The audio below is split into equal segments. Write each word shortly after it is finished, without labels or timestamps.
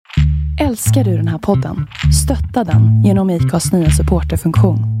Älskar du den här podden? Stötta den genom IKAs nya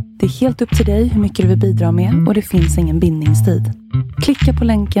supporterfunktion. Det är helt upp till dig hur mycket du vill bidra med och det finns ingen bindningstid. Klicka på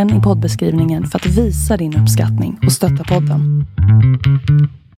länken i poddbeskrivningen för att visa din uppskattning och stötta podden.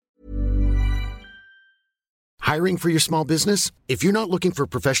 Hiring for your small business? If you're not looking for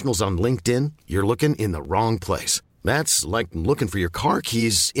professionals on LinkedIn, you're looking in the wrong place. That's like looking for your car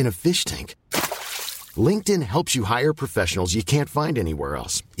keys in a fish tank. LinkedIn helps you hire professionals you can't find anywhere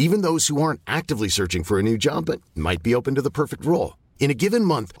else, even those who aren't actively searching for a new job but might be open to the perfect role. In a given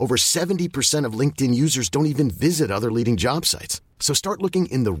month, over 70% of LinkedIn users don't even visit other leading job sites. So start looking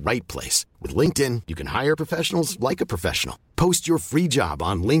in the right place. With LinkedIn, you can hire professionals like a professional. Post your free job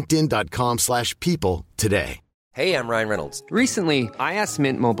on linkedin.com/people today. Hey, I'm Ryan Reynolds. Recently, I asked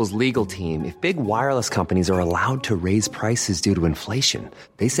Mint Mobile's legal team if big wireless companies are allowed to raise prices due to inflation.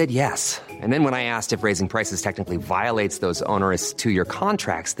 They said yes. And then when I asked if raising prices technically violates those onerous two-year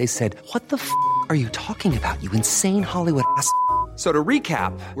contracts, they said, "What the f*** are you talking about, you insane Hollywood ass?" So to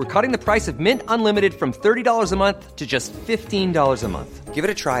recap, we're cutting the price of Mint Unlimited from $30 a month to just $15 a month. Give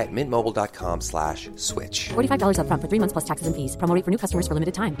it a try at mintmobile.com/switch. $45 up front for 3 months plus taxes and fees. Promo rate for new customers for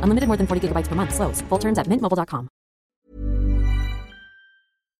limited time. Unlimited more than 40 gigabytes per month. Slows full terms at mintmobile.com.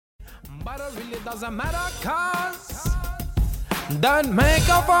 But it really doesn't matter, 'cause don't make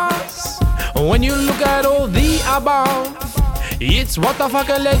a fuss when you look at all the above. It's what the fuck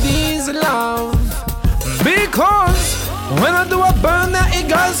ladies love. Because when I do a burn there, it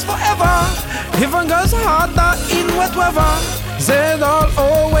goes forever. Even goes harder in wet weather. Said I'll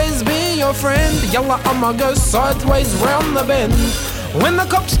always be your friend. Yalla, I'ma go sideways round the bend. When the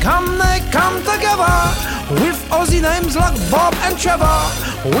cops come, they come together. With Aussie names like Bob and Trevor.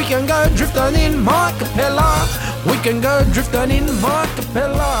 We can go drifting in my capella. We can go drifting in my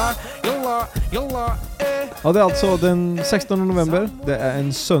capella. Yalla, yalla, Ja, det är alltså den 16 november. Det är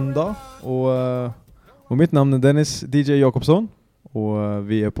en söndag. Och mitt namn är Dennis DJ Jakobsson. Och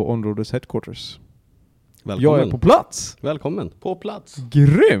vi är på Onroaders Headquarters. Välkommen. Jag är på plats. Välkommen, på plats.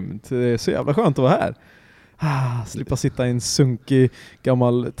 Grymt, det är så jävla skönt att vara här. Slippa sitta i en sunkig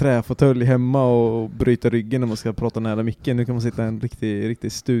gammal träfåtölj hemma och bryta ryggen när man ska prata nära micken. Nu kan man sitta i en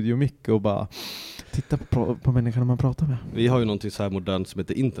riktig studiomick och bara titta på människorna man pratar med. Vi har ju någonting så här modernt som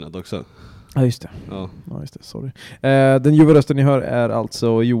heter internet också. Ja, just det. Ja, just det, sorry. Den ljuva rösten ni hör är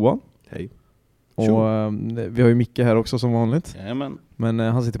alltså Johan. Hej. Och vi har ju Micke här också som vanligt. Jajamän. Men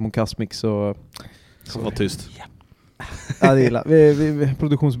han sitter på en kastmix så var tyst. Ja, det gillar. Vi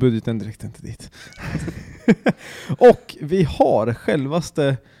produktionsbudgeten direkt inte dit. Och vi har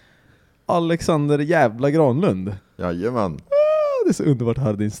självaste Alexander jävla Granlund. Jajamän. Det är så underbart att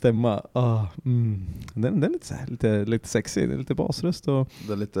höra din stämma. Den är lite så här, lite sexig, det är lite basröst och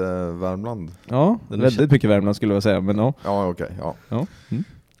det är lite Värmland. Ja, väldigt mycket Värmland skulle jag säga, men ja. Ja, okej, ja. Ja. Mm.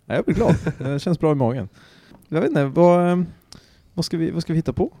 Ja, jag blir glad. Det känns bra i magen. Jag vet inte, vad ska vi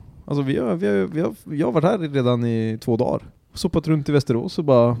hitta på? Alltså jag har varit här redan i 2 dagar. Sopat runt i Västerås och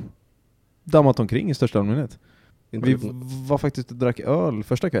bara dammat omkring i största allmänhet. Vi var faktiskt och drack öl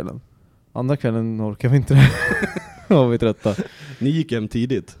första kvällen. Andra kvällen orkar vi inte det. Var vi trötta. Ni gick hem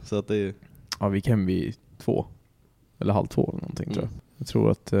tidigt så att det... Ja, vi gick hem vid 2 eller 1:30 eller någonting tror jag. Jag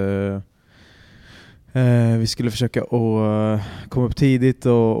tror att vi skulle försöka att komma upp tidigt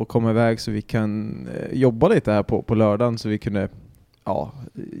och komma iväg så vi kan jobba lite här på lördagen så vi kunde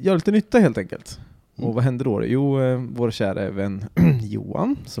göra lite nytta helt enkelt. Och vad hände då? Jo, vår kära vän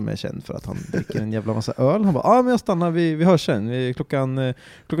Johan, som är känd för att han dricker en jävla massa öl. Han bara, men jag stannar, vi hörs sen.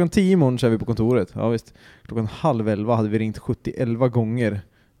 Klockan 10 imorgon så är vi på kontoret. Ja visst, 10:30 hade vi ringt 71 gånger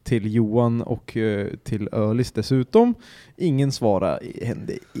till Johan och till Ölis dessutom. Ingen svarade,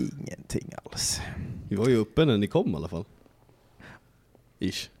 hände ingenting alls. Vi var ju uppe när ni kom i alla fall.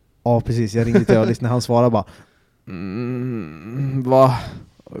 Ish. Ja precis, jag ringde till Ölis när han svarade bara vad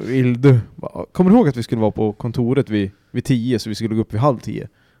vill du? Kommer du ihåg att vi skulle vara på kontoret vid 10 så vi skulle gå upp vid 9:30?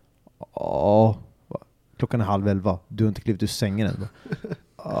 Ja, klockan är 10:30. Du har inte klivit ur sängen än.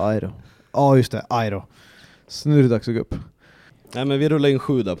 Aj då. Ja just det, aj då. Så nu är det dags att gå upp. Nej men vi rullade in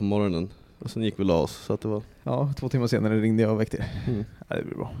 7 där på morgonen och sen gick vi la oss så att det var... Ja, 2 timmar senare ringde jag och väckte det. Ja, det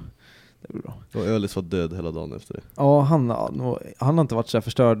blir bra. Och Ölis var död hela dagen efter det. Ja, han har inte varit så här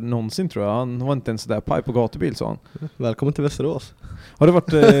förstörd någonsin tror jag. Han var inte ens så där paj på gatubil, sa han. Välkommen till Västerås. Har du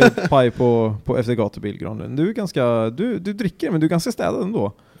varit paj på efter gatubil, Granlund? Du är ganska, du dricker men du är ganska städad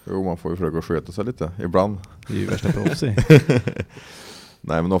ändå. Jo, man får ju försöka sköta sig lite ibland. Det är ju värsta proffs i.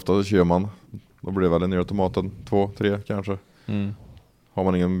 Nej, men ofta så kör man. Då blir det väl en automaten 2-3 kanske. Har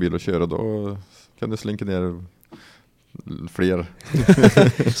man ingen bil att köra då kan det slinka ner fler.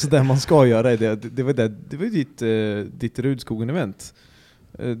 Så det man ska göra är det var ju ditt Rudskogen-event.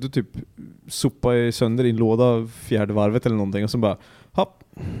 Du typ sopade sönder din låda 4:e varvet eller någonting och så bara, hopp,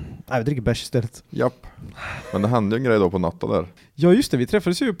 nej vi dricker bärs istället. Japp. Men det hände ju en grej då på natten där. Ja just det, vi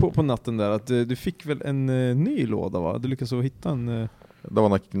träffades ju på natten där att du fick väl en ny låda va? Du lyckades hitta en... Det var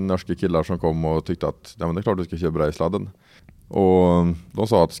några norska killar som kom och tyckte att ja, men det är klart du ska köra Brejsladden. Och de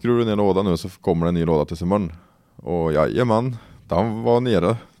sa att skruvar du ner lådan nu så kommer det en ny låda till imorgon. Och jajamän, den var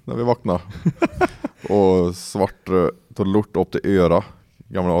nere när vi vaknade. Och svart tog lort upp till öra.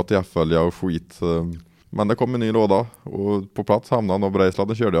 Gamla ATF-följa och skit. Men det kom en ny låda och på plats hamnade han och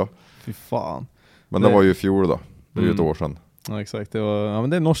Brejsladden körde jag. Fy fan. Men det var ju i fjol då. Det är ju ett år sedan. Ja exakt, det var, ja, men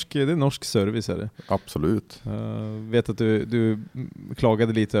det är norsk service är det. Absolut. Vet att du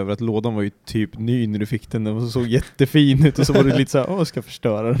klagade lite över att lådan var ju typ ny när du fick den. Den såg jättefin ut och så var du lite så här, jag ska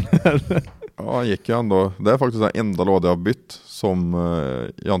förstöra den här. Ja, han gick ju ändå. Det är faktiskt den enda låda jag har bytt som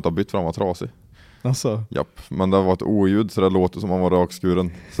jag inte har bytt för han var trasig. Alltså. Japp, men det var ett oljud så det låter som han var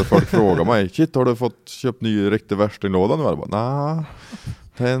rakskuren. Så folk frågar mig, shit har du fått köpt ny riktig värstinglåda nu? Jag bara, nej.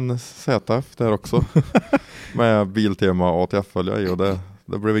 Det är en ZF där också. Med Biltema ATF-följa i och det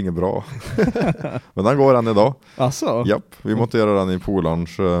blev inget bra. Men den går än idag. Alltså? Japp, vi måste göra den i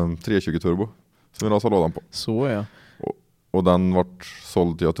Polarns 320 turbo. Som vi lasar lådan på. Så ja. Och den vart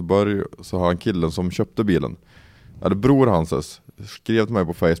såld till Göteborg. Så har han killen som köpte bilen, eller bror hanses, skrev till mig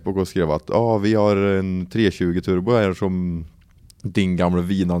på Facebook och skrev att vi har en 320 turbo här som din gamla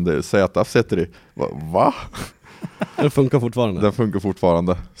vinande ZF sätter i. Va? Det funkar fortfarande. Den funkar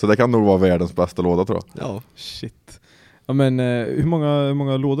fortfarande. Så det kan nog vara världens bästa låda tror jag. Ja. Shit. Ja men hur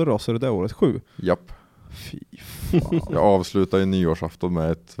många lådor rasade det året? 7? Japp. Fy fan. Jag avslutade i nyårsafton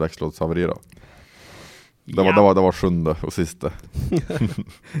med ett växellådshaveri då. Det var 7:e och sista.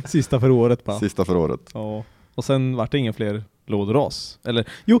 Sista för året bara. Sista för året. Ja. Och sen var det ingen fler lådras. Eller,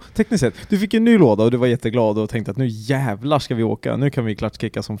 jo, tekniskt sett. Du fick en ny låda och du var jätteglad och tänkte att nu jävlar ska vi åka. Nu kan vi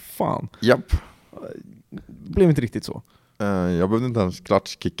klatschkicka som fan. Japp. Blev inte riktigt så. Jag behövde inte ens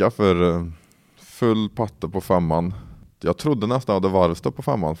klatschkicka för full patte på 5:an. Jag trodde nästan att det var varvstopp på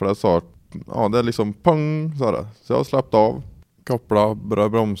 5:an. För det sa, det är liksom pang, sa det. Så jag släppte av, koppla, började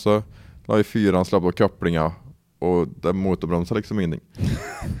bromsa. La i 4:an, släppte av kopplingar. Och det motorbromsade liksom ingenting.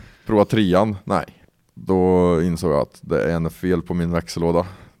 Prova 3:an, nej. Då insåg jag att det är en fel på min växellåda.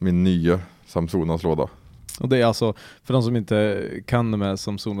 Min nya Samsonas låda. Och det är alltså, för de som inte kan de här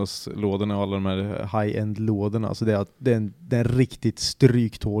Samsonas lådorna och alla de här high-end lådorna, alltså det är en riktigt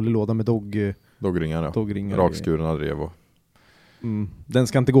stryktålig låda med doggringar, ja. Doggringar. Rakskurna drev och... Den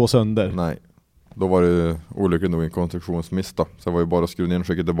ska inte gå sönder. Nej. Då var det olyckligt nog en konstruktionsmiss då. Så det var ju bara att skruva ner och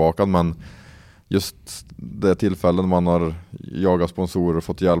skicka tillbaka. Men just det tillfällen man har jagat sponsorer och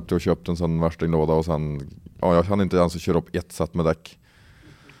fått hjälp till att köpa en sån värstinglåda och sen, jag kan inte ens köra upp ett set med däck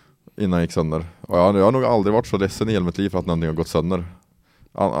innan jag gick sönder. Och jag har nog aldrig varit så ledsen i hela mitt liv för att någonting har gått sönder.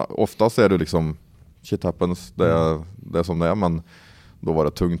 Oftast är det liksom shit happens, det är som det är, men då var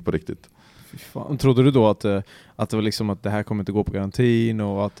det tungt på riktigt. Fy fan. Trodde du då att det var liksom att det här kommer inte gå på garantin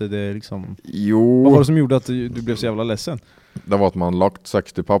och att det liksom... Jo. Vad var det som gjorde att du blev så jävla ledsen? Det var att man lagt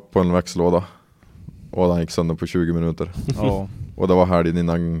 60 papp på en växellåda och den gick sönder på 20 minuter. Ja. Och det var helgen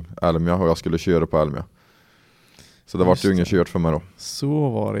innan Elmia och jag skulle köra på Elmia. Så det var ju ingen kört för mig då. Så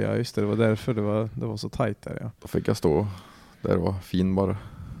var det, ja. Just det. Det var därför det var så tajt där, ja. Då fick jag stå där, det var fin bara.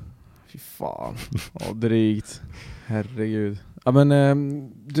 Fy fan. Ja, drygt. Herregud. Ja, men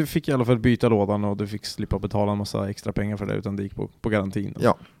du fick i alla fall byta lådan och du fick slippa betala en massa extra pengar för det utan det gick på garantin.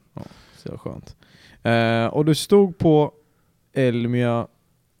 Ja. Så det var skönt. Och du stod på Elmia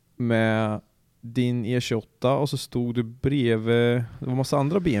med din E28 och så stod du bredvid, det var massa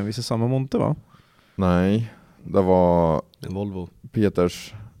andra BMWs i samma monter, va? Nej, det var en Volvo.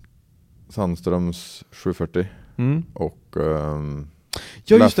 Peters Sandströms 740 och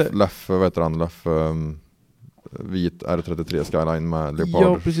Leff, vad heter han? Leff vit R33 Skyline med Leopard.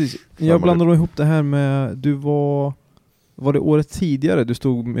 Ja, precis. Jag blandade ihop det här med, var det året tidigare du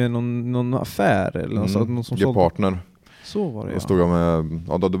stod med någon affär eller någon som sålde? Partner. Så var det, ja. Då stod jag med,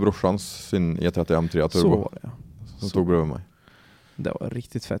 då hade brorsans sin E30 M3 Turbo. Så var det, ja. Som stod bredvid mig. Det var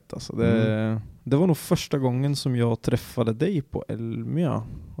riktigt fett alltså. Det var nog första gången som jag träffade dig på Elmia.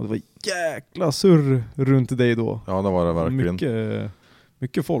 Och det var jäkla surr runt dig då. Ja, det var det verkligen.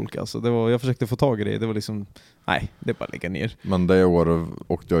 Mycket folk alltså. Jag försökte få tag i det. Det var liksom, nej, det är bara att lägga ner. Men det året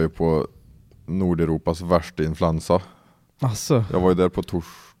åkte jag ju på Nordeuropas värsta influensa. Alltså. Jag var ju där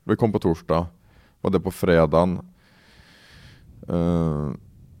vi kom på torsdag. Var där på fredagen.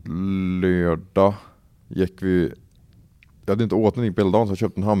 Lördag gick vi... Jag hade inte åt någonting på hela dagen så jag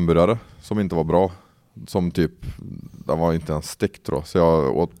köpte en hamburgare som inte var bra. Som typ, den var inte en stick tror jag. Så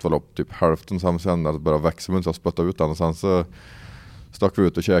jag åt väl upp typ hälften sen började växa så jag spöttade ut den. Och sen så stack vi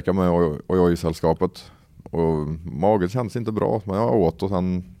ut och käkade med och jag i sällskapet. Och magen kändes inte bra, men jag åt och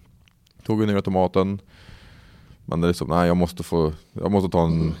sen tog vi ner till maten. Men det är liksom, nej, jag måste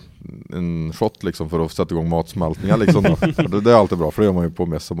ta en shot liksom för att sätta igång matsmältningar liksom. Det är alltid bra, för det gör man ju på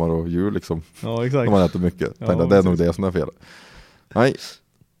midsommar och jul liksom. Ja, exakt. När man äter mycket. Ja, Tänkte, det är nog det som är fel. Nej,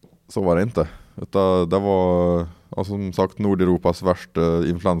 så var det inte. Utan det var, som sagt, Nordeuropas värsta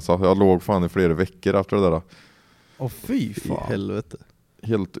influensa. Jag låg fan i flera veckor efter det där. Fy fan. I helvete.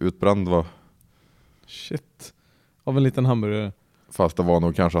 Helt utbränd va. Shit. Av en liten hamburgare. Fast det var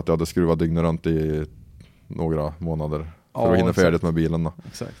nog kanske att jag hade skruvat dygnet runt i några månader. För att hinna färdigt med bilen då.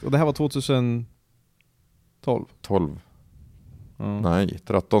 Exakt. Och det här var 2012? 12. Mm. Nej,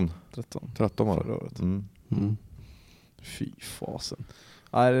 13. 13 var det. Förra året. Fy fasen.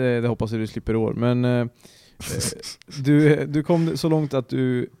 Nej, det hoppas jag du slipper i år. Men du kom så långt att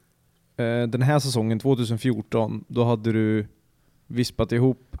du den här säsongen 2014, då hade du vispat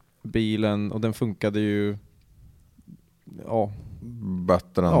ihop bilen och den funkade ju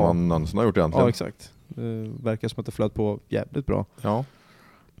bättre än man någonsin har gjort egentligen. Ja, exakt. Det verkar som att det flöt på jävligt bra. Ja.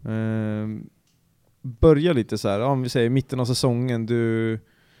 Börja lite så här, om vi säger mitten av säsongen, du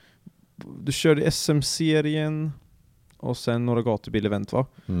körde SM-serien och sen några gatubil-event va?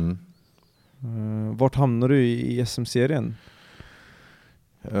 Mm. Vart hamnar du i SM-serien?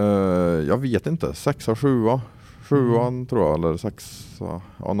 Jag vet inte, 6:a, 7:a. 7:an tror jag, eller 6:a,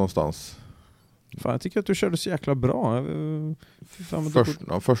 ja någonstans. Fan, jag tycker att du körde så jäkla bra.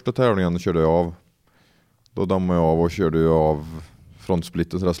 Första tävlingen körde jag av. Då dammade jag av och körde jag av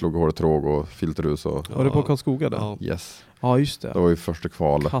frontsplitten så där slog håret tråg och filterhus. Var det på Karlskoga där? Ja. Yes. Ja, just det. Det var ju första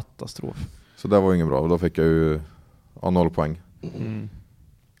kval. Katastrof. Så det var ingen bra. Då fick jag ju 0 poäng. Mm.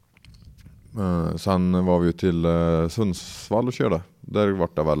 Sen var vi till Sundsvall och körde. Där var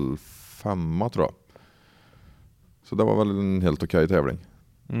det väl 5:a tror jag. Så det var väl en helt okej tävling.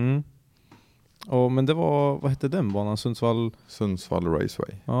 Mm. Men det var, vad hette den banan? Sundsvall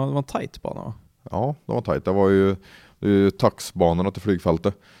Raceway. Ja, det var en tight bana va? Ja, det var tight. Det var ju taxbanorna till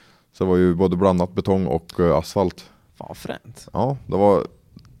flygfältet. Så det var ju både blandat betong och asfalt. Fan, fränt. Ja, det var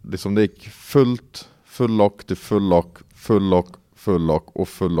liksom, det gick full lock till full lock, full lock, full lock och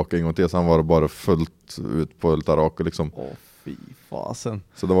full lock en gång till. Sen var det bara fullt ut på lite rak liksom. Fy fasen.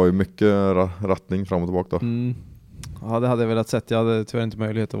 Så det var ju mycket rattning fram och tillbaka då. Mm. Ja, det hade jag velat sett. Jag hade tyvärr inte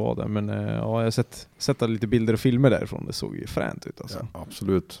möjlighet att vara där. Men jag har sett lite bilder och filmer därifrån. Det såg ju fränt ut alltså. Ja,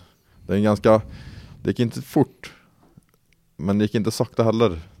 absolut. Det gick inte fort. Men det gick inte sakta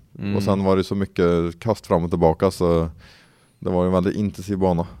heller. Mm. Och sen var det så mycket kast fram och tillbaka. Så det var en väldigt intensiv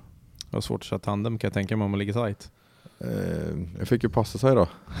bana. Det var svårt att köra tandem kan jag tänka mig om man ligger tight. Jag fick ju passa sig då.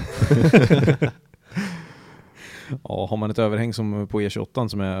 Ja, har man ett överhäng som på E28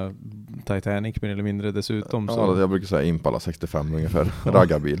 som är Titanic mer eller mindre dessutom. Ja, så. jag brukar säga Impala 65 ungefär.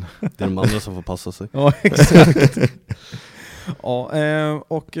 Raggarbil. Det är de andra som får passa sig. Ja, exakt. Ja,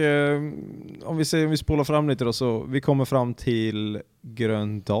 om vi spolar fram lite då, så vi kommer fram till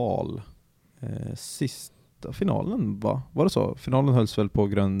Gröndal. Sista finalen va? Var det så? Finalen hölls väl på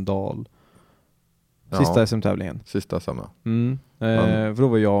Gröndal. Sista SM-tävlingen. Sista SM, ja. För då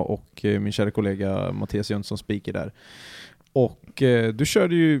var jag och min kära kollega Mattias Jönsson speaker där. Och du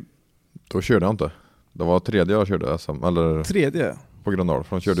körde ju... Då körde jag inte. Det var tredje jag körde SM. Eller tredje? På Gröndal.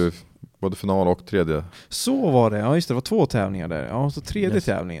 För de körde både final och tredje. Så var det. Ja just det, var 2 tävlingar där. Ja, så tredje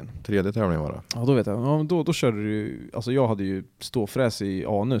tävlingen. Tredje tävlingen var det. Ja, då vet jag. Ja, då körde du... Alltså jag hade ju ståfräs i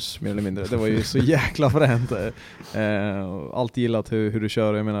anus, mer eller mindre. Det var ju så jäkla fränt. Alltid gillat hur du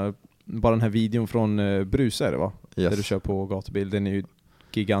kör. Jag menar, bara den här videon från Bruse är det va? Yes. Där du kör på gatubil. Den är ju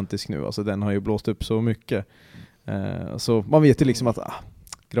gigantisk nu. Alltså den har ju blåst upp så mycket. Så man vet ju liksom att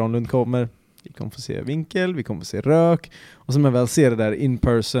Granlund kommer. Vi kommer få se vinkel, vi kommer få se rök. Och så när man väl ser det där in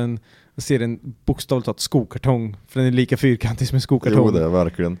person, ser den bokstavligt talat skokartong. För den är lika fyrkantig som en skokartong. Jo, det är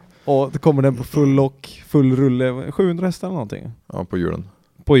verkligen. Och då kommer den på full lock, full rulle. 700 hästar eller någonting. Ja, på hjulen.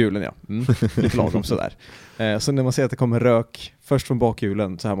 På hjulen, ja. Lite lagom sådär. Så när man ser att det kommer rök först från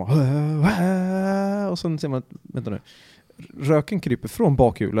bakhjulen så här man... Och sen ser man, vänta nu. Röken kryper från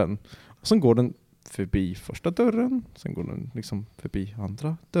bakhjulen. Och sen går den förbi första dörren. Sen går den liksom förbi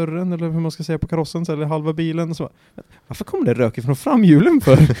andra dörren. Eller hur man ska säga på karossen. Eller halva bilen. Så, varför kommer det rök från framhjulen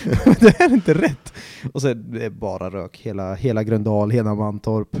för? Det här är inte rätt. Och så är det bara rök. Hela Gröndal, hela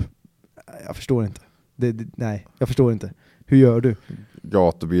Mantorp. Jag förstår inte. Nej, jag förstår inte. Hur gör du?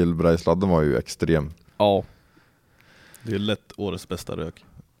 Gatubilbrejsladden var ju extrem. Ja. Det är lätt årets bästa rök.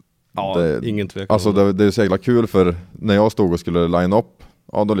 Ja, ingen tvekan. Alltså det är så jävla kul för när jag stod och skulle line up,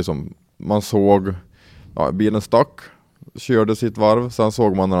 ja då liksom man såg bilen stack, körde sitt varv, sen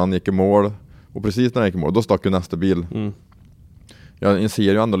såg man när han gick i mål och precis när han gick i mål, då stack ju nästa bil. jag ser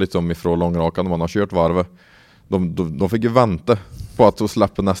ju ändå lite som ifrån långrakan när man har kört varvet. De fick ju vänta på att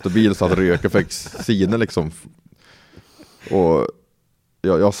släppa nästa bil så att röken fick sina liksom. Och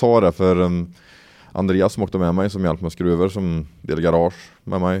jag sa det för Andreas som åkte med mig som hjälper med skruvar som delar garage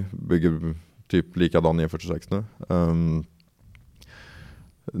med mig. Bygger typ likadan i 46 nu.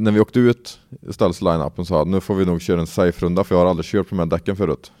 När vi åkte ut ställs line-upen så nu får vi nog köra en safe-runda för jag har aldrig kört på de här däcken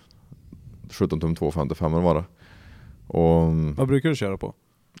förut. 17 tum 255 var det. Och vad brukar du köra på?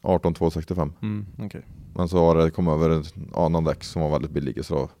 18 265. Okay. Men så har det kommit över en annan däck som var väldigt billig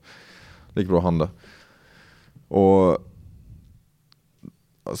så det gick bra att handla. Och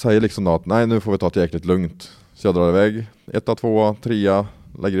jag säger liksom då att nej, nu får vi ta det jäkligt lugnt. Så jag drar iväg 1, 2, 3,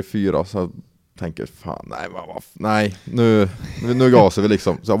 lägger i 4 så jag tänker fan nej, nu gasar vi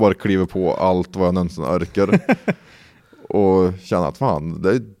liksom. Så jag bara kliver på allt vad jag någonsin orkar. Och känner att fan,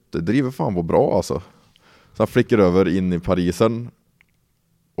 det driver fan på bra alltså. Sen flickar över in i Parisen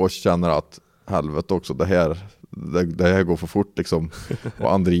och känner att helvete också, det här går för fort liksom.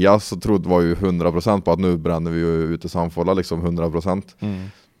 Och Andreas var ju 100% på att nu bränner vi ju ut i Samfålla liksom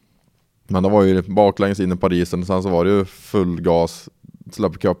 100%. Men det var ju baklänges in i Parisen, sen så var det ju full gas,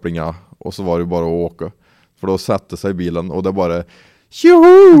 släppa kopplingar och så var det bara att åka. För då satte sig bilen och det bara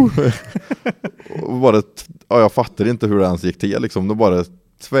tjoho! Och bara, jag fattar inte hur det ens gick till liksom, det bara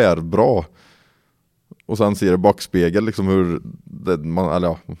tvärbra. Och sen ser det backspegel liksom hur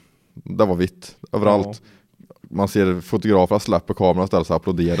det var vitt överallt. Man ser fotografer släpper kameran istället så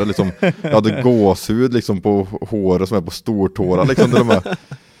applåderar liksom. Jag hade gåshud liksom på håret som är på stortårar liksom.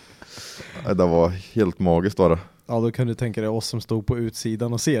 Det var helt magiskt då. Ja, då kan du tänka dig oss som stod på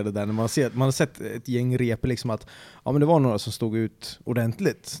utsidan och ser det där. När man har sett ett gäng rep liksom att ja, men det var några som stod ut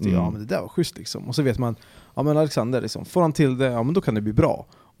ordentligt. Ja, men det där var schysst liksom. Och så vet man, ja men Alexander liksom, får han till det, ja men då kan det bli bra.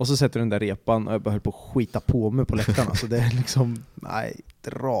 Och så sätter den där repan och jag bara höll på att skita på mig på läktarna. Så det är liksom, nej,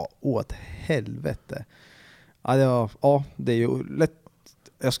 dra åt helvete. Ja, det är ju lätt.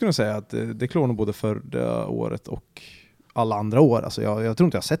 Jag skulle säga att det klår nog både förra året och alla andra år. Alltså jag tror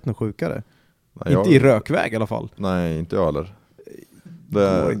inte jag har sett något sjukare. Nej, inte i rökväg i alla fall. Nej, inte jag heller.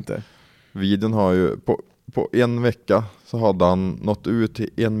 Det går inte. Videon har ju, på en vecka så hade han nått ut till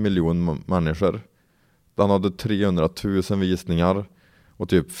 1 miljon människor. Han hade 300 000 visningar. Och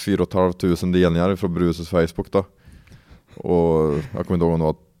typ 4 500 delningar från Bruces Facebook då. Och jag kommer inte ihåg om det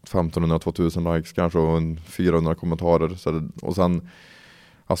var 1500-2000 likes kanske och 400 kommentarer. Och sen,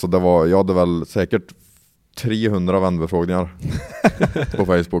 alltså jag hade väl säkert 300 vänbefrågningar på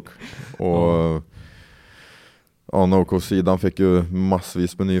Facebook. Och NOK-sidan fick ju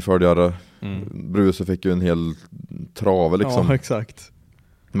massvis med nyföljare. Bruce fick ju en hel trave liksom. Ja, exakt.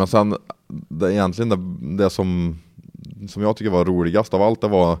 Men sen, det som jag tycker var roligast av allt, det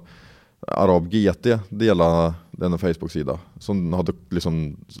var Arab GT delade den Facebook-sida som hade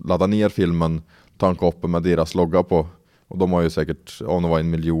liksom laddat ner filmen, tankat upp med deras logga på, och de har ju säkert, om det var 1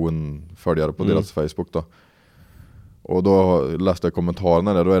 miljon följare på deras Facebook då. Och då läste jag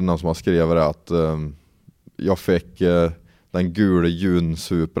kommentarerna där, då är det någon som har skrivit det att jag fick den gula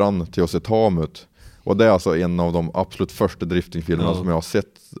Jun-supran till att se tam ut. Och det är alltså en av de absolut första driftingfilmerna som jag har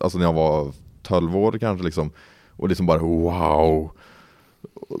sett, alltså när jag var 12 år kanske liksom. Och liksom bara wow.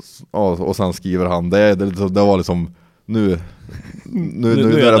 Och sen skriver han det var liksom nu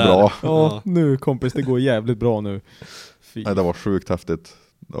är det bra. Ja, nu kompis, det går jävligt bra nu. Nej, det var sjukt häftigt.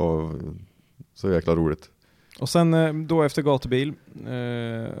 Det var så jäkla roligt. Och sen då efter gatubil,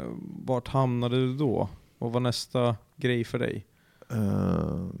 vart hamnade du då? Vad var nästa grej för dig?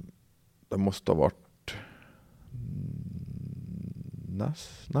 Det måste ha varit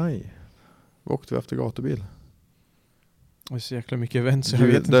nej. Vad åkte vi efter gatubil? Det är så jäkla mycket event så jag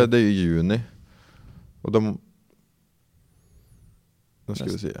vet inte. Det är ju juni. Och nu ska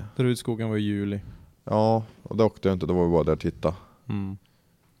vi se. Rudskogen var i juli. Ja, och det åkte jag inte. Det var ju bara där att titta.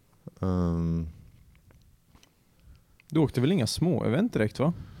 Du åkte väl inga små event direkt,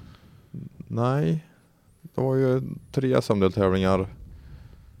 va? Nej. Det var ju 3 SM-deltävlingar.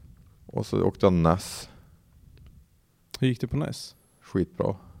 Och så åkte jag NES. Hur gick det på NES?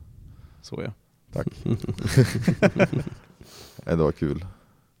 Skitbra. Så ja. Tack. Det var kul.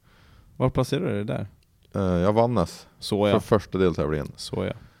 Var placerade du det där? Jag vann NES. Så ja. För första deltävlingen. Så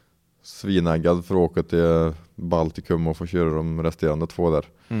ja. Svinäggad för att åka till Baltikum och få köra de resterande 2 där.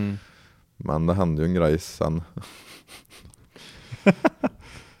 Men det hände ju en grej sen.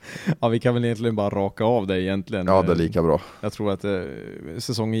 Ja, vi kan väl egentligen bara raka av det egentligen. Ja, det är lika bra. Jag tror att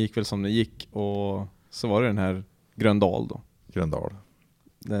säsongen gick väl som den gick, och så var det den här Gröndal då. Gröndal.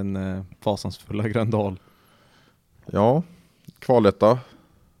 Den fasansfulla Gröndal. Ja, kvaletta.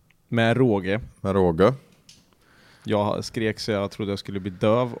 Med råge. Jag skrek så jag trodde jag skulle bli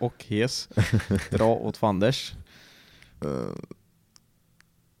döv och hes. Dra åt fanders.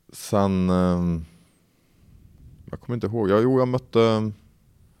 Sen... jag kommer inte ihåg. Jag mötte...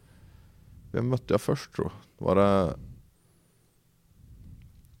 Vem mötte jag först då? Var det...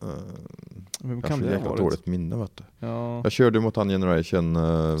 Vem kan det ha varit? Dåligt minne, vet du. Ja. Jag körde mot han Generation...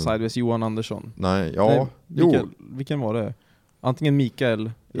 Sideways Johan Andersson. Nej, ja. Nej, vilken var det? Antingen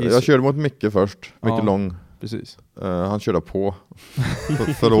Mikael... Jag körde mot Micke först. Micke Lång. Precis. Han körde på.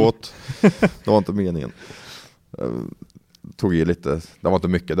 Förlåt. Det var inte meningen. Tog i lite. Det var inte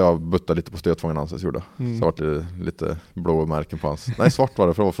mycket. Det var buttat lite på stötfången hans jag gjorde. Så var det lite blå märken på hans. Nej, svart var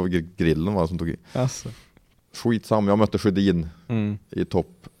det för grillen var det som tog i. Alltså. Skitsam. Jag mötte Sjödin i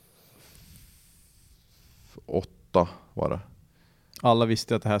topp 8 var det. Alla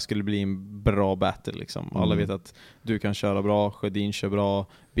visste att det här skulle bli en bra battle liksom. Alla vet att du kan köra bra, Sjödin kör bra,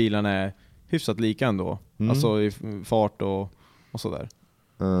 bilarna är hyfsat lika ändå. Alltså i fart och sådär.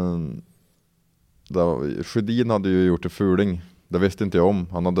 Sjödin hade ju gjort en fuling. Det visste inte jag om.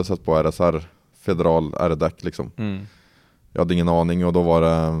 Han hade sett på RSR, federal R-däck liksom. Jag hade ingen aning och då var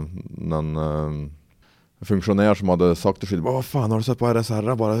det en funktionär som hade sagt till Sjödin: vad fan har du sett på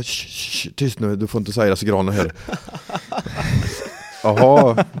RSR? Bara tyst nu, du får inte säga det så granen här.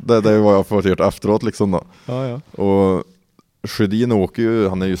 Jaha, det är vad jag får gjort efteråt liksom då. Ja. Och Sjödin åker ju,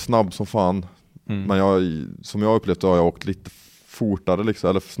 han är ju snabb som fan. Men som jag upplevt har jag åkt lite fortare liksom,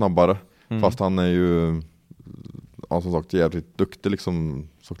 eller snabbare. Fast han är ju som sagt jävligt duktig liksom,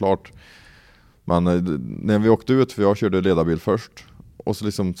 såklart. Men när vi åkte ut, för jag körde ledarbil först, och så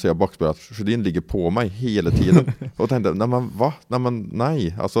liksom ser jag backspel att Sjödin ligger på mig hela tiden. Och tänkte, nej men va?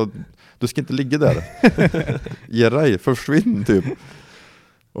 Nej, alltså du ska inte ligga där. Ge dig, försvinn typ.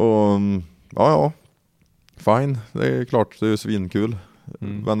 Och ja. Fine, det är klart, det är svinkul.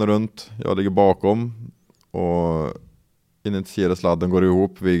 Vänder runt, jag ligger bakom och initierar sladden, går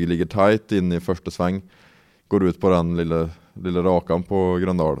ihop, vi ligger tight in i första sväng, går ut på den lilla rakan på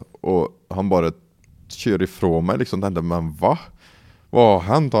Gröndal och han bara kör ifrån mig liksom. Tänkte, men va? Vad har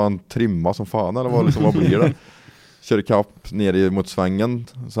hänt? Har han trimmat som fan eller vad blir det? Kör ikapp ner mot svängen,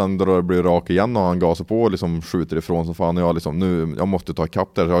 sen då det blir rak igen och han gasar på och liksom skjuter ifrån som fan. Och jag liksom, jag måste ta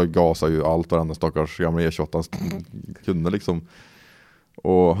ikapp där, jag gasar ju allt varenda stackars gamla E28 kunde liksom.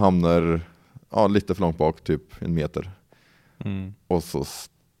 Och hamnar lite för långt bak, typ 1 meter. Och så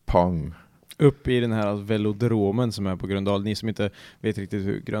pang. Upp i den här velodromen som är på Gröndal. Ni som inte vet riktigt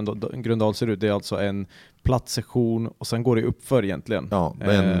hur Gröndal ser ut, det är alltså en plattsektion och sen går det uppför egentligen. Ja,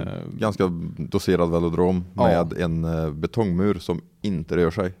 det är en ganska doserad velodrom med en betongmur som inte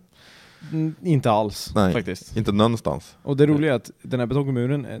rör sig. Inte alls. Nej, faktiskt. Inte någonstans. Och det roliga är att den här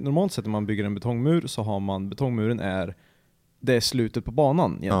betongmuren, normalt sett när man bygger en betongmur så har man, betongmuren det är slutet på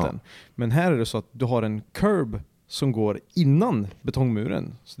banan egentligen. Ja. Men här är det så att du har en curb som går innan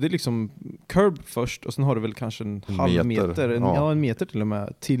betongmuren. Så det är liksom curb först och sen har du väl kanske en halv meter, en meter till och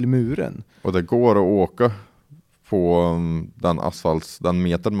med till muren. Och det går att åka på den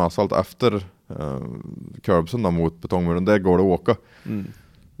metern med asfalt efter curbsen mot betongmuren. Där går det att åka.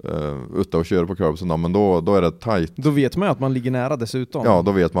 Ute och köra på curbsen, men då är det tight. Då vet man ju att man ligger nära dessutom. Ja,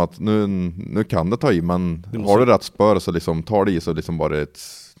 då vet man att nu kan det ta i, men har du rätt spör så liksom tar det i så liksom bara ett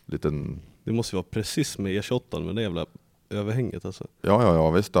liten... Det måste ju vara precis med E28 med det jävla överhänget alltså.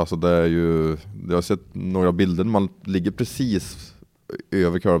 Ja, visst. Alltså det är ju... Jag har sett några bilder man ligger precis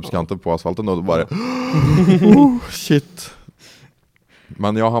över curbskanten på asfalten och bara... shit.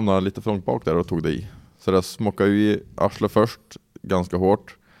 Men jag hamnade lite för långt bak där och tog det i. Så det smockade ju i arslet först ganska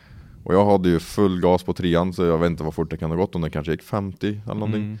hårt. Och jag hade ju full gas på 3an, så jag vet inte vad fort det kan ha gått, om det kanske gick 50 eller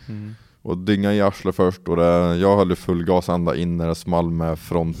någonting. Och dynga i arslet först, och jag höll full gas ända in när det small med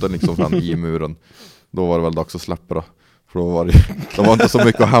fronten liksom sen i muren. Då var det väl dags att släppa då. För då var det var inte så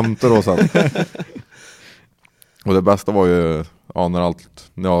mycket att hämta då sen. Och det bästa var ju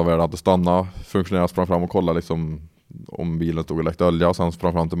när jag väl hade stannat, funktionären sprang fram och kollade liksom om bilen tog och läckte olja, och sen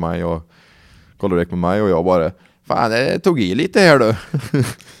sprang fram till mig och kollade med mig, och jag bara, fan det tog i lite här du.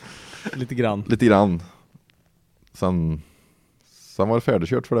 Lite grann. Sen var det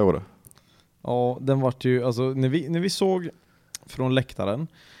färdigkört för det året. Ja, den vart ju, alltså när vi såg från läktaren,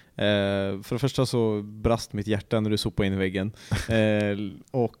 för det första så brast mitt hjärta när du sopade in i väggen.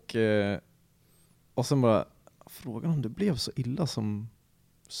 Och sen bara frågan om det blev så illa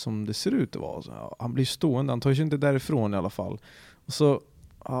som det ser ut att vara. Så, han blir stående, han tar ju inte därifrån i alla fall. Och så,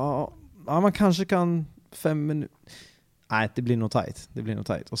 man kanske kan 5 minuter. Nej, det blir nog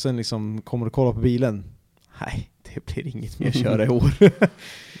tight. Och sen liksom kommer du kolla på bilen. Nej, det blir inget mer att köra i år.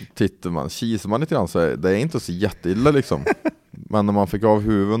 Tittar man, kisar man lite grann så det är inte så jätteilla liksom. Men när man fick av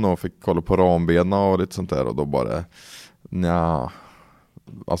huven och fick kolla på rambena och lite sånt där, och då bara nja.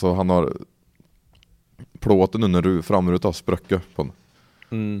 Alltså han har plåten under framrutan har spräckt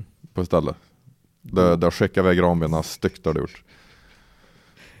på stället. Det skickar iväg rambena styggt har det gjort.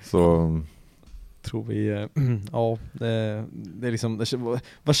 Så tror vi ja, det är liksom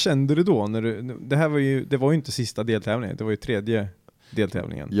vad kände du då när du det var ju inte sista deltävlingen, det var ju tredje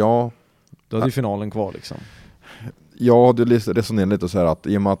deltävlingen. Ja, då hade ju finalen kvar liksom. Ja, det resonerar lite så här att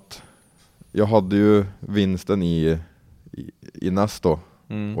i och med att jag hade ju vinsten i näst då,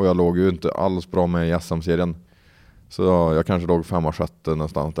 och jag låg ju inte alls bra med i SM-serien. Så jag kanske låg 5-6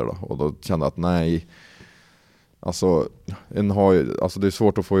 någonstans där då, och då kände jag att nej, alltså det är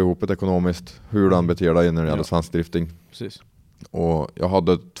svårt att få ihop det ekonomiskt hur den beter dig när det gäller svensk drifting. Precis. Och jag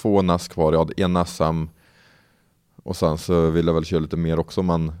hade 2 näst kvar, jag hade en SM och sen så ville jag väl köra lite mer också,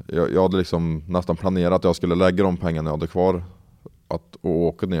 men jag hade liksom nästan planerat att jag skulle lägga de pengarna jag hade kvar och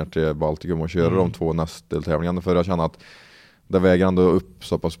åka ner till Baltikum och köra de 2 nästdeltävlingarna, för jag känner att det väger ändå upp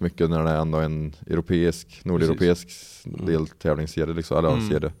så pass mycket när det är ändå en nordeuropeisk deltävlingsserie liksom, eller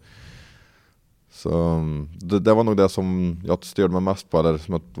serie. Så det var nog det som jag störde mig mest på, eller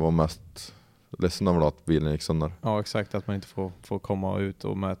som jag var mest ledsen över, att bilen gick sönder. Ja, exakt, att man inte får komma ut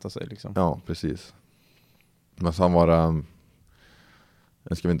och mäta sig liksom. Ja, precis. Men sen var det,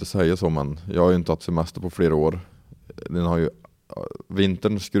 jag ska inte säga så, men jag har ju inte haft semester på flera år. Den har ju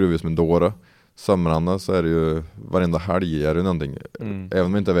vintern skruvar som en dåre. Somrarna så är det ju varenda helg är det någonting. Även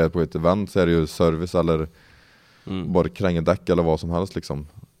om man inte är på ett event så är det ju service eller bara kränga däck eller vad som helst liksom.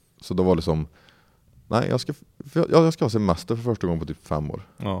 Så då var det liksom, nej, jag ska ha semester för första gången på typ 5 år.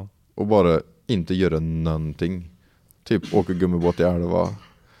 Ja. Och bara inte göra någonting. Typ åka gummibåt i älva.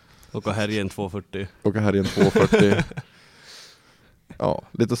 Åka här i en 240. Ja,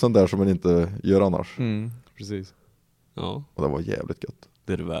 lite sånt där som man inte gör annars. Precis. Ja. Och det var jävligt gött.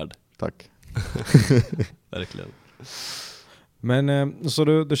 Det är du värd. Tack. Verkligen. Men så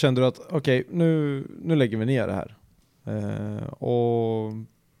du kände att okej, nu lägger vi ner det här. Och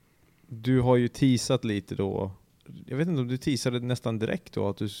du har ju teasat lite då. Jag vet inte om du teasade nästan direkt då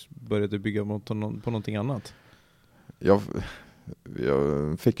att du började bygga på någonting annat. Jag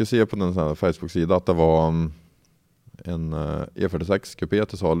fick ju se på den här Facebook-sida att det var en E46 kupé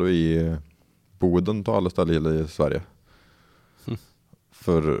till salu i Boden på alla ställen i Sverige.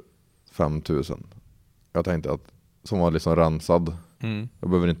 För 5 000. Jag tänkte att som var liksom rensad. Jag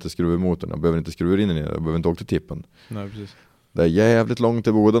behöver inte skruva i motorn, jag behöver inte skruva in i den, jag behöver inte åka till tippen. Nej, precis. Det är jävligt långt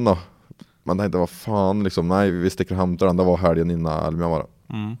till Boden då. Man tänkte, vad fan liksom, nej, vi sticker och hämtar den. Det var helgen innan Elmia var.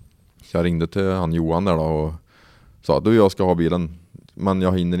 Så jag ringde till han Johan där då och sa, du, jag ska ha bilen, men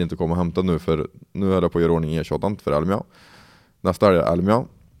jag hinner inte komma och hämta nu, för nu är det på att göra ordning E28 för Elmia. Nästa helg är Elmia.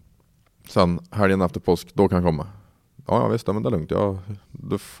 Sen helgen efter påsk, då kan jag komma. Ja, visst, men det är lugnt.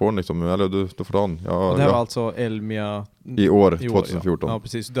 Du får liksom, eller du får ta den. Det här var alltså Elmia i år 2014. Ja,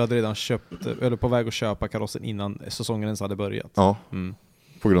 precis. Du hade redan köpt, eller på väg att köpa karossen innan säsongen ens hade börjat. Ja,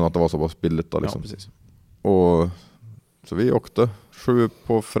 på grund av att det var så pass billigt då liksom. Ja, precis. Och så vi åkte 7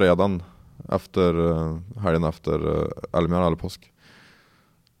 på fredagen efter helgen efter Elmia eller påsk.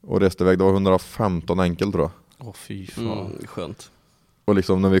 Och reste iväg, det var 115 enkel tror jag. Fy fan. Skönt. Och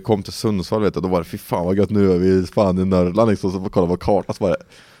liksom när vi kom till Sundsvall, vet du, då var det, fy fan vad gött, nu är vi i Spanien, Norrland liksom, så får kolla på kartan, så var det,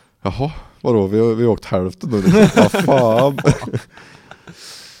 jaha, vadå, vi åkt hälften nu liksom. Vad fan.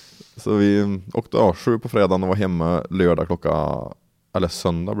 Så vi åkte 7 på fredagen och var hemma lördag eller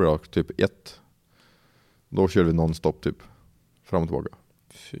söndag blir det typ 1. Då körde vi nonstop typ fram och tillbaka.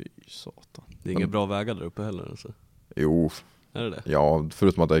 Fy satan. Det är inga bra vägar där uppe heller alltså. Jo. Är det? Ja,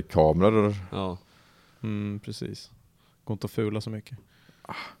 förutom att det är kameror. Ja. Precis. Går inte att fula så mycket.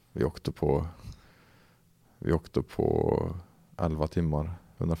 Vi åkte på 11 timmar,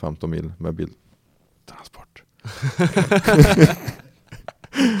 115 mil med biltransport.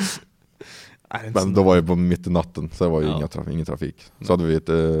 Men då var det på mitt i natten, så det var ju ingen trafik. Så hade vi ett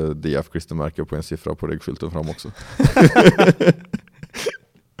DF-klistermärke på en siffra på ryggskylten fram också.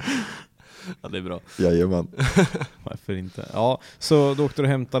 Ja, det är bra. Jajamän. Varför inte? Ja, så då åkte du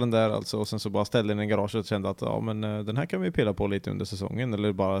och hämtade den där alltså, och sen så bara ställde den i garaget och kände att men den här kan vi pilla på lite under säsongen,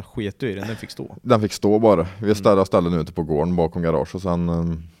 eller bara sket du i den fick stå? Den fick stå bara. Vi ställde ute på gården bakom garage, och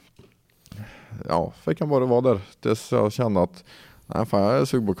sen fick han bara vara där tills jag kände att nej, fan, jag är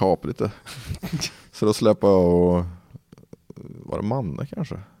sugen på kap lite. Så då släppte jag och var det Manne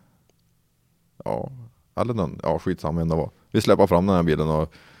kanske? Ja, eller någon. Ja, skitsamma ändå var. Vi släppte fram den här bilen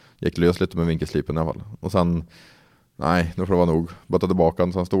och gick lös lite med vinkelslipen i alla fall. Och sen, nej, nu får det vara nog. Bötta tillbaka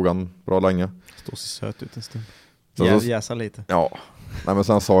den, sen stod han bra länge. Stod så söt ut en stund. Jäsa lite. Ja, nej, men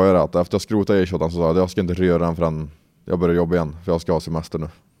sen sa jag att efter jag skrotade E28 så sa jag att jag ska inte röra den förrän jag börjar jobba igen för jag ska ha semester nu.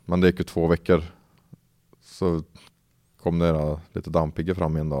 Men det gick ju 2 veckor. Så kom det lite dampigga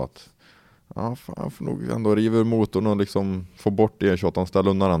fram en dag att ja, fan, jag får nog ändå riva ur motorn och liksom få bort E28, ställa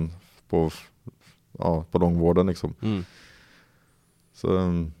undan den på långvården liksom. Så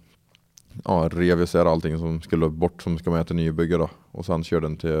ja, rev isär allting som skulle bort som ska med till nybygge då. Och sen körde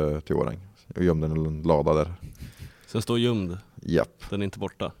den till Årjäng. Jag gömde den i en lada där. Så den står gömd? Japp. Den är inte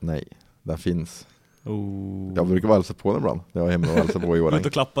borta? Nej, den finns. Jag brukar väl hälsa på den ibland. Jag är hemma och hälsar på i Årjäng. Ut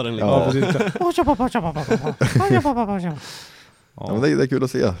och klappa den lite. Ja, ja, men det är kul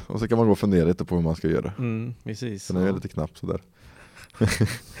att se. Och så kan man gå och fundera lite på hur man ska göra. Precis. Så den är lite knapp sådär.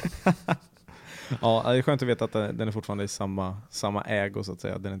 Ja, det är skönt att veta att den är fortfarande i samma ägo så att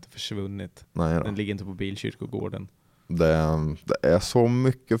säga. Den är inte försvunnit. Nej, den ligger inte på bilkyrkogården. Det är så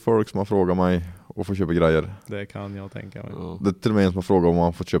mycket folk som har frågat mig och får köpa grejer. Det kan jag tänka mig. Det är till och med en som har frågat om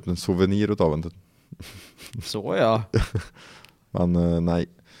man får köpa en souvenir utav en. Så ja. Men nej.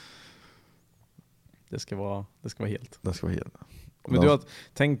 Det ska vara helt. Det ska vara helt. Men du har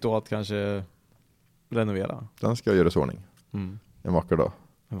tänkt då att kanske renovera? Den ska göras i ordning. En vacker dag.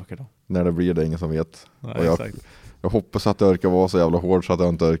 När det blir det ingen som vet. Nej, och jag hoppas att jag orkar vara så jävla hård så att jag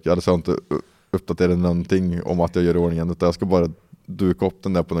inte orkar. Eller så jag inte uppdaterar någonting om att jag gör i ordningen. Utan jag ska bara duka upp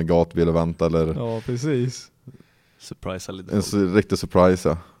den där på en gatbil och vänta. Eller ja, precis. Surprise lite. En riktig surprise,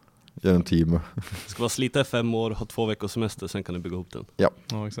 ja. Gör en timme. Ska vara slita i 5 år, ha 2 veckors semester, sen kan du bygga ihop den. Ja.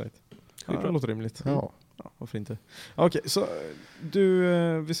 Ja, exakt. Det låter rimligt. Ja. Varför inte? Okej, så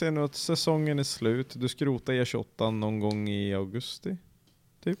vi ser nu att säsongen är slut. Du skrotar E28 någon gång i augusti?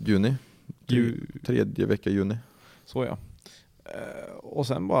 Typ? Juni. 3:e vecka juni. Så ja. Och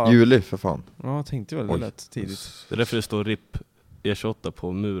sen bara... Juli, för fan. Ja, jag tänkte väl det lätt tidigt. Det är därför det står RIP E28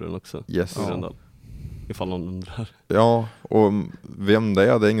 på muren också. Yes. Ja. Ifall någon undrar. Ja, och vem det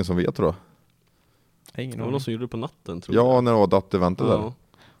är ingen som vet, tror jag. Det var någon som gjorde det på natten, tror jag. Ja, när det var dateventet där.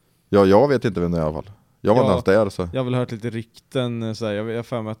 Ja, jag vet inte vem det är i alla fall. Jag var nästan där. Så. Jag har väl hört lite rykten. Så här, jag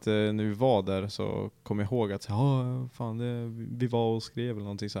för mig att när vi var där så kom jag ihåg att vi var och skrev eller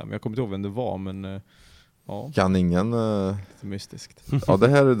någonting så här. Men jag kommer inte ihåg vem det var, men ja. Kan ingen... Lite mystiskt. Ja,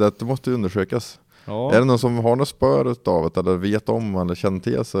 det måste undersökas. Ja. Är det någon som har något spör utav det eller vet om eller känner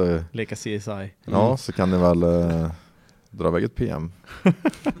till så... Leka CSI. Ja, så kan ni väl dra iväg ett PM.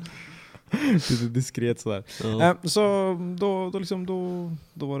 Lite diskret sådär. Ja. Så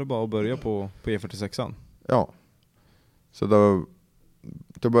då var det bara att börja på E46an. Ja. Så då,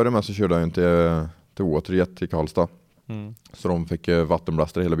 till att börja med så körde jag inte till Återjet i Karlstad. Så de fick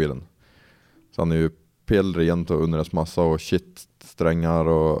vattenblaster i hela bilen. Så han är ju pelrent och underredsmassa och strängar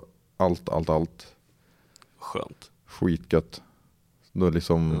och allt. Skönt. Skitgött. Då är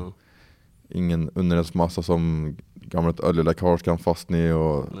liksom ingen underredsmassa som gammalt oljeläckage kan fastna i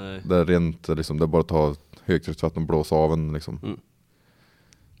och det är rent liksom, det är bara att ta högtrycksvatten och blåsa av en liksom.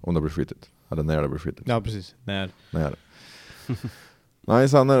 Om det blir skitigt. Eller när det blir skitigt. Ja, precis. När. Nej,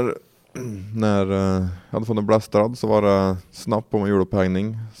 sen när jag hade fått en blastrad så var det snabbt på med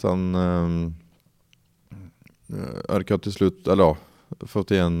hjulupphängning. Sen orkade jag till slut, eller ja,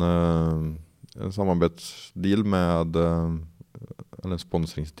 fått en samarbetsdeal med eller en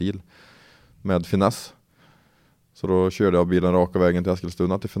sponsringsdeal med Finess. Så då körde jag bilen raka vägen till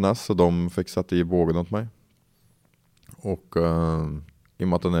Eskilstuna till Finess och de fick sätta i bågen åt mig. Och i och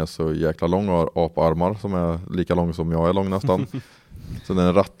med att den är så jäkla lång och har aparmar som är lika lång som jag är lång nästan. Så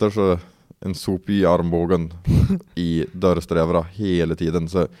den rattar så en sop i armbågen i dörrsträvra hela tiden.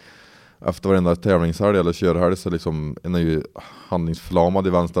 Så efter varenda tävlingshelg eller körhelg så liksom en är ju handlingsförlamad i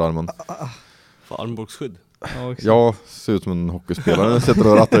vänsterarmen. För armbågsskydd? Ja, ser ut som en hockeyspelare när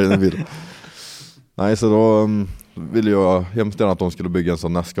sitter och rattar in en bil. Nej, så då ville jag hemskt gärna att de skulle bygga en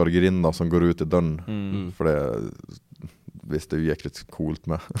sån NASCAR-grind som går ut i dörren. För det, visst, det är ju jäkligt coolt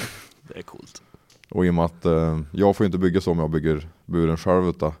med. Det är coolt. Och i och med att jag får inte bygga så om jag bygger buren själv,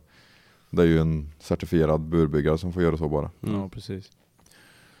 utan det är ju en certifierad burbyggare som får göra så bara. Ja, precis.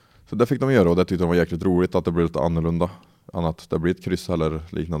 Så det fick de göra och det tyckte de var jäkligt roligt att det blev lite annorlunda. Annat det blir ett kryss eller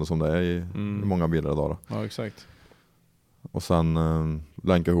liknande som det är i många bilar idag. Ja, exakt. Och sen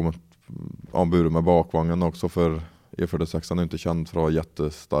länka ihop buren med bakvagnen också, för E46 är inte känd för att ha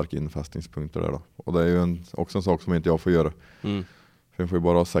jättestarka infästningspunkter där då. Och det är ju också en sak som inte jag får göra. För jag får ju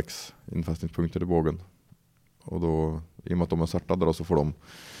bara ha 6 infästningspunkter i bågen. Och då, i och med att de är certade då, så får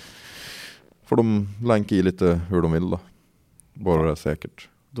de länka i lite hur de vill då. Bara det är säkert.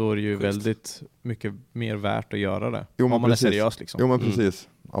 Då är det ju väldigt mycket mer värt att göra det. Jo, men om man precis. är seriös liksom. Jo, men precis.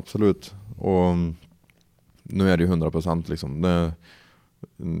 Absolut. Och nu är det ju 100% liksom.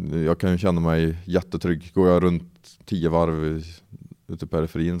 Jag kan ju känna mig jättetrygg. Går jag runt 10 varv ute i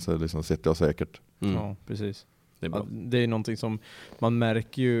periferin så liksom sitter jag säkert. Ja, precis. Det är bra. Det är någonting som man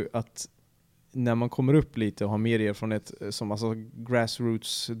märker ju att när man kommer upp lite och har mer erfarenhet, som alltså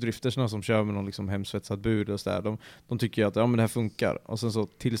grassroots-driftersna som kör med någon liksom hemsvetsad bur och så där, de tycker ju att men det här funkar. Och sen så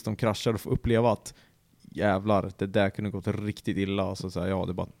tills de kraschar och får uppleva att jävlar, det där kunde gått riktigt illa. Och så säger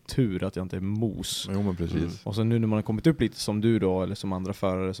det är bara tur att jag inte är mos. Jo, men precis. Och så nu när man har kommit upp lite som du då, eller som andra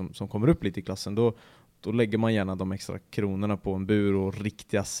förare som kommer upp lite i klassen, då lägger man gärna de extra kronorna på en bur och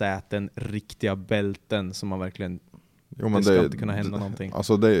riktiga säten, riktiga bälten som man verkligen... det ska inte kunna hända någonting.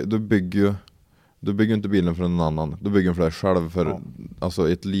 Alltså du bygger inte bilen för någon annan. Du bygger den för dig själv. För alltså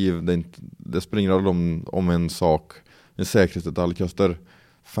ett liv, det springer om en sak, en säkerhetsdetalj kostar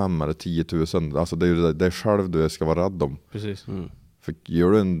 5 eller 10 000. Alltså det är det själv du ska vara rädd om. Precis. För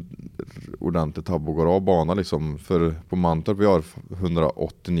gör du en ordentlig tabb och går av bana liksom, för på Mantorp vi har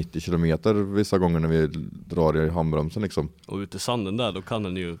 180-90 kilometer vissa gånger när vi drar i handbromsen liksom. Och ute i sanden där, då kan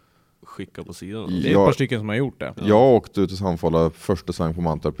den ju skicka på sidan. Det är ett par stycken som har gjort det. Jag åkte ut i Sandfalla första sväng på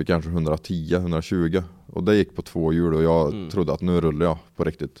Mantorp i kanske 110-120. Och det gick på 2 hjul och jag trodde att nu rullar jag på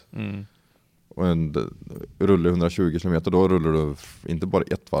riktigt. Och rullar 120 kilometer, då rullar du inte bara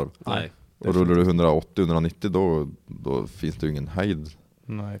ett varv. Nej. Och rullar du 180-190 då finns det ju ingen hejd.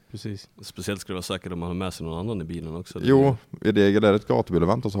 Nej, precis. Speciellt ska du vara säker om man har med sig någon annan i bilen också. Jo, i regel är det ett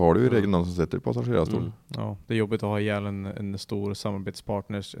gatubilevent och så har du i regel någon som sitter i passagerarstol. Ja, det är jobbigt att ha ihjäl en stor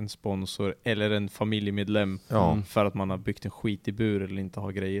samarbetspartner, en sponsor eller en familjemedlem för att man har byggt en skit i bur eller inte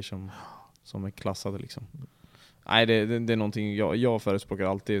har grejer som är klassade liksom. Nej, det är någonting jag förespråkar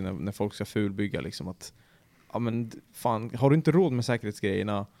alltid när folk ska fulbygga liksom, att men fan, har du inte råd med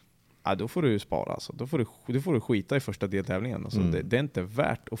säkerhetsgrejerna, då får du spara alltså. Då får du skita i första deltävlingen alltså. Det är inte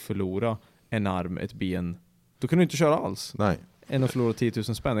värt att förlora en arm, ett ben. Då kan du inte köra alls. Nej. Än att förlora 10 000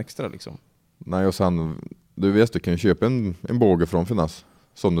 spänn extra liksom. Nej, och sen du kan ju köpa en båge från Finnas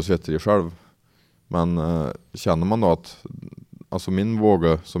som du sätter i själv. Men känner man då att alltså min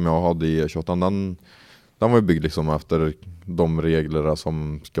båge som jag hade i E28, den var ju byggd liksom efter de reglerna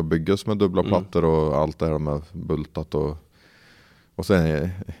som ska byggas med dubbla plattor och allt det här med bultat och sen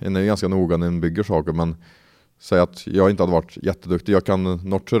är det ganska noga när en bygger saker, men säg att jag inte hade varit jätteduktig. Jag kan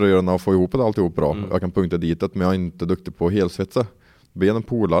notcheröra och få ihop det alltihop bra. Jag kan punkta ditet, men jag är inte duktig på helsvetsa. Be en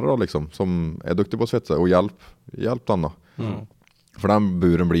polare då liksom, som är duktig på att svetsa och hjälp den då. För den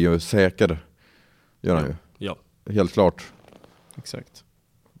buren blir ju säker. Gör den ju. Ja. Helt klart. Exakt.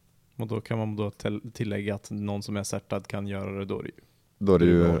 Och då kan man då tillägga att någon som är certad kan göra det då. Då är det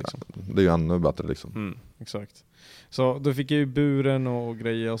ju, liksom. Det är ju ännu bättre liksom. Exakt. Så då fick jag ju buren och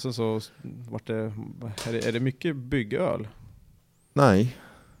grejer och sen så är det mycket byggöl? Nej.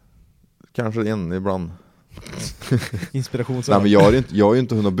 Kanske en ibland. Inspirationsöl. Nej, men jag har ju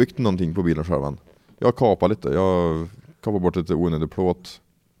inte hunnit byggt någonting på bilen själv än. Jag kapar lite. Jag kapar bort lite onödig plåt.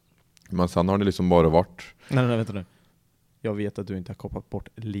 Men sen har det liksom bara varit... Nej, vänta nu. Jag vet att du inte har kapat bort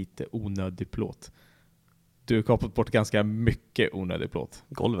lite onödig plåt. Du har kapat bort ganska mycket onödig plåt.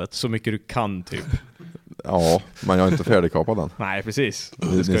 Golvet. Så mycket du kan typ. Ja, men jag är inte färdigkapad än. Nej, precis.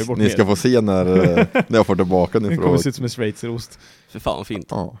 Ni ska få se när jag får tillbaka nu. Det kommer se ut som en schweizerost. För fan vad fint.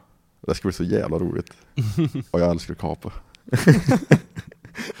 Ja, det ska bli så jävla roligt. Och jag älskar kapa.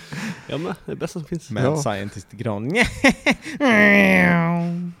 Ja, men det är bästa som finns. Mad scientist gran.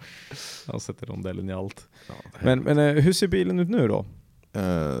 Jag sätter rondellen i allt. Ja, men hur ser bilen ut nu då?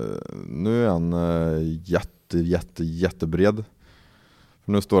 Nu är han jättebred.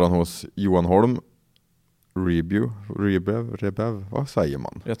 För nu står han hos Johan Holm. Rebev, vad säger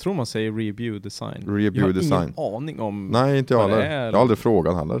man? Jag tror man säger Review Design. Review jag har Design. ingen aning om. Nej, inte jag heller. Jag har aldrig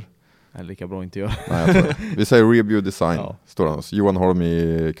frågat heller. Nej, lika bra inte jag. Nej, jag tror det. Vi säger Review Design. Står han hos Johan Holm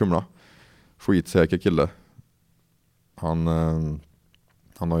i Kumla. Skitsäker kille. Han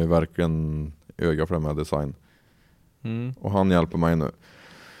har ju verkligen öga för det med design. Och han hjälper mig nu.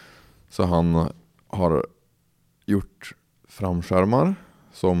 Så han har gjort framskärmar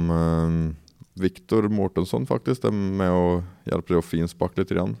som Viktor Mårtensson faktiskt är med och hjälper dig att finspackla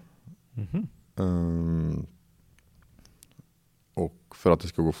lite grann. Och för att det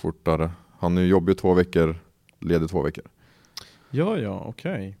ska gå fortare. Han är jobbar 2 veckor, leder 2 veckor. Ja,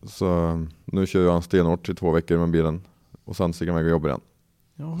 okej. Så nu kör han stenhårt i 2 veckor med bilen. Och sen ska jag med och jobba igen.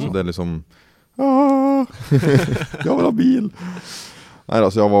 Jaha. Så det är liksom... jag vill ha bil. Nej,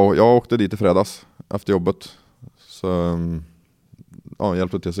 alltså jag åkte dit i fredags efter jobbet. Så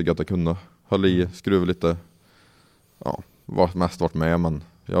hjälpte till så gott jag kunde. Höll i, skruv lite. Ja, mest varit med, men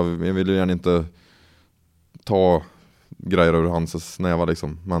jag ville gärna inte ta grejer ur hans snäva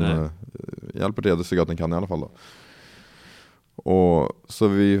liksom. Men hjälper till så gott jag kan i alla fall då. Och så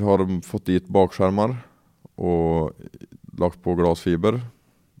vi har fått dit bakskärmar och lagt på glasfiber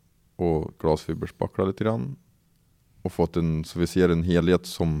och glasfiberspacklar lite grann. och fått så vi ser en helhet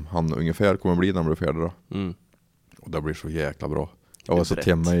som han ungefär kommer bli när han blir färdig då. Och det blir så jäkla bra. Jag var så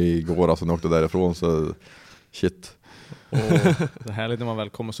hemma igår alltså, när jag åkte därifrån så shit. Och det är härligt när man väl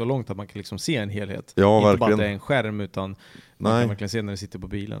kommer så långt att man kan liksom se en helhet. Ja, inte verkligen. bara att det är en skärm utan man kan verkligen se när du sitter på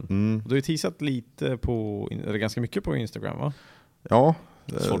bilen. Och du har ju teasat lite eller ganska mycket på Instagram, va? Ja.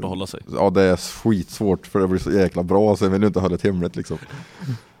 Det är svårt att hålla sig. Ja, det är skitsvårt för det blir så jäkla bra så jag vill inte hålla det hemligt liksom.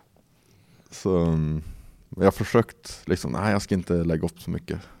 Så jag har försökt liksom, nej jag ska inte lägga upp så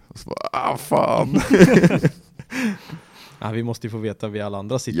mycket. Och så bara, fan. Ja, vi måste ju få veta, vi alla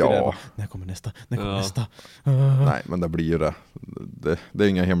andra sitter där. Bara, när kommer nästa? Nej, men det blir ju det. Det är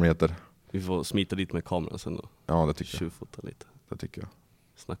inga hemligheter. Vi får smita dit med kameran sen då. Ja, det tycker jag. Tjuvfota lite. Det tycker jag.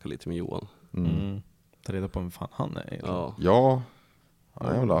 Snacka lite med Johan. Ta reda på vem fan han är. Ja.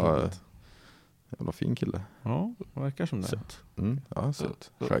 Jävla fin kille. Ja, det verkar som det. Sött. Ja,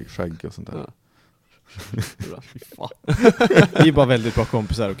 sött. Skägg och sånt där. Ja. Vi är bara väldigt bra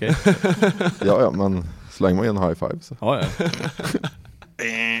kompisar, okej? Ja, men släng mig en high five så. Ja.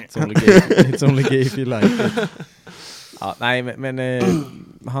 It's only gay if you like it. Ja, nej, men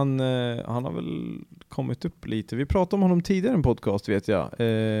han har väl kommit upp lite. Vi pratade om honom tidigare i en podcast, vet jag.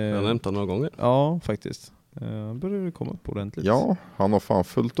 Jag har nämnt honom några gånger. Ja, faktiskt. Han börjar komma upp ordentligt. Ja, han har fan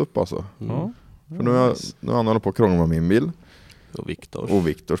fullt upp alltså. Ja. För nu har han hållit på att krångla med min bil. Och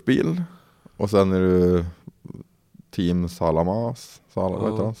Viktors bil. Och sen är det Team Salama.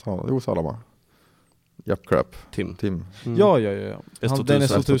 Vad heter han? Salama. Japp crap. Tim. Ja. Den är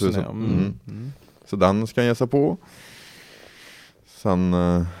så tusen. Så den ska han ge sig på. Sen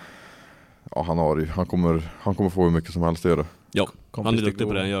han kommer få hur mycket som helst att göra. Ja, han är duktig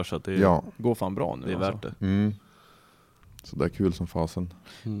på det han gör så att det går fan bra nu. Det är alltså. värt det. Så det är kul som fasen.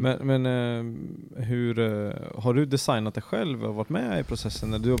 Men hur har du designat det själv och varit med i processen?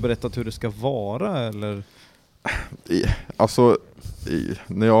 När du har berättat hur det ska vara eller?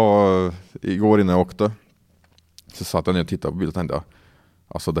 När jag igår innan jag åkte så satt jag ner och tittade på bilen och tänkte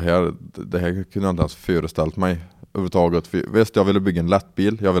alltså det här kunde jag inte ens föreställt mig överhuvudtaget. Visst, jag ville bygga en lätt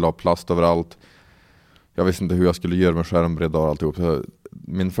bil, jag ville ha plast överallt. Jag visste inte hur jag skulle göra med skärmbredd och alltihop. Så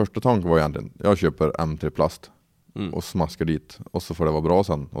min första tanke var egentligen, jag köper M3 plast och smaskar dit. Och så får det vara bra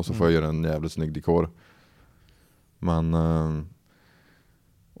sen. Och så får jag göra en jävligt snygg dekor. Men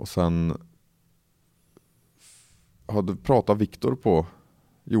och sen hade pratat Viktor på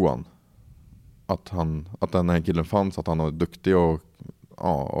Johan. Att den här killen fanns, att han var duktig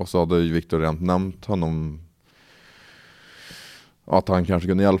och så hade Viktor redan nämnt honom. Att han kanske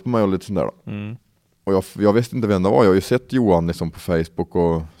kunde hjälpa mig och lite sånt där då. Och jag visste inte vem det var. Jag har ju sett Johan liksom på Facebook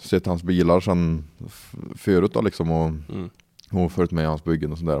och sett hans bilar sedan förut då liksom och följt med i hans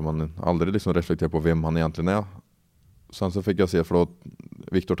byggen och sådär. Man aldrig liksom reflekterat på vem han egentligen är. Sen så fick jag se, för då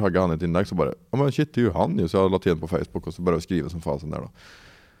Viktor taggade han ett inlägg så bara, ja men shit det är ju han ju. Så jag la till på Facebook och så började jag skriva som fasen där då.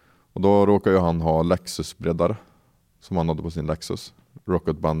 Och då råkade ju han ha Lexus-breddare som han hade på sin Lexus.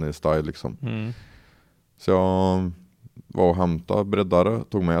 Rocket Bunny style liksom. Så jag var och hämtade breddare,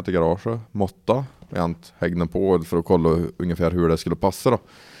 tog med till garaget, måtta, hängde på för att kolla ungefär hur det skulle passa då.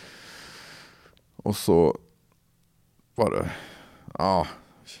 Och så var det ja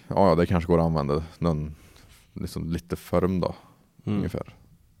det kanske går att använda någon liksom lite form då ungefär.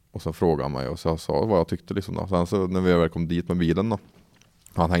 Och så frågade han mig och så jag sa vad jag tyckte liksom då. Sen så när vi väl kom dit med bilen då,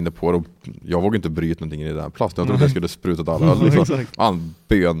 han hängde på och jag vågade inte bryta någonting i den här plasten. Jag trodde jag skulle spruta ett alla liksom. Han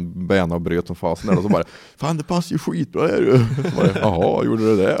bena och bröt som fasen där och så bara, fan det passar ju skitbra är du. Jaha,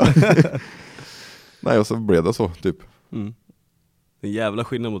 gjorde det? Nej, och så blev det så typ. En jävla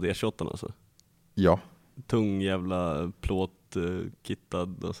skillnad mot E28 alltså. Ja. Tung jävla plåt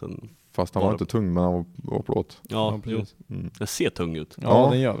kittad och sen fast han var inte tung men han var plåt. Ja, precis. Det ser tung ut. Ja,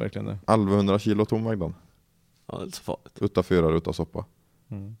 den gör verkligen det. 1100 kilo tom vägde den. Ja, det är så farligt. Utan förare, utan soppa.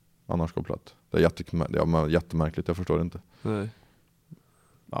 Annars komplett. Det är jättemärkligt, jag förstår inte. Nej.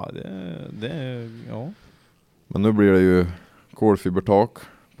 Ja, det är ja. Men nu blir det ju kolfibertak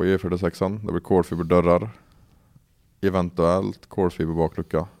på E46an. Det blir kolfiberdörrar. Eventuellt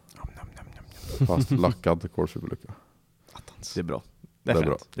kolfiberbaklucka. Fast lackad kolfiberlucka. Det är bra. Det är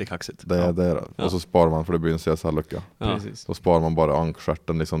bra. Det är kaxigt. Det är det. Ja. Och så sparar man, för det blir en CSL-lucka. Ja. Precis. Då sparar man bara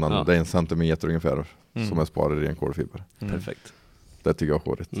ankstjärten liksom. Det är 1 centimeter ungefär som jag sparar i en kolfiber. Perfekt. Det tycker jag är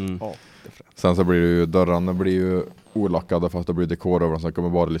hårigt. Ja, sen så blir det ju dörrarna blir ju olackade fast det blir dekor över dem. Så kommer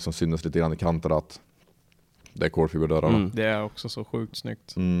bara liksom synas lite grann i kanter att det är kolfiberdörrarna. Det är också så sjukt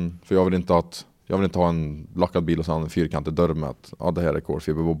snyggt. För jag vill inte ha en lackad bil och sen en fyrkantig dörr med att det här är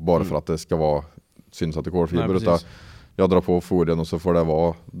kolfiber bara för att det ska vara syns att det är kolfiber. Nej, utan jag drar på folien och så får det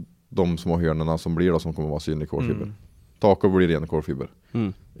vara de små hörnorna som blir då som kommer vara synlig kolfiber. Taket blir ren kolfiber.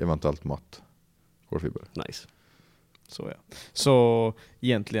 Eventuellt matt kolfiber. Nice. Så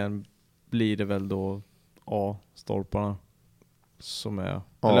egentligen blir det väl då A-stolparna som är...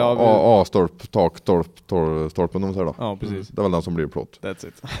 A-stolpen de säger då. Ja, precis. Det är väl den som blir plåt.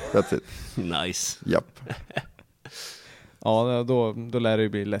 That's it. Nice. Japp. Ja, då lär det ju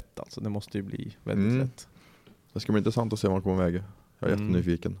bli lätt alltså. Det måste ju bli väldigt lätt. Det ska bli intressant att se vad man kommer väga. Jag är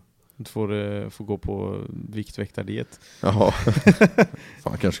jättenyfiken. Du får gå på viktväktardiet. Jaha.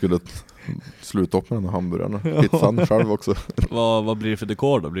 Fan, kanske skulle sluta upp med den här hamburgaren. Pizzan själv också. Vad blir det för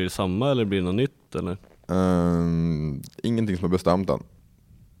dekor då? Blir det samma eller blir det något nytt? Eller? Ingenting som är bestämt än.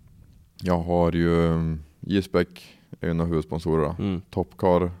 Jag har ju Gisbäck, en av huvudsponsorerna.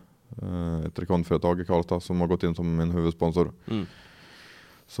 Topcar, ett rekondföretag i Karlstad som har gått in som min huvudsponsor.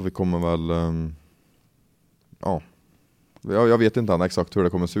 Så vi kommer väl... Jag vet inte än exakt hur det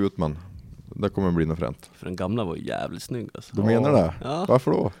kommer se ut, men det kommer bli något fränt. För den gamla var jävligt snygg alltså. Du menar det? Ja.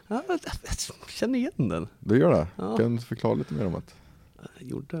 Varför då? Ja, jag känner igen den. Du gör det? Ja. Kan du förklara lite mer om det?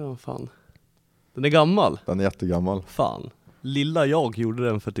 Gjorde den, fan. Den är gammal. Den är jättegammal. Fan. Lilla jag gjorde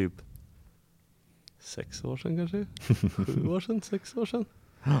den för typ 6 år sedan kanske. 7 år sedan, 6 år sedan.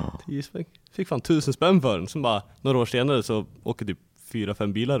 10 sväng. Fick fan 1000 spänn för den. Sen bara några år senare så åker typ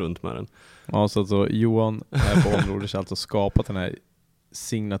 4-5 bilar runt med den. Ja, så alltså, Johan här på området har alltså skapat den här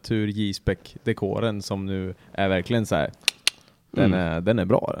signatur Gisbäck-dekoren som nu är verkligen så här. Den är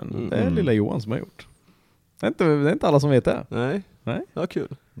bra den. Det är lilla Johan som har gjort. Det är inte alla som vet det. Nej. Ja,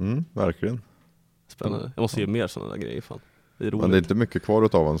 kul. Verkligen. Spännande. Jag måste ge mer sådana där grejer fan. Det är roligt. Men det är inte mycket kvar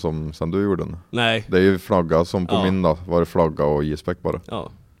utav den som sen du gjorde den. Nej. Det är ju flagga som på min då. Var det flagga och Gisbäck bara.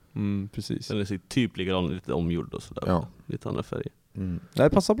 Ja. Precis. Den är typ likadan, lite omgjord och sådär. Ja. Lite andra färger. Det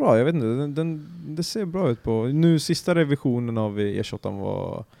passar bra, jag vet inte. Det ser bra ut på... Nu sista revisionen av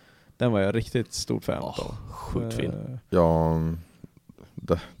E28 den var jag riktigt stort fan av. Sjukt fin. Ja,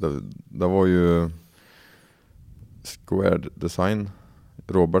 det var ju Squared Design,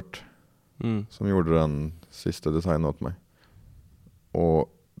 Robert, som gjorde den sista designen åt mig.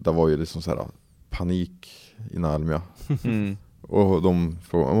 Och det var ju liksom så här panik i Nälmia. Och de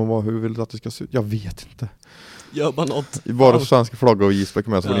frågade, hur vill du att det ska se ut? Jag vet inte. Gör man något? Bara svenska flagga och Gisbäck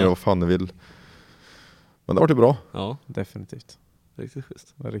med så får ni göra vad fan ni vill. Men det var ju bra. Ja, definitivt. Riktigt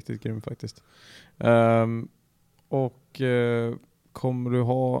schysst. Det var riktigt grym faktiskt. Kommer du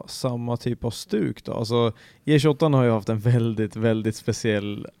ha samma typ av stuk då? Alltså E28 har ju haft en väldigt, väldigt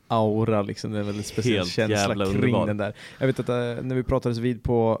speciell aura liksom, en väldigt speciell helt känsla kring underbar. Den där. Jag vet att när vi pratades vid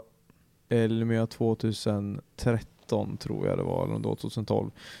på Elmia 2013 tror jag det var, eller då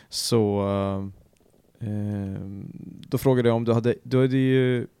 2012, så då frågade jag om du hade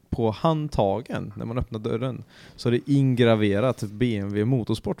ju på handtagen när man öppnar dörren så är det ingraverat BMW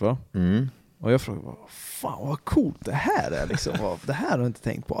Motorsport, va? Och jag frågade, fan vad coolt det här är liksom. Det här har jag inte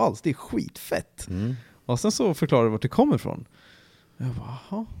tänkt på alls, det är skitfett. Och sen så förklarade jag vart det kommer ifrån. Jag bara,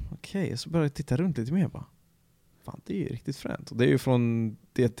 jaha, okej. Så började jag titta runt lite mer, bara, fan det är ju riktigt fränt. Och det är ju från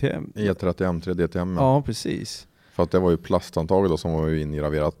DTM. E30 M3 DTM. Ja, precis. För att det var ju plasthandtag då som var ju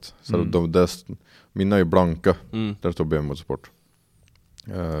ingraverat. Så mina är ju blanka. Där står BMW Motorsport.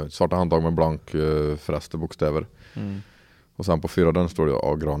 Svarta handtag med blank fräste bokstäver. Och sen på 4 den står det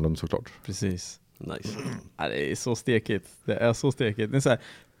A-Granlund såklart. Precis. Nice. Ja, det är så stekigt. Det är så stekigt. Det är så här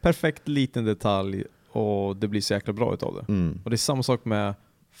perfekt liten detalj och det blir så jäkla bra utav det. Och det är samma sak med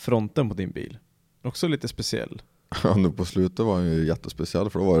fronten på din bil. Också lite speciell. Ja, nu på slutet var den ju jättespeciell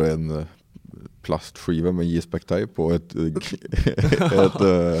för då var det en plastskiva med Gisbäck-tejp och ett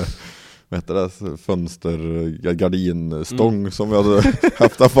fönstergardinstång som vi hade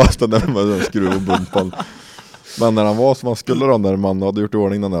häftat fast den där med den skruv och bumpal. Men när han var som han skulle då, när man hade gjort i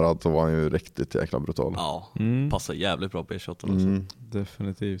ordning den där, så var han ju riktigt jäkla brutal. Ja, passar jävligt bra på E28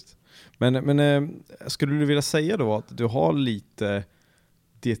 Definitivt. Men skulle du vilja säga då att du har lite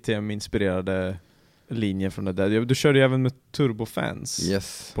DTM-inspirerade linjer från det där? Du körde ju även med turbofans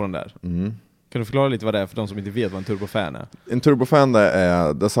på den där. Kan du förklara lite vad det är för de som inte vet vad en turbofan är? En turbofan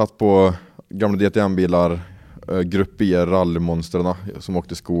det satt på gamla DTM-bilar, Grupp B rallymonsterna som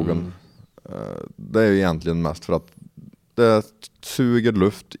åkte i skogen. Det är ju egentligen mest för att det suger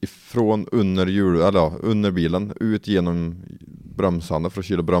luft ifrån under bilen ut genom bromsarna för att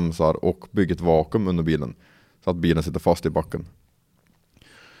kyla bromsar och bygga ett vakuum under bilen så att bilen sitter fast i backen.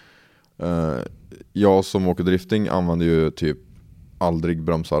 Jag som åker drifting använder ju typ aldrig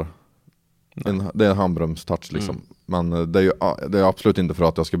bromsar. Det är en handbromstouch liksom. Men det är absolut inte för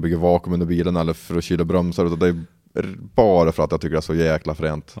att jag ska bygga vakuum under bilen eller för att kyla bromsar, utan det är bara för att jag tycker det är så jäkla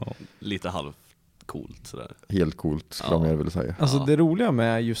fränt. Ja, lite halvcoolt sådär. Helt coolt skulle jag mer vilja säga. Alltså det roliga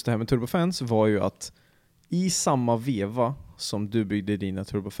med just det här med turbofans var ju att i samma veva som du byggde dina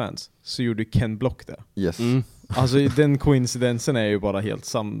turbofans så gjorde Ken Block det. Yes. Alltså den coincidensen är ju bara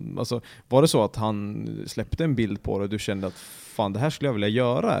helt alltså, var det så att han släppte en bild på det och du kände att fan det här skulle jag vilja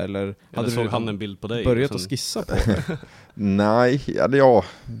göra eller hade såg du han en bild på dig börjat och att skissa på det? Nej, eller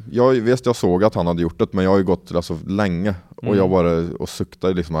jag såg att han hade gjort det, men jag har ju gått alltså länge och jag bara och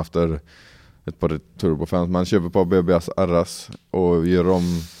suktade liksom efter ett par turbofans. Man köper på BBS RS och gör dem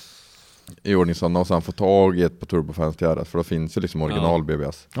i ordning sådana och sen får tag i ett par turbofans till RS, för då finns ju liksom original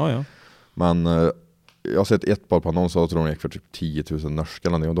BBS. Ja. Men jag har sett ett par på annons och tror de gick för typ 10 000 norska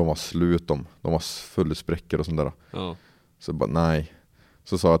och de var slut de var fulla sprickor och sånt där. Ja. Så bara nej.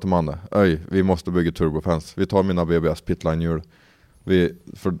 Så sa jag till mannen, vi måste bygga turbofans. Vi tar mina BBS pitline-hjul.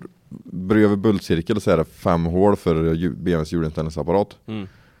 För bredvid bultcirkel så är det 5 hål för BMWs hjulinställningsapparat.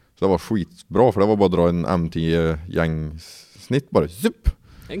 Så det var skitbra, för det var bara att dra en M10 gängsnitt bara. Zup!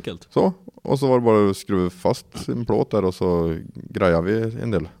 Enkelt. Så, och så var det bara att skruva fast en plåt där och så grejar vi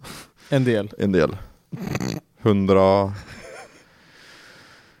en del. En del. 100...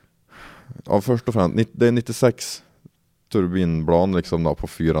 Ja, först och främst, det är 96 turbinblad liksom då, på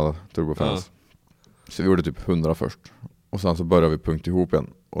 4 turbofans. Så vi gjorde typ 100 först. Och sen så började vi punkta ihop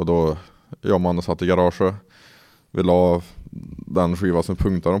igen. Och då, jag och mannen satt i garaget. Vi la den skiva som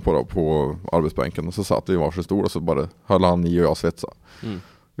punktade dem på arbetsbänken. Och så satt vi i varsin stol och så bara höll han i och jag svetsade.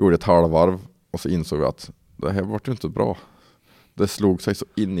 Gjorde ett halvvarv och så insåg vi att det här var ju inte bra. Det slog sig så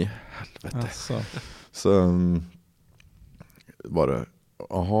in i helvete. Alltså. Så bara,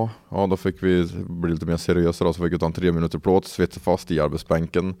 då fick vi bli lite mer seriösa då. Så fick vi ta en 3 minuter plåt, svetsa fast i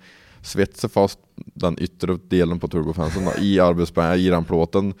arbetsbänken. Svetsa fast den yttre delen på turbofansen då, i den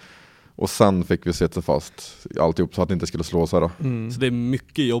plåten. Och sen fick vi sätta fast alltihop så att det inte skulle slå sig då. Så det är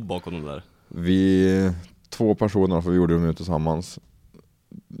mycket jobb bakom den där. Vi 2 personer, för vi gjorde det tillsammans.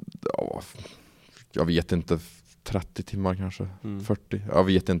 Ja, jag vet inte, 30 timmar kanske, 40. Jag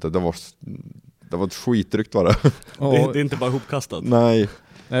vet inte, det var ett skitrykt var det. Det är inte bara hopkastat. Nej.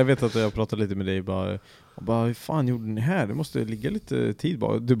 Jag vet att jag pratade lite med dig bara hur fan gjorde ni här? Det måste ligga lite tid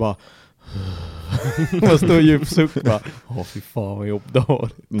bara. Du bara man står djup suck bara. Fy fan vad jobb det har.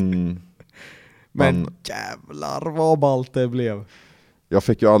 Men jävlar vad ballt det blev. Jag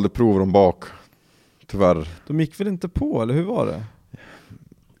fick ju aldrig prova dem bak. Tyvärr. De gick väl inte på, eller hur var det?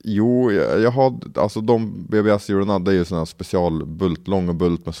 Jo, jag hade, alltså de BBS-hjulen, det är ju sådana specialbult, långa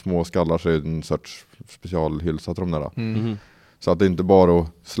bult med små skallar, så är det en sorts specialhylsa till de där. Så att det är inte bara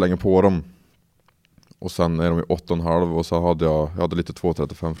att slänga på dem. Och sen är de ju 8,5 och så hade jag hade lite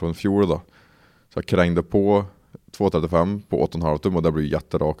 235 från fjol då. Så jag krängde på 235 på 8,5 tum och det blir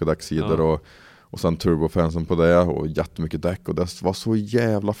jätteraka däcksidor och sen turbofansen på det och jättemycket däck och det var så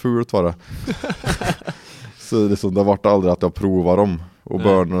jävla fult var det. Så det vart aldrig att jag provar dem och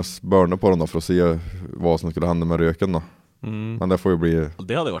börna på dem då för att se vad som skulle hända med röken då. Men det får ju bli...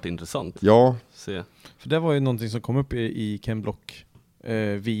 Det hade varit intressant. Ja. Se. För det var ju någonting som kom upp i Ken Block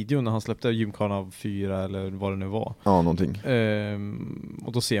videon när han släppte Gymkhana 4 eller vad det nu var. Ja, någonting.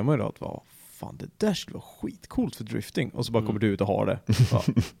 Och då ser man ju då att fan, det där skulle vara skitcoolt för drifting. Och så bara kommer du ut och har det.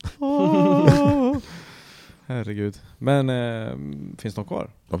 Herregud. Men finns de kvar?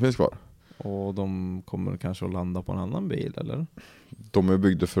 De finns kvar. Och de kommer kanske att landa på en annan bil, eller? De är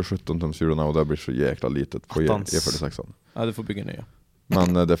byggda för 17-tumshjulorna och det blir så jäkla litet på E46. Ja, du får bygga nya.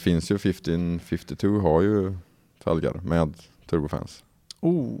 Men det finns ju 1552 har ju fälgar med turbofans.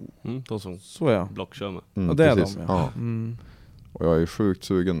 De som så ja. Block kör med. Och det precis. är de, ja. Och jag är sjukt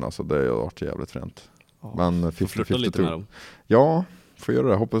sugen, alltså det har varit jävligt fränt. Men 1552. Ja, får göra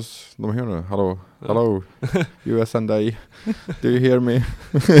det. Hoppas de hör nu. Hello, USA. Do you hear me?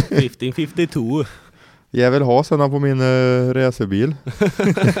 1552. Jag vill ha sådana på min racerbil.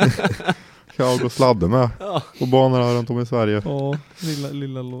 Jag går sladda med och banorna runt om i Sverige. Ja,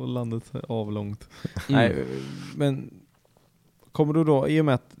 lilla landet avlångt. Nej, men kommer du då, i och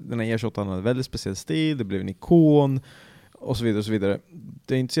med att den här E28 har en väldigt speciell stil, det blev en ikon och så vidare och så vidare.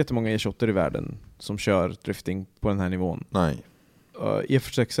 Det är inte så jättemånga E28 i världen som kör drifting på den här nivån. Nej.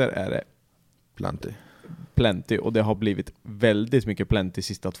 E46 är det plenty och det har blivit väldigt mycket plenty de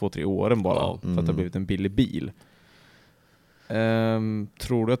sista 2-3 åren bara för att det har blivit en billig bil.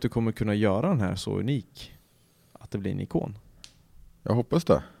 Tror du att du kommer kunna göra den här så unik att det blir en ikon? Jag hoppas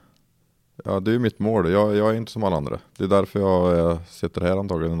det. Ja, det är ju mitt mål. Jag är inte som alla andra. Det är därför jag sitter här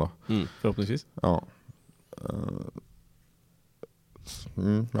antagligen då. Förhoppningsvis. Ja.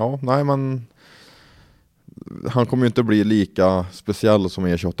 Ja, nej men han kommer ju inte bli lika speciell som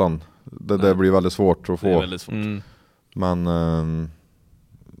E28. Det blir väldigt svårt att få. Det är väldigt svårt. Men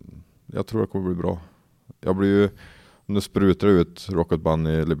jag tror det kommer bli bra. Jag blir ju, nu sprutar ut Rocket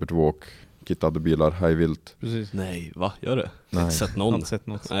Bunny, Liberty Walk kittade bilar, hej vilt. Precis. Nej, va? Gör det? Nej. Inte sett Jag har någon. inte sett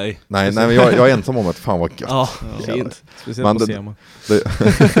något. Nej. Nej, men jag är ensam om att fan vad gött. Ja, Ja. fint. Speciellt Men på det- Sema.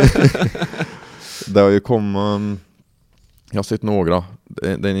 Det har ju kommit, jag har sett några, det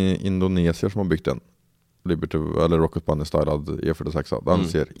är en indonesier som har byggt en Liberty, eller Rocket Bunny stylad E46. Den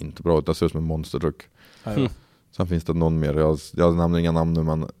ser inte bra ut, det ser ut som en monstertruck. Ja. Sen finns det någon mer, jag nämner inga namn nu,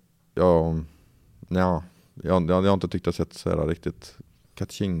 men jag har inte tyckt det sett så här riktigt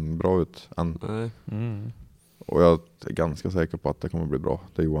catching bra ut än. Nej. Mm. Och jag är ganska säker på att det kommer bli bra.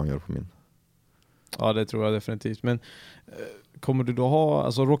 Det Johan gör på min. Ja, det tror jag definitivt. Men kommer du då ha,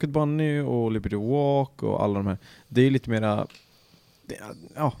 alltså Rocket Bunny och Liberty Walk och alla de här, det är lite mera,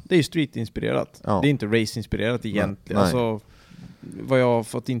 det är ju street-inspirerat. Ja. Det är inte race-inspirerat egentligen. Nej. Alltså, vad jag har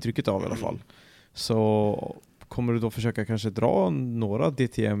fått intrycket av i alla fall. Så kommer du då försöka kanske dra några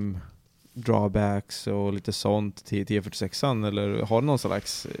DTM drawbacks och lite sånt till E46an, eller har du någon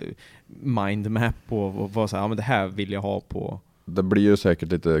slags mindmap på vad så här, ja, men det här vill jag ha på? Det blir ju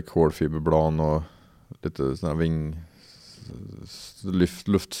säkert lite kolfiberplan och lite såna här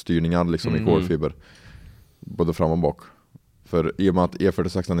luftstyrningar liksom i kolfiber. Både fram och bak. För i och med att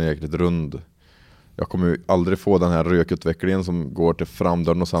E46 är jäkligt rund, jag kommer ju aldrig få den här rökutvecklingen som går till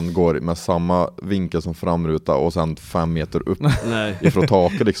framdörren och sen går med samma vinkel som framruta och sen 5 meter upp Nej. ifrån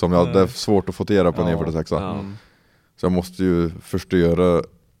taket liksom. Det är svårt att få till det på en E46. Ja. Så jag måste ju förstöra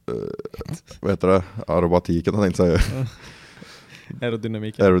vad heter det? Aerobatiken, jag tänkte säga.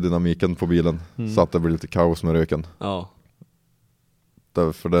 Aerodynamiken på bilen. Så att det blir lite kaos med röken. Ja.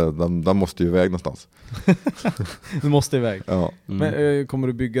 För den måste ju iväg någonstans. Du måste iväg. Ja. Men kommer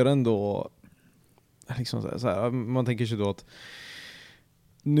du bygga den då liksom så här, man tänker sig då att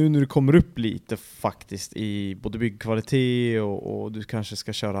nu när du kommer upp lite faktiskt i både byggkvalitet och du kanske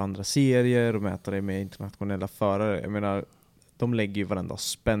ska köra andra serier och mäta dig med internationella förare. Jag menar, de lägger ju varenda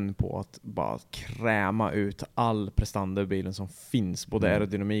spänn på att bara kräma ut all prestanda i bilen som finns, både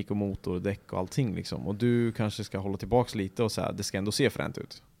aerodynamik och motor och däck och allting liksom. Och du kanske ska hålla tillbaks lite och säga det ska ändå se fränt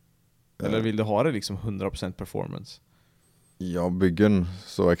ut. Eller vill du ha det liksom 100% performance? Jag bygger en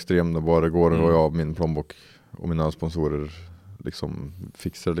så extrem det bara går och jag min plånbok och mina sponsorer liksom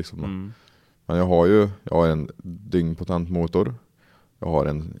fixar liksom. Men jag har en dyngpotent motor. Jag har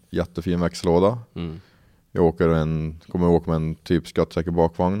en jättefin växellåda. Jag kommer åka med en typ skottsäker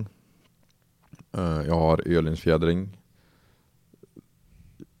bakvagn. Jag har ölinsfjädring.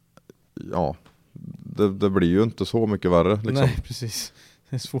 Ja, det blir ju inte så mycket värre liksom. Nej, precis.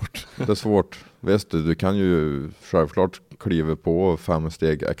 Det är svårt. Det är svårt. Visst, du kan ju självklart kliva på 5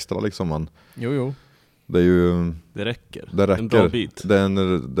 steg extra liksom, men Jo. det är ju... Det räcker. Det räcker. En bra bit. Det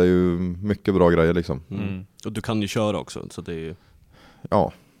är ju mycket bra grejer liksom. Och du kan ju köra också, så det är ju...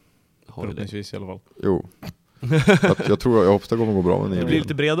 Ja, Har ju det. Förhoppningsvis i alla fall. jo. Jag hoppas det kommer gå bra med Det nya blir bilen.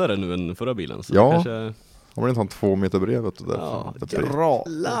 lite bredare nu än förra bilen. Så Ja. kanske... Har man inte 2 meter bred vet du, där. Ja, Det är Bra,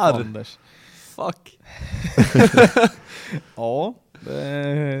 Jävlar! Anders. Fuck. Ja,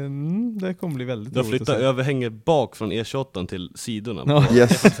 det kommer bli väldigt Du har roligt flyttat att se. överhänger bak från E28 till sidorna. Ja.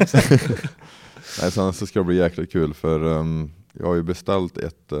 Yes. Nej, sen så ska det bli jäkligt kul för jag har ju beställt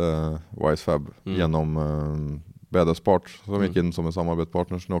ett Wisefab genom Bäderspart som gick in som en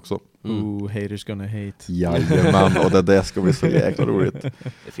samarbetspartner nu också. Haters gonna hate. Jajamän, och det ska bli så jäkla roligt. Det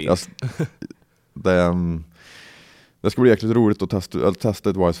är fint. Det ska bli jäkligt roligt att testa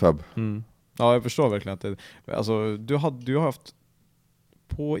ett Wisefab. Ja, jag förstår verkligen att alltså, du har haft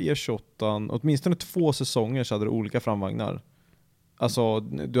på E28 åtminstone 2 säsonger så hade du olika framvagnar. Alltså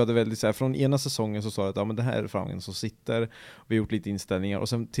du hade väldigt så här, från ena säsongen så sa du att ja, men det här är framvagnen som sitter, vi har gjort lite inställningar och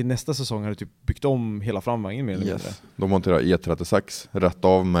sen till nästa säsong har du typ byggt om hela framvagnen mer eller mindre. De monterar E36 rätt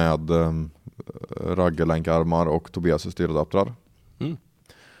av med raggelänkarmar och Tobias styradaptrar.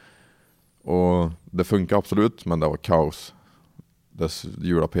 Och det funkar absolut, men det var kaos. Dess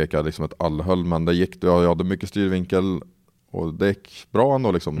hjula pekade liksom ett allhöll, men det gick, jag hade mycket styrvinkel och det gick bra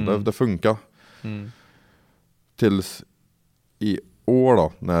ändå liksom. Det funkar. Tills i år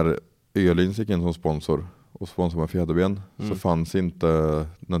då, när Ölins gick in som sponsor och sponsor med fjäderben, så fanns inte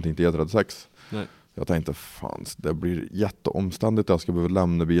någonting till E36. Nej. Jag tänkte, fan, det blir jätteomständigt. Jag ska behöva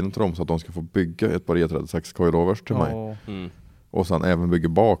lämna bilen till dem så att de ska få bygga ett par E36 coilovers till mig. Och sen även bygga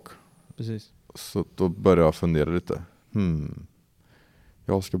bak. Precis. Så då började jag fundera lite.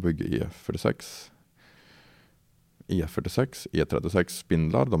 Jag ska bygga E46. E46, E36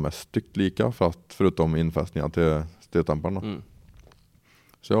 spindlar. De är styckt lika förutom infästningar till stötdämparna.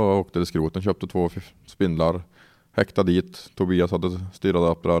 Så jag åkte till skroten, köpte 2 spindlar. Häktade dit. Tobias hade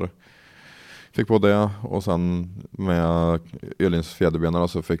styradaptrar. Fick på det och sen med Ölins fjäderbenare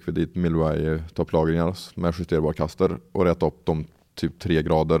så fick vi dit Milwaukee topplagringar med justerbar kaster och rätta upp dem typ 3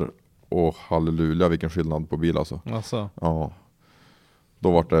 grader och halleluja vilken skillnad på bil alltså. Alltså. Ja.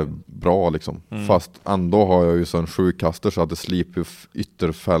 Då var det bra liksom. Fast ändå har jag ju sån sjukkaster så att det slipper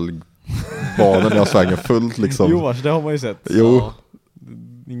ytterfälgbanan när jag svänger fullt liksom. Jo, det har man ju sett. Jo. Ja.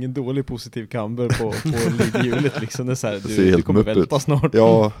 Ingen dålig positiv camber på lidhjulet liksom. Det är så här, du kommer muppigt. välta snart.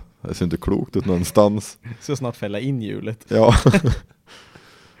 Ja, det ser inte klokt ut någonstans. Ska snart fälla in hjulet. Ja.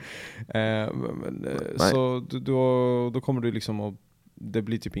 Så då kommer du liksom och det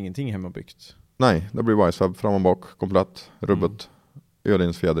blir typ ingenting hemmabyggt. Nej, det blir Wisefab fram och bak, komplett, rubbet,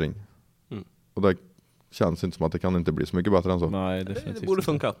 ölinsfjädring. Och det känns inte som att det kan inte bli så mycket bättre än så. Nej, Det borde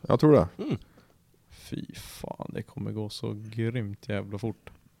funka. Jag tror det. Fy fan, det kommer gå så grymt jävla fort.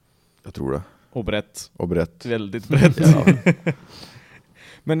 Jag tror det. Och brett. Och brett. Väldigt brett.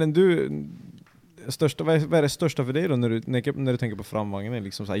 Men vad är det största för dig då när du tänker på framvagnen?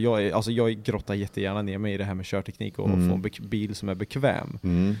 Liksom så här, jag grottar jättegärna ner mig i det här med körteknik och få en bil som är bekväm.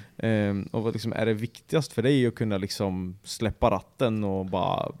 Och vad liksom, är det viktigast för dig att kunna liksom släppa ratten och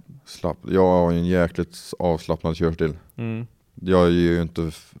bara... Jag har en jäkligt avslappnad körstil. Jag gör ju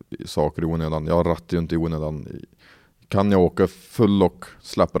inte saker i onödan. Jag rattar ju inte i onödan. Kan jag åka full lock,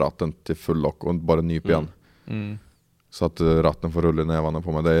 släppa ratten till full lock och bara nyp igen. Så att ratten får rulla i nävarna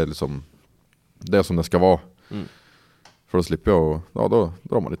på mig. Det är liksom det är som det ska vara. För då slipper jag och då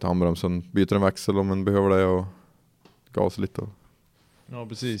drar man lite handbromsen, byter en växel om man behöver det och gasar lite. Ja,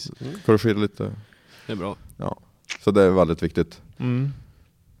 precis. Korrigera lite. Det är bra. Ja. Så det är väldigt viktigt.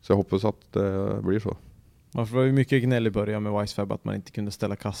 Så jag hoppas att det blir så. Ja, för det var ju mycket gnäll i början med Wisefab att man inte kunde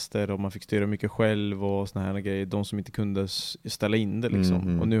ställa kaster och man fick styra mycket själv och såna här grejer. De som inte kunde ställa in det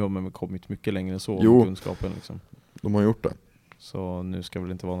liksom. Och nu har man kommit mycket längre än så med kunskapen liksom. De har gjort det. Så nu ska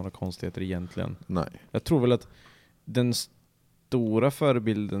väl inte vara några konstigheter egentligen. Nej. Jag tror väl att den stora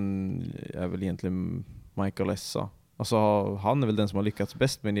förebilden är väl egentligen Michael Essa. Alltså han är väl den som har lyckats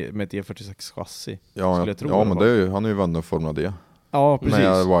bäst med ett E46-chassi. Ja, men det är ju, han är ju vän av Formula D. Ja, precis.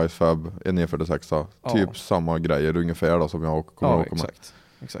 Med Wisefab, en E46. Typ samma grejer ungefär då, som jag kommer att åka med.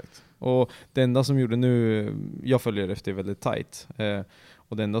 Exakt. Och det enda som gjorde nu, jag följer efter väldigt tight.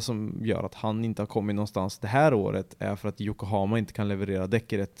 Och det enda som gör att han inte har kommit någonstans det här året är för att Yokohama inte kan leverera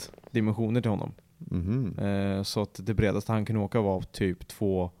däck i rätt dimensioner till honom. Så att det bredaste han kunde åka var typ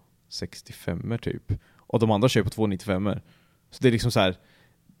 2,65 typ. Och de andra kör på 2,95. Så det är liksom så här,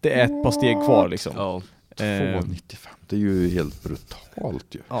 det är ett par steg kvar liksom. Ja. 2,95. Det är ju helt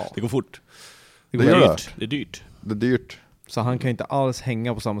brutalt ju. Ja. Det går fort. Det är dyrt. Det är dyrt. Det är dyrt. Så han kan inte alls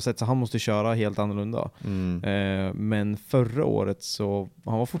hänga på samma sätt. Så han måste köra helt annorlunda. Men förra året så...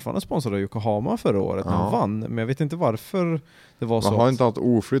 Han var fortfarande sponsrad av Yokohama förra året när han vann. Men jag vet inte varför det var så. Man har inte haft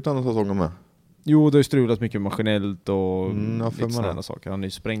oflytande säsonger med. Jo, det har ju strulat mycket maskinellt och lite sådana här saker. Han har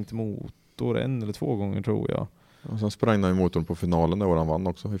ju sprängt motor 1 eller 2 gånger tror jag. Och sen sprängde han ju motorn på finalen där han vann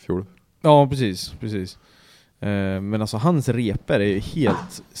också i fjol. Ja, precis. Men alltså hans reper är ju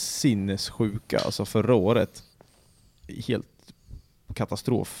helt sinnessjuka. Alltså förra året helt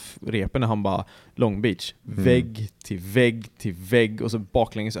katastrof. Repen när han bara Long Beach, vägg till vägg och så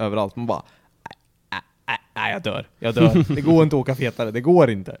baklänges överallt. Man bara nej, jag dör. Det går inte att åka fetare, det går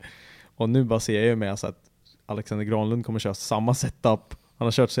inte. Och nu bara ser jag ju med så att Alexander Granlund kommer köra samma setup. Han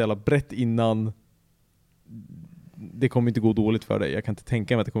har kört så jävla brett innan. Det kommer inte gå dåligt för dig. Jag kan inte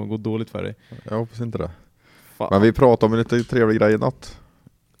tänka mig att det kommer gå dåligt för dig. Jag hoppas inte det. Fan. Men vi pratade om lite trevlig grej i natt.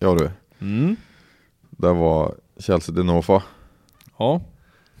 Ja du. Det var Chelsea Denofa. Ja.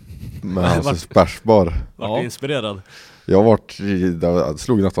 Med hans bärsbar. Vart du inspirerad? Jag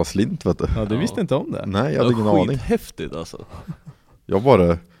slog nästan slint, vet du. Ja, du visste inte om det. Nej, jag hade ingen aning. Häftigt alltså.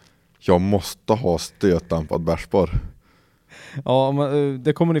 Jag måste ha stötdämpad bärsbar. Ja, men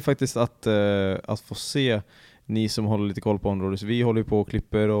det kommer ni faktiskt att få se, ni som håller lite koll på området. Så vi håller ju på och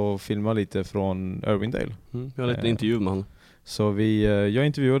klipper och filmar lite från Irvingdale. Jag har lite intervju med honom. Så jag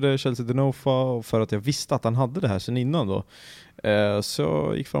intervjuade Chelsea Denofa för att jag visste att han hade det här sen innan då. Så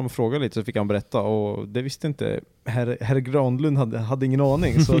jag gick fram och frågade lite så fick han berätta och det visste inte herr Granlund hade ingen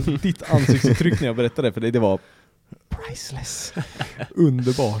aning. Så ditt ansiktsuttryck när jag berättade för det var priceless.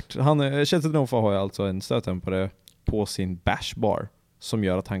 Underbart. Chelsea Denofa har ju alltså en stötdämpare på sin bashbar som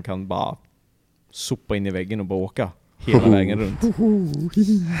gör att han kan bara sopa in i väggen och bara åka hela vägen runt.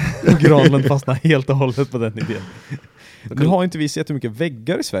 Granlund fastnar helt och hållet på den idén. Nu har inte vi så jättemycket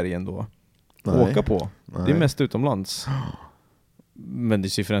väggar i Sverige ändå att åka på. Nej. Det är mest utomlands. Men det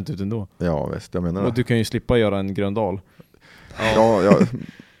ser fränt ut ändå. Ja, visst, jag menar det. Och du kan ju slippa göra en Gröndal. Ja,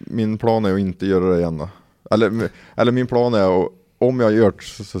 min plan är att inte göra det igen då. Eller min plan är att om jag gör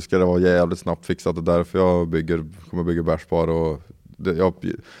det så ska det vara jävligt snabbt fixat. Det är därför jag kommer bygga bärsbar. Och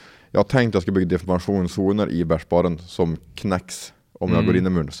jag har tänkt att jag ska bygga deformationszoner i bärsbaren som knäcks om jag går in i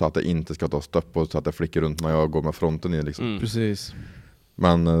muren så att det inte ska ta stopp och så att det flickar runt när jag går med fronten i liksom. Precis.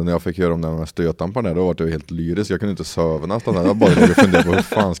 Men när jag fick höra om den här stötdampan där, då var det helt lyrisk. Jag kunde inte söva nästan. Jag bara funderade på hur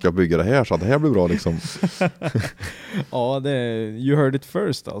fan ska jag bygga det här så att det här blir bra liksom. Ja, you heard it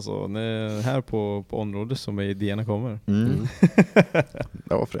first alltså. Här på området som idéerna kommer.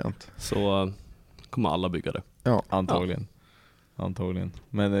 Det var fränt. Så kommer alla bygga det. Ja. Antagligen.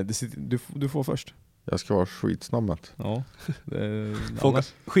 Men du får först. Jag ska vara skitsnabb med. Ja.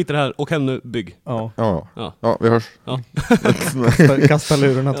 Skit i det här, och hem nu, bygg. Ja, vi hörs. Ja. Kasta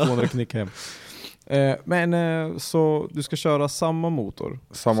lurarna 200 knick hem. Men så du ska köra samma motor?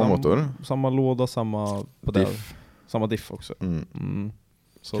 Motor. Samma låda, samma pedal. Samma diff också.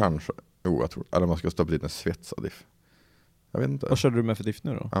 Så. Kanske. Jo, jag tror. Eller man ska stoppa dit en svetsad diff. Jag vet inte. Vad körde du med för diff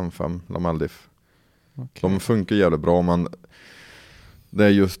nu då? M5 Lamell diff. Okay. De funkar jävligt bra, men det är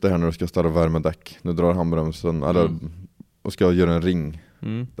just det här när du ska ställa värmedäck. Nu drar handbromsen och ska göra en ring.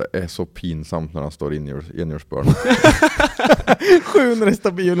 Det är så pinsamt när han står enhjulsbörn. 700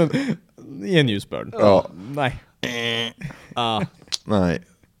 hästar på hjulen. Enhjulsbörn. Ja. Nej. Nej.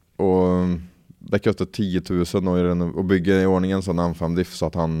 Och det kostar 10 000 och bygga i ordning en sån M5 diff så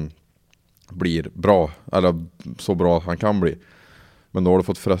att han blir bra. Eller så bra att han kan bli. Men då har du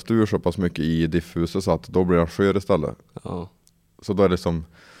fått fräst ur så pass mycket i diffhuset så att då blir han skör istället. Ja. Så då är det som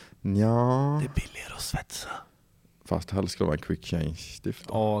ja. Det är billigare att svetsa. Fast helst ska det vara en quick change diff.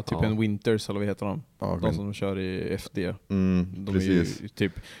 Ja, typ en Winters eller vad heter de? Ja, de som kör i FD. De precis. är ju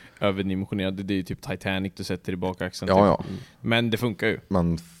typ överdimensionerade. Det är ju typ Titanic du sätter i bakaxeln. Ja, typ. Men det funkar ju.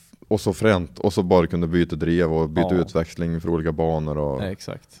 Och så fränt. Och så bara kunde byta drev och byta utväxling för olika banor. Och,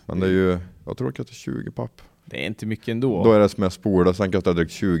 exakt. Men det är ju, jag tror att det är 20 papp. Det är inte mycket ändå. Då är det som jag spolar, sen kan jag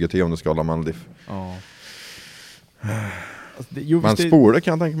drygt 20 till om du ska hålla med en diff. Ja. Men spolar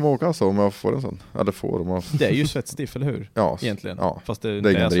kan jag tänka mig åka så om jag får en sån. Det är ju svetsdiff, eller hur? Ja, egentligen. Ja. Fast det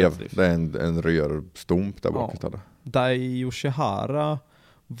är ingen drev. Det är en rörstomp där bak istället. Dai Yoshihara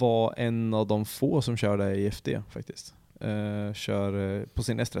var en av de få som körde i FD faktiskt. Kör på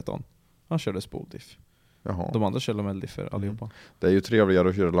sin S13. Han körde spooldiff. De andra kör Lamell-differ allihopa. Det är ju trevligare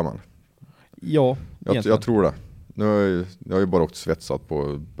att köra Lamell. Ja, jag tror det. Nu har jag ju bara åkt svetsat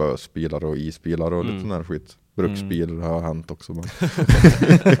på bösbilar och isbilar och lite sån här skit. Bruksbilar har hänt också.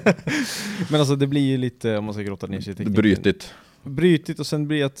 Men alltså det blir ju lite, om man ska grotta ner sig i tekniken. Brytigt och sen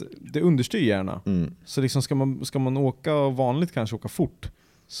blir det att det understyr gärna. Så liksom ska man åka vanligt, kanske åka fort,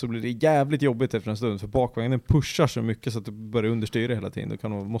 så blir det jävligt jobbigt efter en stund, för bakvagnen pushar så mycket så att du börjar understyra hela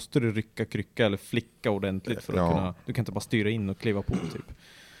tiden. Måste du rycka, krycka eller flicka ordentligt för att kunna, du kan inte bara styra in och kliva på typ.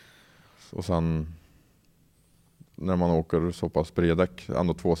 Och sen när man åker så pass breddäck,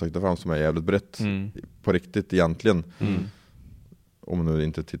 ändå 265 som är jävligt brett på riktigt egentligen. Om man nu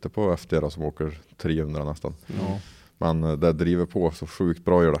inte tittar på FD som åker 300 nästan. Men det driver på så sjukt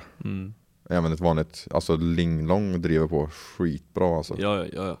bra gör det. Även ett vanligt, alltså linglång driver på skitbra alltså.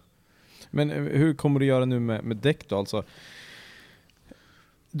 Ja. Men hur kommer du göra nu med däck då? Alltså,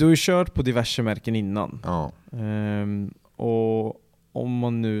 du har ju kört på diverse märken innan. Ja. Och om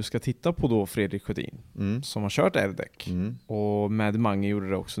man nu ska titta på då Fredrik Sjödin som har kört R-däck och Mad Mange gjorde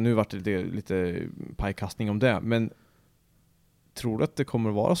det också. Nu vart det lite pajkastning om det, men tror du att det kommer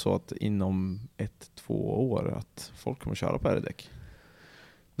vara så att inom 1-2 år att folk kommer köra på R-däck?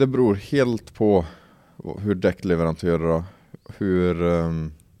 Det beror helt på hur däckleverantörer, hur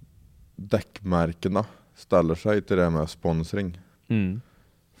däckmärkena ställer sig till det med sponsring.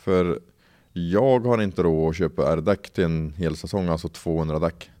 För jag har inte råd att köpa R-däck till en hel säsong, alltså 200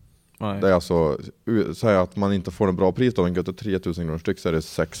 däck. Nej. Det är alltså, säga att man inte får en bra pris då, en götter 3000 kronor styck, så är det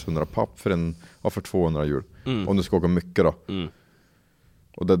 600 papp för 200 hjul. Om du ska åka mycket då.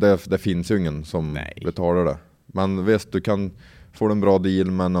 Och det finns ju ingen som betalar det. Men visst, du kan få en bra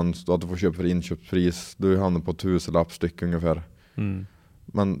deal, men att du får köpa för inköpspris, du hamnar på 1000-lapp styck ungefär.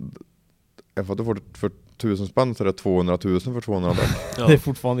 Men för att du får för 1000 spänn så är det 200 000 för 200 däck. Det är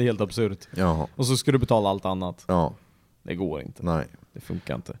fortfarande helt absurt. Ja. Och så ska du betala allt annat. Ja. Det går inte. Nej. Det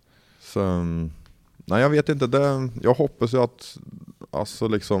funkar inte. Så, nej, jag vet inte. Jag hoppas ju att alltså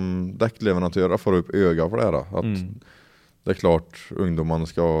liksom däckleverantörer får upp öga för det här. Att det är klart ungdomarna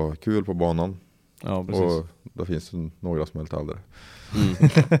ska ha kul på banan. Ja, precis. Och det finns några som är lite äldre.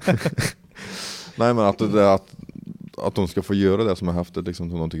 Nej, men att de ska få göra det som är häftigt, liksom,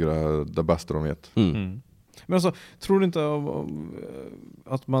 som de tycker är det bästa de vet. Men alltså, tror du inte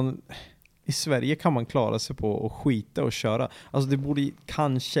att man i Sverige kan man klara sig på att skita och köra? Alltså det borde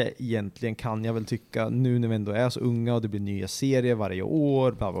kanske egentligen, kan jag väl tycka, nu när vi ändå är så unga och det blir nya serier varje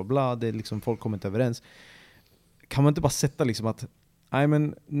år, bla bla bla, det är liksom, folk kommer inte överens. Kan man inte bara sätta liksom att nej,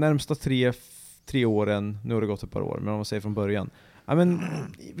 men närmsta tre åren, nu har det gått ett par år, men om man säger från början, ja, men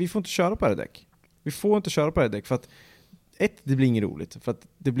vi får inte köra på R-däck. Vi får inte köra på R-däck för att det blir inget roligt. För att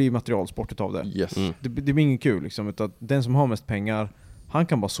det blir materialsport utav det. Yes. Det blir inget kul liksom. Utan den som har mest pengar, han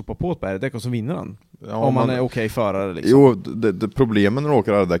kan bara sopa på ett på R-däck och så vinner han. Ja, om man är okej förare liksom. Jo, det problemen när du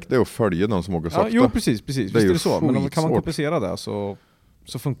åker R-däck, det är att följa de som åker sakta. Jo, precis. Det är Visst är ju det så. Men om kan man skitsvårt. kompensera det så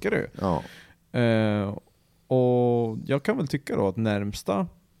funkar det ju. Ja. Och jag kan väl tycka då att närmsta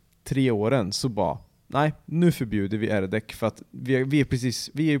 3 åren så bara, nej, nu förbjuder vi R-däck för att vi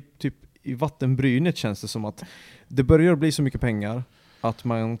är typ i vattenbrynet, känns det som att det börjar bli så mycket pengar att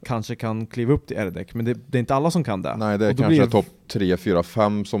man kanske kan kliva upp till R-däck, men det är inte alla som kan det. Nej, det är kanske topp 3, 4,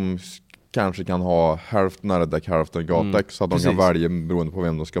 5 som kanske kan ha hälften R-däck, hälften gatdäck, så att de kan välja beroende på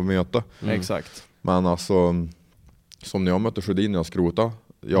vem de ska möta. Exakt. Men alltså, som när jag mötte Sjödin när jag skrota,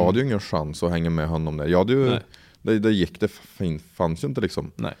 jag hade ju ingen chans att hänga med honom där. Jag hade ju, det fanns ju inte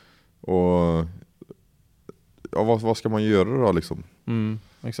liksom. Nej. Och ja, vad ska man göra då liksom?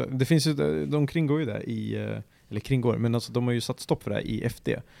 Exakt. Det finns ju, de kringgår ju det men alltså de har ju satt stopp för det i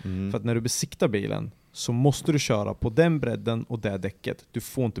FD. För att när du besiktar bilen så måste du köra på den bredden och det däcket. Du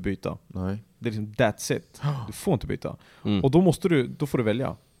får inte byta. Nej. Det är liksom that's it. Du får inte byta. Och då får du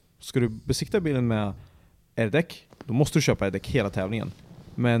välja. Ska du besikta bilen med R-däck, då måste du köpa R-däck hela tävlingen.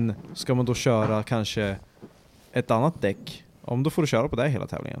 Men ska man då köra kanske ett annat däck, då får du köra på det hela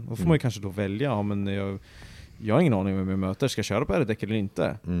tävlingen. Då får man ju kanske då välja, men jag har ingen aning vem jag möter. Ska jag köra på R-däck eller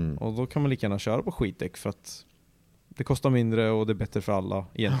inte? Och då kan man lika gärna köra på skitdäck för att det kostar mindre och det är bättre för alla.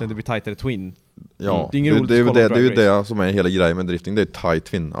 Egentligen det blir tajtare twin. Ja, det är ju det som är hela grejen med drifting. Det är tight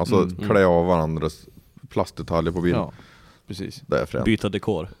twin. Alltså klä av varandras plastdetaljer på bilen. Ja, precis. Det är fränt. Byta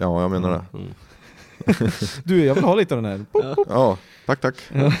dekor. Ja, jag menar det. Du, jag vill ha lite av den här. Ja, tack.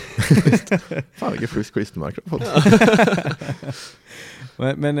 Fan, vilken schysst klistermärke jag fått.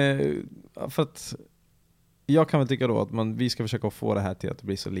 men för att jag kan väl tycka då att vi ska försöka få det här till att det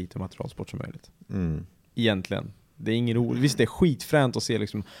blir så lite materialsport som möjligt. Egentligen. Det är ingen roligt. Visst, det är skitfränt att se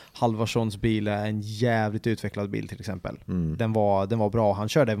liksom Halvarssons bil är en jävligt utvecklad bil till exempel. Den var bra. Han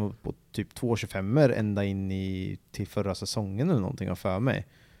körde på typ 2.25 ända in till förra säsongen eller någonting för mig.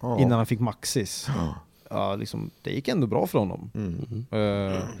 Innan han fick Maxis. Ja, liksom, det gick ändå bra för honom.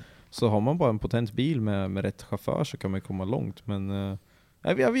 Så har man bara en potent bil med rätt chaufför så kan man komma långt. Men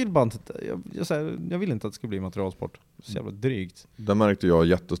jag vill bara inte, jag vill inte att det ska bli materialsport. Så jävla drygt. Det märkte jag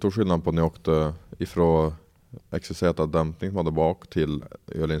jättestor skillnad på när jag åkte ifrån XZ-dämpning som hade bak till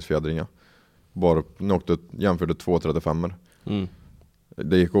Ölinsfjädringa. Bara när jag åkte jämförde 2.35.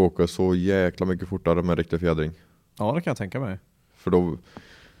 Det gick att åka så jäkla mycket fortare med riktig fjädring. Ja, det kan jag tänka mig. För då,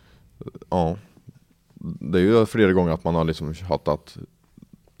 ja, det är ju flera gånger att man har liksom haft att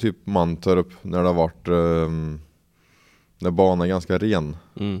typ Mantorp när det har varit när banan är ganska ren,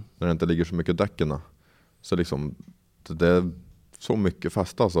 när det inte ligger så mycket däcken, så liksom det är så mycket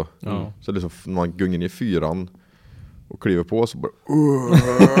fast alltså. Så liksom när man gungar ner 4 och kliver på så bara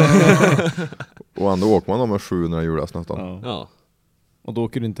och ändå åker man med 700 hjulas nästan. Ja. Och då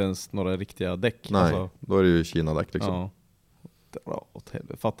åker du inte ens några riktiga däck. Nej, alltså. då är det ju Kina-däck liksom. Ja.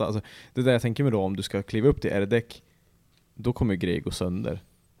 Fatta, alltså, det där jag tänker mig då, om du ska kliva upp till R-däck, då kommer grejer gå sönder.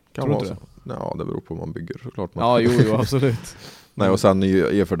 Kan Tror vara du så. det? Ja, det beror på vad man bygger såklart. Ja, jo, absolut. Nej, och sen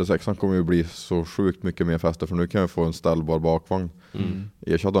E46 kommer ju bli så sjukt mycket mer fäste, för nu kan jag få en ställbar bakvagn.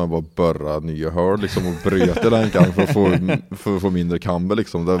 Ersatt har jag bara börra nya hörd liksom och bröt den kan för att få mindre kamber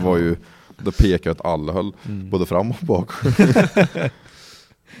liksom. Det var ju, det pekar åt alla håll, både fram och bak.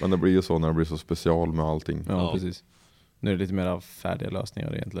 Men det blir ju så när det blir så special med allting. Ja, precis. Nu är det lite mer färdiga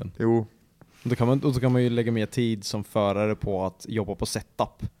lösningar egentligen. Jo. Då kan man ju lägga mer tid som förare på att jobba på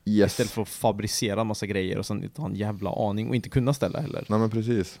setup. Yes. Istället för att fabricera en massa grejer och sen inte ha en jävla aning och inte kunna ställa heller. Nej, men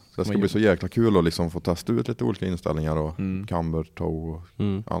precis. Det ska bli så jäkla kul att liksom få testa ut lite olika inställningar och camber, toe och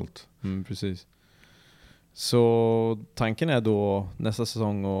allt. Precis. Så tanken är då nästa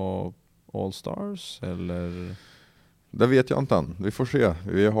säsong och All Stars eller? Det vet jag inte än. Vi får se.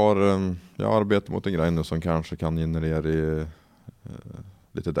 Jag arbetar mot en grej nu som kanske kan generera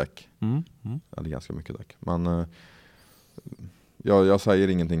lite däck. Eller ganska mycket däck. Men jag säger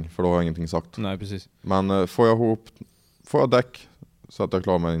ingenting, för då har jag ingenting sagt. Nej, precis. Men får jag däck så att jag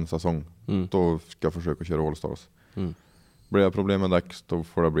klarar mig en säsong, då ska jag försöka köra All Stars. Blir det problem med däck, då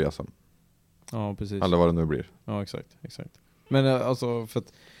får det bli SM. Ja, precis. Eller vad det nu blir. Ja, exakt. Men alltså, för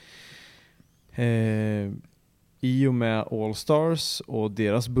att i och med All Stars och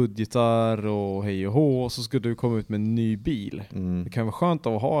deras budgetar och hej och hå, så ska du komma ut med en ny bil. Det kan vara skönt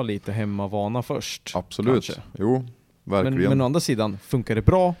att ha lite hemmavana först. Absolut. Kanske. Jo, verkligen. Men å andra sidan, funkar det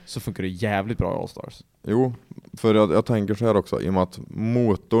bra så funkar det jävligt bra i All-Stars. Jo, för jag tänker så här också, i och med att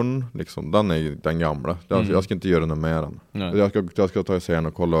motorn, liksom, den är ju den gamla. Jag ska inte göra den med den. Jag ska ta isär den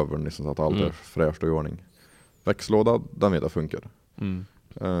och kolla över den liksom, så att allt är fräscht och i ordning. Växellåda, den vet jag funkar.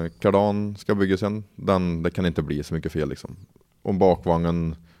 Kardan ska byggas igen, det kan inte bli så mycket fel liksom. Om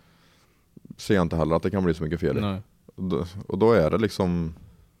bakvagnen ser jag inte heller att det kan bli så mycket fel i. Och då är det liksom,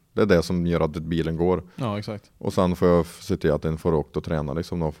 det är det som gör att bilen går. Ja, exakt. Och sen får jag se till att den får åkt och träna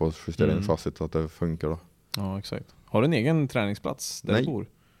liksom, och få justera in chassit så att det funkar då. Ja, exakt. Har du en egen träningsplats där du bor?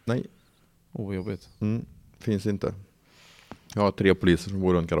 Nej. Vad jobbigt. Finns inte. Jag har 3 poliser som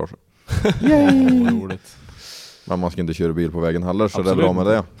bor runt garaget. Vad roligt. Men man ska inte köra bil på vägen heller, så Absolut. det är bra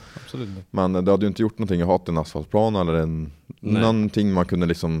med det. Absolut. Men det hade ju inte gjort någonting att ha en asfaltplan eller någonting man kunde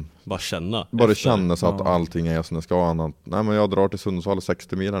liksom bara känna så att allting är som det ska. Annat. Nej, men jag drar till Sundsvall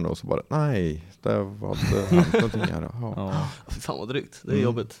 60 mil nu och så bara, nej, det var inte hänt någonting här. Ja. Fan vad drygt, det är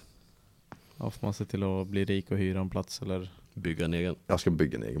jobbigt. Ja, får man se till att bli rik och hyra en plats eller bygga en egen. Jag ska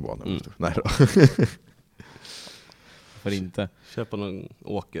bygga en egen bana. Nej då. För inte. Köpa någon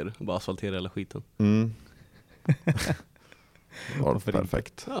åker och bara asfaltera hela skiten. Ja,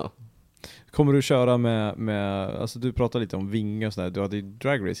 perfekt. Ja. Kommer du köra med alltså du pratade lite om vinge och sådär. Du hade ju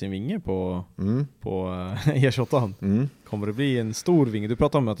dragracing-vinge på E28. Kommer det bli en stor vinge? Du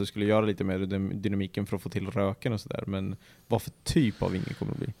pratade om att du skulle göra lite mer dynamiken för att få till röken och sådär. Men vad för typ av vinge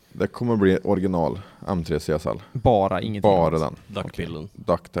kommer det bli? Det kommer bli original M3 CSL. Bara inget Bara den. Duckpillen.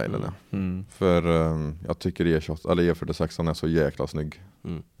 Ducktailen, ja. För jag tycker E28 eller E46 är så jäkla snygg.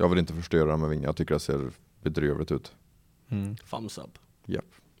 Jag vill inte förstöra den med vinge. Jag tycker det ser bedrövligt ut. Thumbs up. Japp.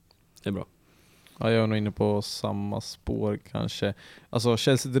 Det är bra. Ja, jag är nog inne på samma spår kanske. Alltså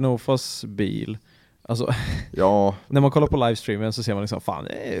Chelsea Denofas bil. Alltså, när man kollar på livestreamen så ser man liksom, fan,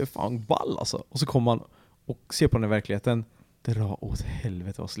 det är fan ball alltså. Och så kommer man och ser på den i verkligheten. Dra åt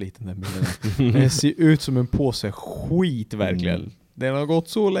helvete vad sliten den bilen är. Det ser ut som en påse skit verkligen. Den har gått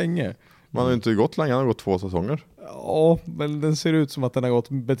så länge. Man har inte gått länge, den har gått 2 säsonger. Ja, men den ser ut som att den har gått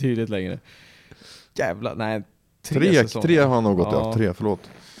betydligt längre. Jävlar, nej. 3 har han nog gått, 3, förlåt.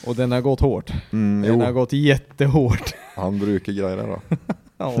 Och den har gått hårt. Den har gått jättehårt. Han brukar grejer då.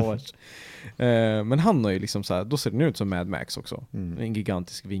 Ja, men han har ju liksom så här, då ser den ut som Mad Max också. En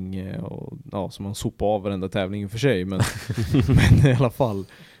gigantisk vinge och som man sopar av varenda tävling för sig. Men i alla fall.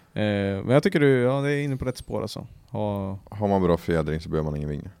 Men jag tycker det är inne på rätt spår alltså. Har man bra fjädring så behöver man ingen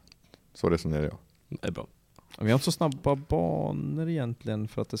vinge. Så resonerar jag. Det är bra. Vi har inte så snabba banor egentligen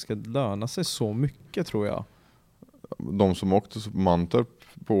för att det ska löna sig så mycket, tror jag. De som åkte på Mantorp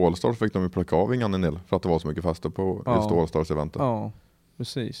på All-Stars fick de ju plocka av vingan en del för att det var så mycket fester på just All-Stars-eventet. Ja,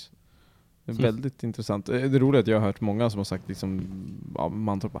 precis. Det är väldigt intressant. Det är roligt att jag har hört många som har sagt liksom,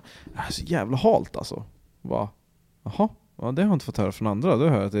 Mantorp bara, det är så jävla halt alltså. Jaha, det har jag inte fått höra från andra. Då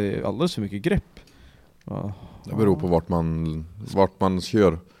hör jag att det är alldeles för mycket grepp. Det beror på vart man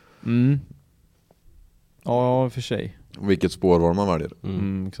kör. Ja, för sig. Vilket spårval man väljer.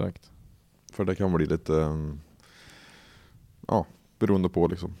 Exakt. För det kan bli lite beroende på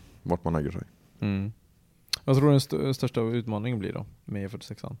liksom vart man lägger sig. Jag tror den största utmaningen blir då med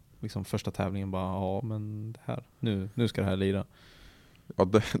E46an. Liksom första tävlingen bara, men det här, nu ska det här lira. Ja,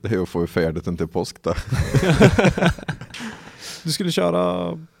 det är att få färdigt inte påsk där. Du skulle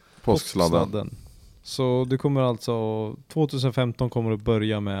köra påsksladden. Så du kommer alltså 2015 kommer du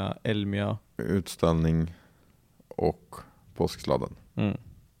börja med Elmia, utställning och påsksladden.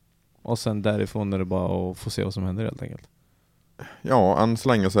 Och sen därifrån är det bara att få se vad som händer helt enkelt. Ja, än så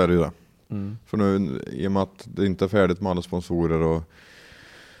länge så är det ju det. För nu, i och med att det inte är färdigt med alla sponsorer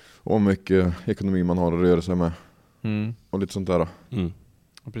och mycket ekonomi man har att röra sig med. Och lite sånt där.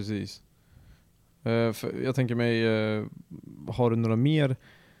 Ja, precis. För jag tänker mig, har du några mer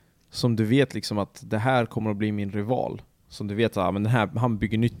som du vet liksom att det här kommer att bli min rival? Som du vet, men han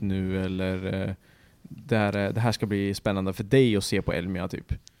bygger nytt nu, eller det här ska bli spännande för dig att se på Elmia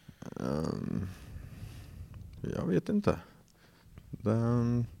typ? Jag vet inte.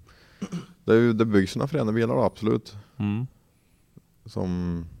 Det byggs några fräna bilar då, absolut.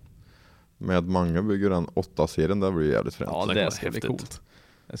 Som med många bygger den 8-serien, där blir jävligt fränt. Ja, det ska bli coolt.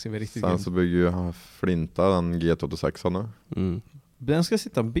 Det ska bli riktigt sen så bygger ju Flinta den G86 nu. Den ska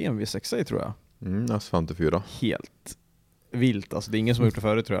sitta en BMW 6 i, tror jag. S54. Helt vilt, alltså det är ingen som har gjort det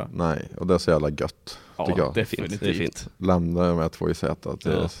förut, tror jag. Nej, och det är så jävla gött, tycker jag. Det är fint. Lämna med 2 i Z.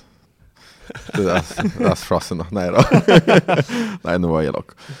 Det är frasen. Nej då. Nej, nu var jag elak.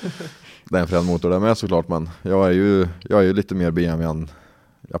 Det är en frän motor där med såklart, men jag är ju lite mer BMW än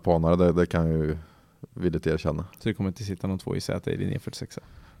japanare. Det kan jag ju villigt erkänna. Så det kommer inte sitta någon 2 i säte i din E46?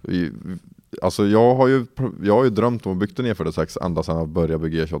 Alltså jag har ju drömt om att bygga en E46 ända sedan jag började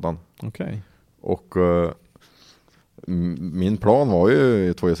bygga E28. Okej. Och min plan var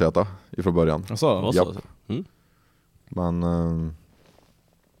ju 2 i säte ifrån början. Alltså, Japp. Men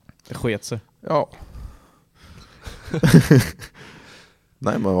det sket sig. ja.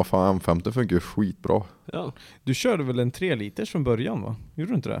 Nej men vad fan, M50 funkar ju skitbra. Ja. Du körde väl en 3 liters från början, va?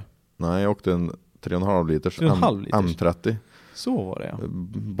 Gjorde du inte det? Nej, jag åkte en 3,5 liters, 3,5 liters. M30. Så var det, ja.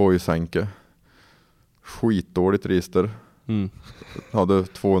 Boysänke. Skitdåligt register. Hade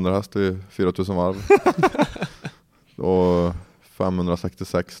 200 häst i 4000 varv. Och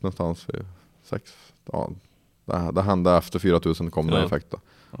 566 någonstans. 6. Ja, det hände efter 4000 kom det effekt då.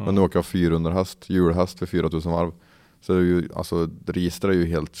 Men nu åker jag 400 häst, hjulhäst för 4000 varv. Så det är ju, alltså register är ju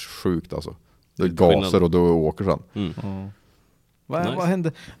helt sjukt alltså. Det är gaser och då åker sen. Vad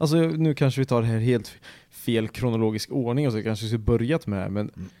hände? Alltså nu kanske vi tar det här helt fel kronologisk ordning och så kanske vi ska börjat med det här.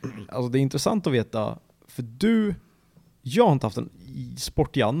 Men alltså, det är intressant att veta, för jag har inte haft en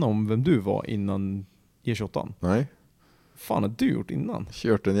sportjanne om vem du var innan E28. Nej. Fan har du gjort innan?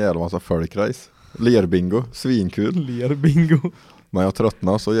 Kört en jävla massa folkrace. Lerbingo, svinkul. Lerbingo. Men jag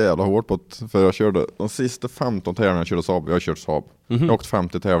tröttnade så jävla hårt på det, för jag körde de sista 15 tävlingarna jag körde Saab. Jag har kört Saab. Jag har åkt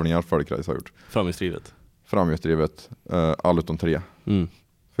 50 tävlingar folkrace har jag gjort. Framhjulsdrivet, all utom 3.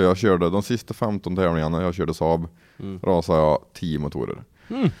 För jag körde de sista 15 tävlingarna jag körde Saab, rasade jag 10 motorer.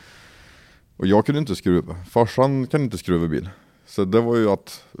 Och jag kunde inte skruva. Farsan kan inte skruva bil. Så det var ju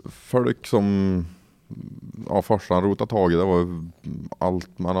att folk som farsan rotade tag i, det var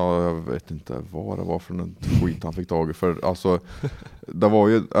allt man jag vet inte vad det var för något skit han fick tag i. För alltså, det var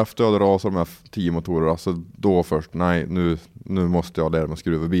ju efter jag hade rasat de här 10 motorer, alltså då först, nej nu måste jag lära mig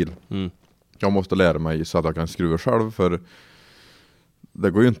skruva bil. Jag måste lära mig så att jag kan skruva själv, för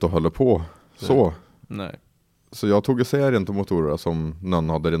det går ju inte att hålla på så. Nej. Så jag tog isär en motorer som någon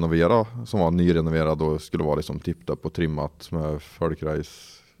hade renoverat, som var nyrenoverad och skulle vara liksom tippat och trimmat med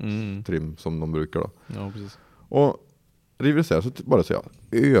folkrace trim som de brukar då. Ja, precis. Och river isär så bara säga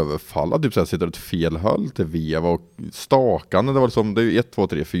överfalla, typ såhär sitter ett fel höll till veva och stakande, det var liksom, det är ju 1, 2,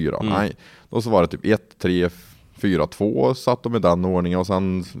 3, 4. Nej, då så var det typ 1, 3, 4, 2 satt de i den ordningen och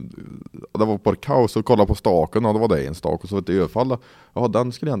sen det var på kaos och kolla på staken och då var det en stak och så ett överfall. Ja,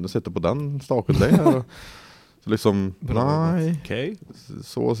 den skulle ändå sitta på den staken där. Så liksom, nej. Okay.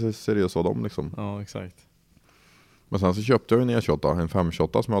 Så seriöst var de liksom. Ja, exakt. Men sen så köpte jag en E28, en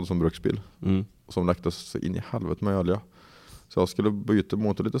 528 som jag hade som bruksbil. Som läcktes in i helvete med olja. Så jag skulle byta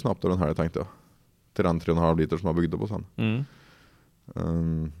motor lite snabbt av den här, tänkte jag. Till den 3,5 liter som jag byggde på sen.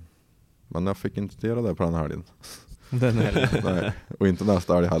 Men jag fick inte göra det på den helgen. Den helgen? Nej, och inte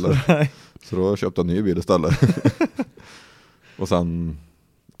nästa helg heller. Nej. Så då köpte jag en ny bil istället. Och sen,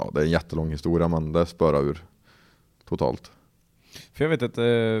 ja, det är en jättelång historia, men det spörar ur totalt. För jag vet att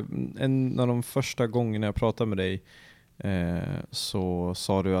en av de första gångerna jag pratade med dig så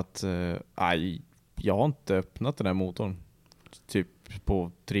sa du att jag har inte öppnat den här motorn typ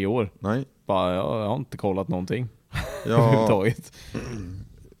på 3 år. Nej. Bara, jag har inte kollat någonting. Överhuvudtaget.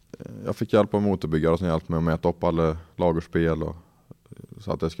 Jag fick hjälp av motorbyggare som hjälpte mig att mäta upp alla lagerspel och,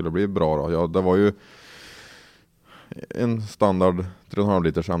 så att det skulle bli bra då. Ja, det var ju en standard 3,5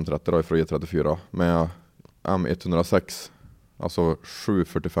 liters M30 då från E34 med M106, alltså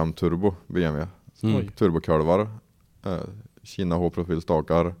 745 turbo BMW. Turbokulvar, Kina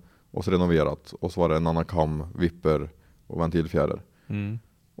H-profilstakar och så renoverat. Och så var det en annan kam, vipper och ventilfjäder.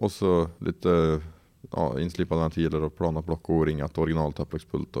 Och så lite inslipade ventiler och planat block och ringat original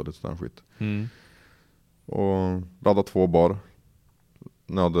tapplökspult och lite sådär skit. Och laddat 2 bar.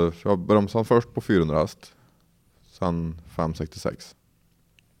 Jag bromsade först på 400 häst. Sen 566.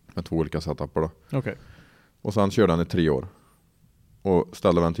 Med 2 olika setupper då. Okay. Och sen körde han i 3 år. Och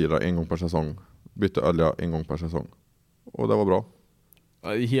ställde ventiler 1 gång per säsong. Bytte olja 1 gång per säsong. Och det var bra.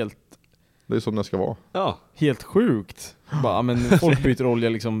 Helt... Det är som det ska vara. Ja. Helt sjukt. Bara, men folk byter olja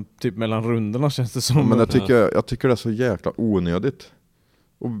liksom typ mellan rundorna, känns det som. Ja, men jag tycker det är så jäkla onödigt.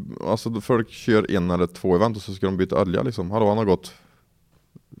 Och, alltså folk kör 1 eller 2 event och så ska de byta olja liksom. Hallå, han har gått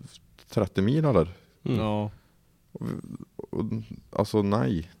 30 mil eller? Ja. Och, alltså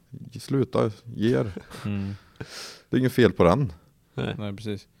nej. Sluta, ger. Det är inget fel på den. Nej,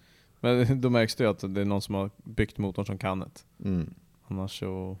 precis. Men då märks det ju att det är någon som har byggt motorn som kan det. Annars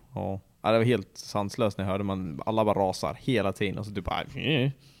så, ja. Det var helt sanslöst när jag hörde alla bara rasar hela tiden och så typ bara,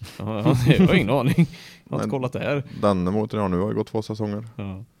 jag har ingen aning. Jag har inte kollat det här. Den motorn jag har nu har gått 2 säsonger.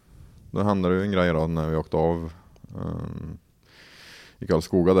 Ja. Då hände det ju en grej då när vi åkte av i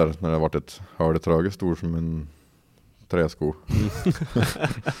Karlskoga där, när det varit ett hördetröge stor som en träsko.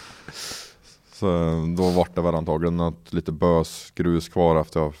 Så då var det väl antagligen något lite grus kvar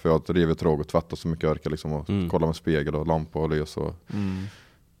efter för jag har rivit tråg och tvättat så mycket jag orkar liksom och kolla med spegel och lampa och lys och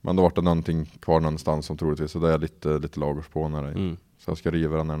men då var det någonting kvar någonstans som troligtvis så det är lite lagerspånare i. Så jag ska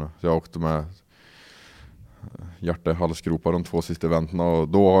riva den här nu. Så jag åkte med halsgropar de 2 sista eventen och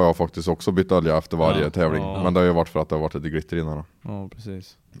då har jag faktiskt också bytt olja efter varje tävling. Men det har ju varit för att det har varit lite glitter innan då. Ja,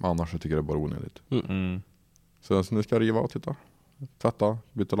 precis. Annars så tycker jag det är bara onödigt. Så nu ska jag riva och titta. Tvätta,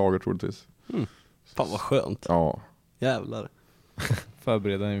 byta lager troligtvis. Fan vad skönt. Ja. Jävlar.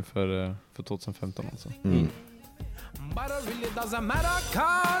 Förbereda inför för 2015 alltså. But it really doesn't matter,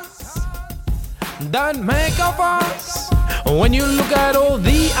 cause don't make a fuss when you look at all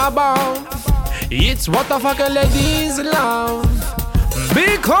the above. It's what the fuck ladies love.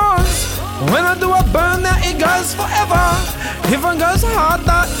 Because when I do a burn that it goes forever. If it goes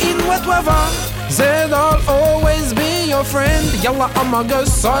harder in wet weather, said I'll always be your friend. Yalla, I'ma go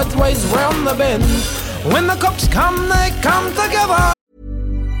sideways round the bend. When the cops come, they come together.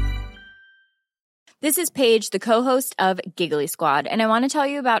 This is Paige, the co-host of Giggly Squad, and I want to tell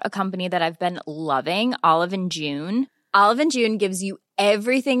you about a company that I've been loving, Olive & June. Olive & June gives you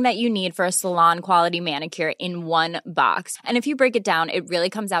everything that you need for a salon-quality manicure in one box. And if you break it down, it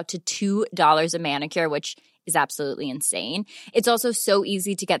really comes out to $2 a manicure, which is absolutely insane. It's also so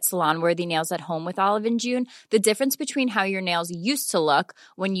easy to get salon-worthy nails at home with Olive & June. The difference between how your nails used to look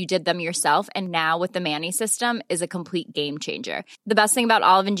when you did them yourself and now with the Mani system is a complete game changer. The best thing about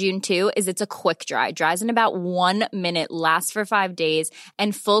Olive & June, too, is it's a quick dry. Dries in about 1 minute, lasts for 5 days,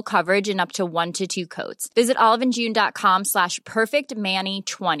 and full coverage in up to 1 to 2 coats. Visit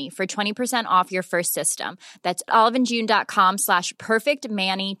oliveandjune.com/perfectmani20 for 20% off your first system. That's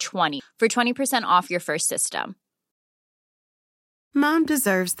oliveandjune.com/perfectmani20 for 20% off your first system. Mom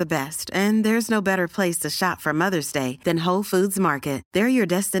deserves the best, and there's no better place to shop for Mother's Day than Whole Foods Market. They're your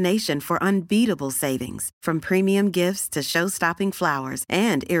destination for unbeatable savings, from premium gifts to show-stopping flowers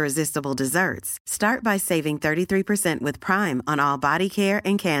and irresistible desserts. Start by saving 33% with Prime on all body care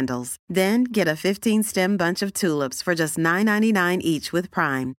and candles. Then get a 15-stem bunch of tulips for just $9.99 each with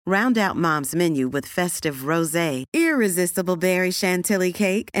Prime. Round out Mom's menu with festive rosé, irresistible berry chantilly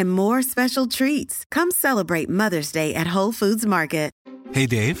cake, and more special treats. Come celebrate Mother's Day at Whole Foods Market. Hey,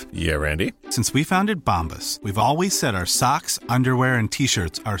 Dave. Yeah, Randy. Since we founded Bombas, we've always said our socks, underwear, and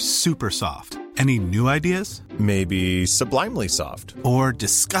T-shirts are super soft. Any new ideas? Maybe sublimely soft. Or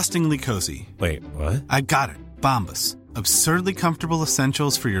disgustingly cozy. Wait, what? I got it. Bombas. Absurdly comfortable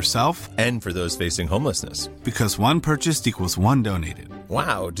essentials for yourself and for those facing homelessness. Because one purchased equals one donated.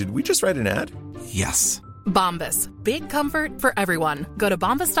 Wow, did we just write an ad? Yes. Bombas. Big comfort for everyone. Go to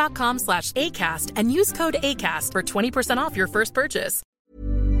bombas.com/ACAST and use code ACAST for 20% off your first purchase.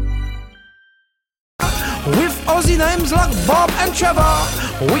 With Aussie names like Bob and Trevor,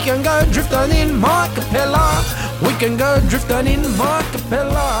 we can go drifting in my Capella. We can go drifting in my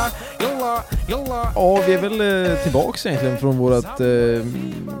Capella. Ja, vi är väl tillbaks egentligen från vårat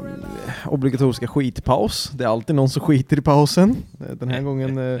obligatoriska skitpaus. Det är alltid någon som skiter i pausen. Den här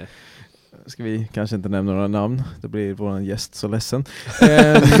gången ska vi kanske inte nämna några namn. Det blir våran gäst så ledsen.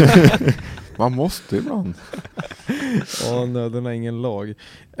 Man måste ibland. Ja, nöden är ingen lag.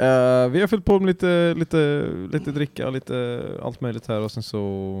 Vi har fyllt på med lite dricka och lite allt möjligt här och sen så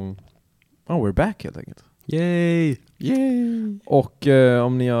we're back helt enkelt. Yay! Och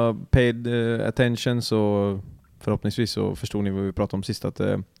om ni har paid attention så förhoppningsvis så förstod ni vad vi pratade om sist, att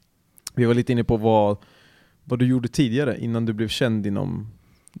vi var lite inne på vad du gjorde tidigare innan du blev känd inom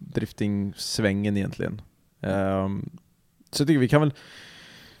drifting-svängen egentligen. Så jag tycker vi kan väl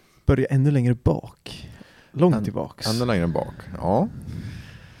börja ännu längre bak. Långt tillbaks. Ännu längre bak, ja.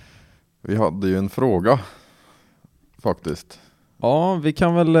 Vi hade ju en fråga faktiskt. Ja, vi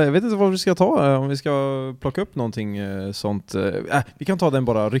kan väl, jag vet inte vad vi ska ta, om vi ska plocka upp någonting sånt. Vi kan ta den,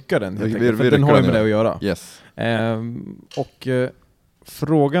 bara rycka den. För den har ju med det att göra. Yes. Och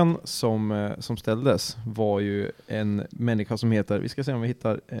frågan som ställdes var ju en människa som heter, vi ska se om vi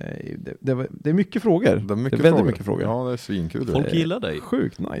hittar, det är mycket frågor. Det är väldigt mycket frågor. Ja, det är svinkul. Folk gillar dig.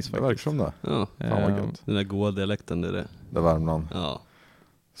 Sjukt nice faktiskt. Det verkar som det. Ja. Fan vad gott. Den där goda dialekten, det är det. Det är Värmland. Ja.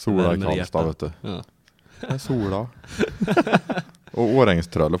 Sola i Karlstad, vet du. Ja. Sola. Och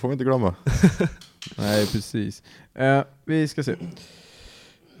Årängströlle får vi inte glömma. Nej, precis. Vi ska se.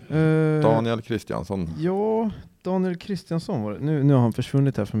 Daniel Kristiansson. Ja, Daniel Kristiansson var det. Nu har han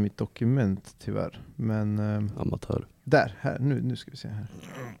försvunnit här från mitt dokument tyvärr. Men amatör. Här, nu ska vi se här.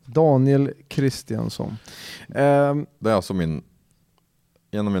 Daniel Kristiansson. Det är alltså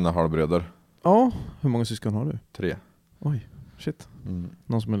en av mina halvbröder. Ja, hur många syskon har du? 3. Oj, shit.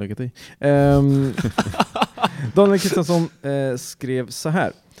 Någon som har legat i. Daniel Kristiansson skrev så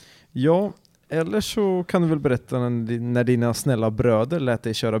här. Ja, Eller så kan du väl berätta när dina snälla bröder lät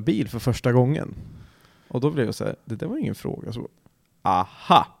dig köra bil för första gången. Och då blev jag så här, det där var ingen fråga. Så,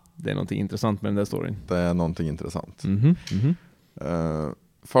 aha, det är någonting intressant med den där storyn. Det är någonting intressant. Mhm.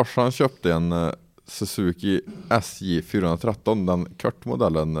 Farsan köpte en Suzuki SJ 413, den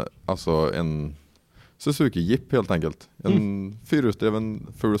kortmodellen, alltså en Suzuki Jeep helt enkelt. En fyrhjulsdriven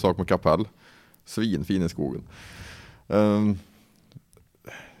ful sak med kapell. Svinfin i skogen.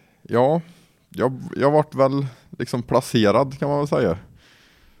 Ja, jag vart väl liksom placerad kan man väl säga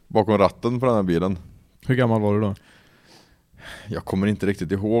bakom ratten på den här bilen. Hur gammal var du då? Jag kommer inte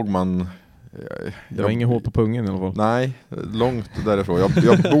riktigt ihåg, men det var ingen hål på pungen i alla fall. Nej, långt därifrån.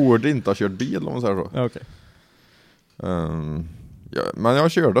 Jag borde inte ha kört bil om man säger så. Ja, okay. Men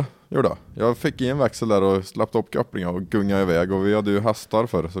jag gjorde det. Jag fick i en växel där och släppte upp kopplingar och gungade iväg. Och vi hade ju hästar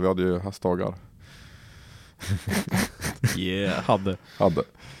förr, så vi hade ju hästdagar. Hade.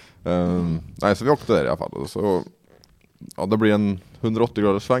 Nej, så vi åkte där i alla fall. Så, ja, det blir en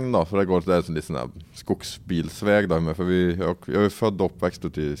 180-graders sväng då, för det går där som en sån här skogsbilsväg där, för jag är född och uppväxt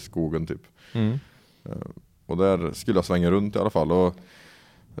ute i skogen typ. Och där skulle jag svänga runt i alla fall, och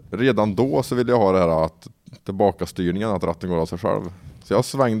redan då så ville jag ha det här att tillbaka styrningen, att ratten går av sig själv. Så jag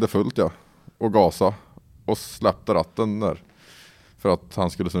svängde fullt och gasa och släppte ratten där för att han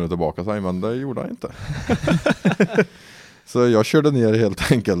skulle snurra tillbaka sig, men det gjorde han inte. Så jag körde ner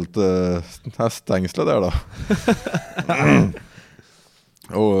helt enkelt häststängslet där då.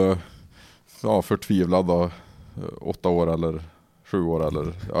 Och ja, förtvivlad då, 8 år eller 7 år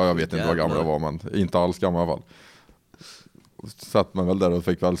eller, ja, jag vet inte vad gammal jag var, men inte alls gammal i alla fall. Satt man väl där och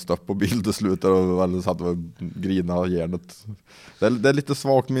fick väl stopp på bil till slut och väl satt och grina järnet. Det är lite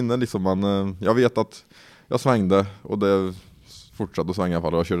svagt minne liksom, men jag vet att jag svängde och det fortsatte att svänga i alla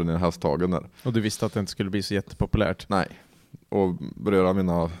fall, och jag körde ner hästtagen där. Och du visste att det inte skulle bli så jättepopulärt? Nej. Och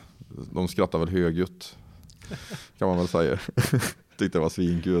bröderna de skrattade väl högljutt, kan man väl säga. Tyckte det var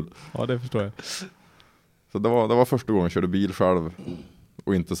svinkul. Ja, det förstår jag. Så det var första gången jag körde bil själv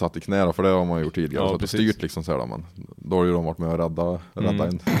och inte satt i knä, för det har man gjort tidigare. Ja, så styrt liksom så här, men då har ju de varit med och rädda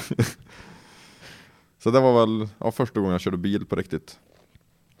in. Så det var väl första gången jag körde bil på riktigt.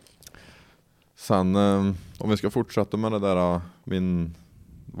 Sen om vi ska fortsätta med det där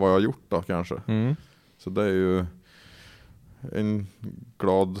vad jag har gjort då kanske. Så det är ju en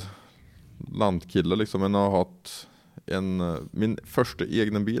glad landkille liksom. Jag har haft min första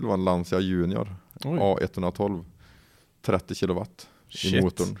egen bil var en Lancia Junior. A112 30 kilowatt i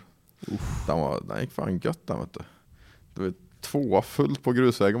motorn. Den gick fan gött den, vet du. Det var 2 fullt på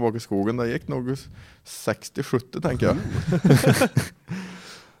grusvägen bak i skogen. Det gick nog 60-70 tänker jag.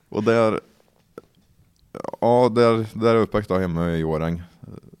 Och där är uppväxt då hemma i Årjäng.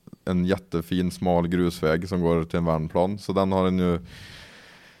 En jättefin smal grusväg som går till en värnplan. Så den har en ju,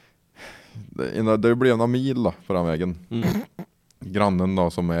 det blev några mil då, på den vägen. Grannen då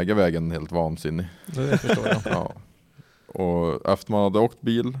som äger vägen helt vansinnig. Det förstår jag. Ja. Och efter man hade åkt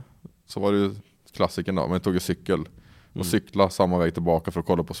bil så var det ju klassiken då. Man tog ju cykel och cykla samma väg tillbaka för att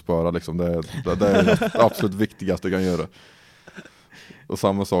kolla på spöra liksom. Det är det absolut viktigaste jag kan göra. Och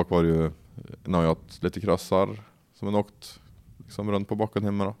samma sak var det ju när jag åt lite krossar som en åkt liksom runt på backen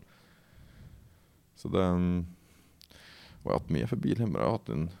hemma då. Så den vad har jag haft med för bil hemma? Jag har haft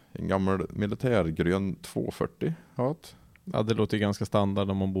en gammal militärgrön 240. Ja, det låter ju ganska standard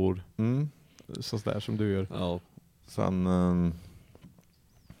om man bor så där som du gör. Ja. Sen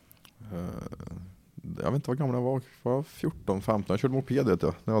jag vet inte vad gammal jag var 14-15. Jag körde moped vet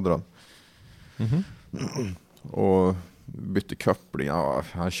jag, när jag hade den. Och bytte koppling. Ja,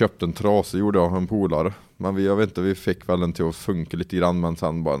 han köpte en trasig, gjorde jag en polare. Men jag vet inte, vi fick väl den till att funka lite grann, men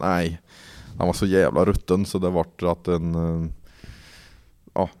sen bara nej. Han var så jävla rutten så det vart att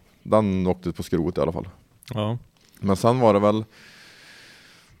den åkte på skrot i alla fall. Ja. Men sen var det väl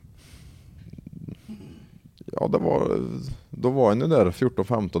då var en där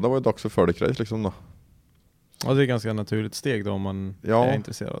 14-15, det var ju dags för fördekrace liksom då. Ja, det är ganska naturligt steg då om man är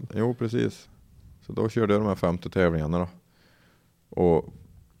intresserad. Jo, precis. Så då körde jag de här 50 tävlingarna då. Och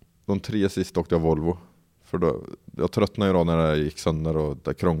de 3 sista åkte jag Volvo. För då, jag tröttnade ju då när det gick sönder och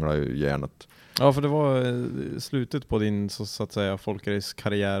det krånglade ju järnet. Ja, för det var slutet på din så att säga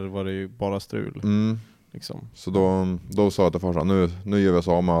folkrace-karriär var det ju bara strul. Liksom. Så då sa jag till farsan, nu gör vi oss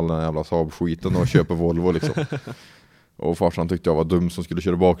av med all den jävla Saab-skiten och köper Volvo liksom. Och farsan tyckte jag var dum som skulle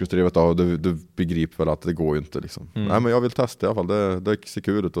köra bakhjulsdrivet. Ja, du begriper väl att det går ju inte liksom. Nej, men jag vill testa i alla fall. Det ser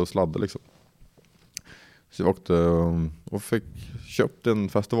kul ut att sladda liksom. Så jag åkte och fick köpt en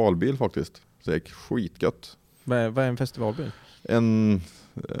festivalbil faktiskt. Så det gick skitgött. Vad är en festivalbil? En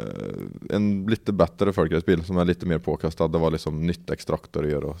lite bättre folkracebil som är lite mer påkastad. Det var liksom nytt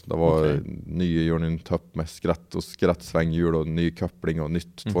extraktor och det var ny Jornin Tupp med skratt och skrattsvänghjul och ny koppling och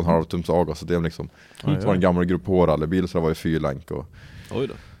nytt 2,5 tums avgassystem liksom. Det var en gammal Grupp H-rallybil så det var ju 4-länk och oj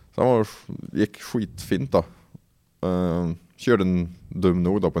då. Så det gick skitfint då. Körde en dum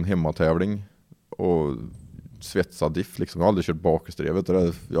nog då på en hemmatävling och svetsad diff liksom. Jag har aldrig kört bakhjulsdrivet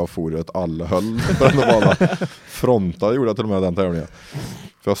och jag for åt alla höll för att bara fronta gjorde jag till och med den tävlingen.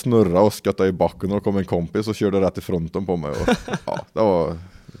 För jag snurrade och sköttade i backen och kom en kompis och körde rätt i fronten på mig och ja, det var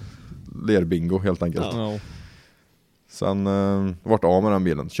lerbingo helt enkelt. Ja. Sen vart av med den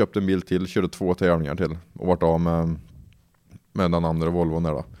bilen. Köpte en bil till, körde 2 tävlingar till och vart av med den andra Volvon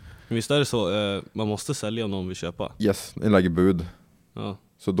där då. Visst är det så, man måste sälja om någon vill köpa? Yes, en lägger bud. Ja.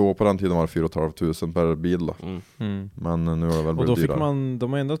 Så då på den tiden var det 4 500 per bil då. Men nu har det väl blivit och då fick dyrare.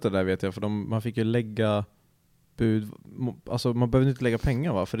 de har ändrat det där vet jag, för man fick ju lägga bud, alltså man behöver inte lägga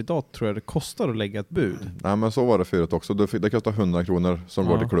pengar va? För idag tror jag det kostar att lägga ett bud. Nej men så var det förut också, det kostar 100 kronor som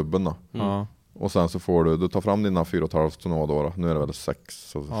går till klubben då. Och sen så får du tar fram dina 4 500 då. Nu är det väl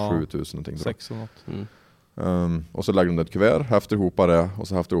 6 och 7 000 någonting. 6 och något. Och så lägger de ett kuvert, häfter ihop det och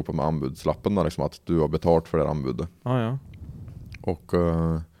så häfter ihop med anbudslappen då, liksom att du har betalt för det anbudet. Ja. Och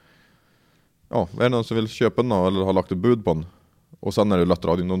är det någon som vill köpa den då, eller har lagt ett bud på den? Och sen är det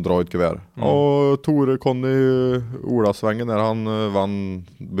Löttradion, de drar ett kuvert. Och Tore, Conny, Ola-svängen där, han vann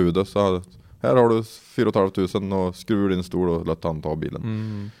budet. Så här har du 4 500 och skruvar din stol och låter han ta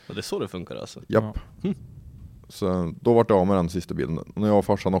bilen. Och det är så det funkar alltså? Japp. Så då var jag av med den sista bilen. Och när jag och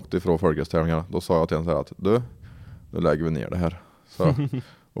farsan åkte ifrån folkracetävlingarna, då sa jag till honom så här att du, nu lägger vi ner det här. Så,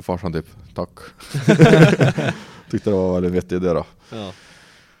 och farsan typ, tack. Tyckte det var väldigt vettigt det då. Ja.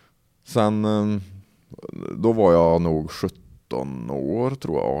 Sen, då var jag nog 17 år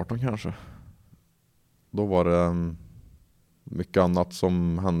tror jag, 18 kanske. Då var det mycket annat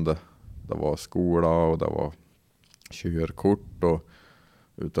som hände. Det var skola och det var körkort och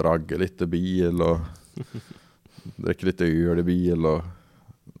ut och ragga lite bil och dricka lite öl i bil och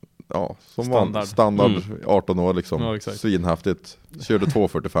ja, som standard 18 år liksom. Ja, svinhäftigt. Körde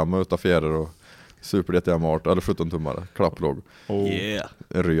 245 utan fjärer och super DTM-art eller 17-tummare, klapplåg. Yeah.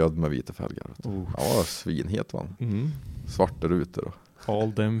 Röd med vita fälgar. Ja, svinhet va. Svarta rutor.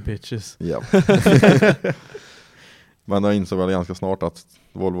 All them bitches. Ja. Men jag insåg väl ganska snart att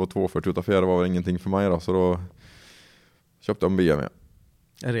Volvo 240 utan fjärer var väl ingenting för mig då, så då köpte jag en BMW.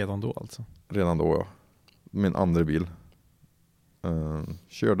 Redan då alltså? Redan då, ja. Min andra bil.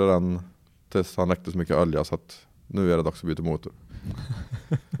 Körde den tills han räckte så mycket olja så att nu är det dags att byta motor.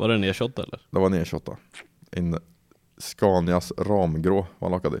 Var det en E28 eller? Det var en E28. En Scanias ramgrå var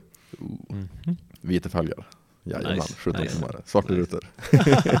lackad i. Vita fälgar. Jajamän, nice. 17 timmar. Svarta rutor.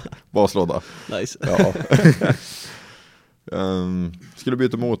 Baslåda. Nice. Ja. Skulle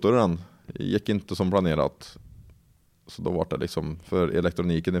byta motor den. Gick inte som planerat. Så då var det liksom, för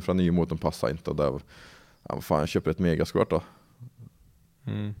elektroniken ifrån nya motorn passade inte. Och där, jag köpte ett megaskvart då.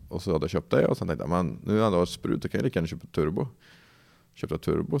 Och så hade jag köpt det och sen tänkte jag, men nu har jag sprut, jag kan lika gärna köpa turbo. Köpte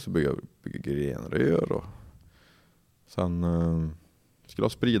turbo så bygger grenrör och sen skulle jag ha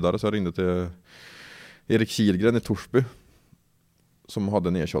spridare så jag ringde till Erik Kihlgren i Torsby som hade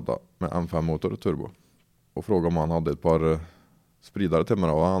en E28 med M5-motor och turbo och frågade om han hade ett par spridare till mig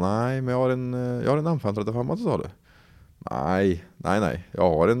då. Och han, nej, men jag har en M535, sa du? Nej, jag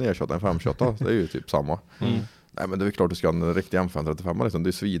har en E28, en 528, det är ju typ samma. Nej, men det är klart du ska ha en riktig M535 liksom. Det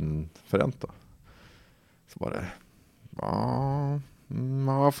är svinförränt då. Så var det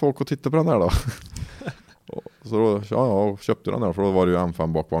ja, folk att titta på den här då. Så då jag köpte den där, för då var det ju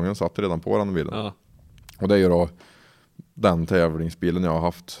M5 bakvagnen satt redan på den bilen. Ja. Och det är ju då den tävlingsbilen jag har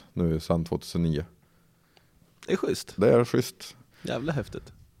haft nu sedan 2009. Det är schysst. Det är schysst. Jävla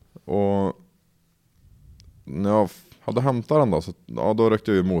häftigt. Och när jag hade hämtat den då, så då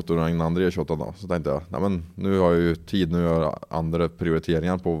rökte jag ju motorn en andra E28 då. Så tänkte jag, nej men nu har jag ju tid, nu har jag andra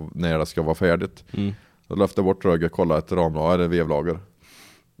prioriteringar på när det ska vara färdigt. Då löfte jag bort röget, kolla ett ramlager eller vevlager.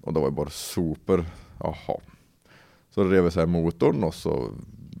 Och då var det bara super. Jaha. Så rev jag sig motorn och så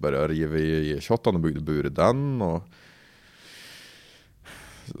började jag riva i E28 och byggde bur i den. Och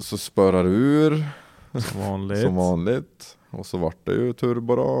så spörar ur. Som vanligt. Och så vart det ju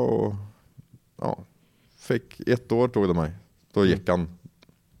turbo då. Och ja, fick 1 år tog det mig. Då gick han.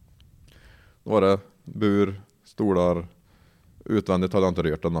 Då var det bur, stolar. Utvändigt hade jag inte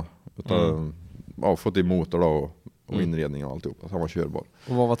rört den då. Utan fått i motor då och inredning och alltihop. Så han var körbar.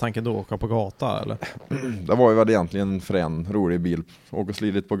 Och vad var tanken då? Åka på gata eller? Det var ju väl egentligen en frän, rolig bil. Åka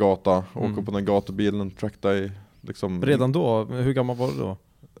slidigt på gata. Åka på den gatubilen. Trackday. Liksom. Redan då? Hur gammal var du då?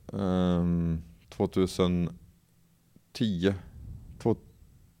 2001 2010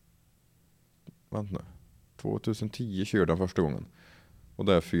 körde jag första gången. Och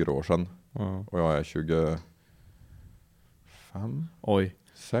det är 4 år sedan. Och jag är 25. Oj.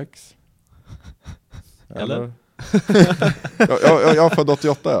 6. Eller? jag är född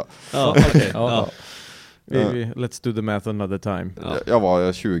 88. Ja, okej. Ja. Let's do the math another time. Jag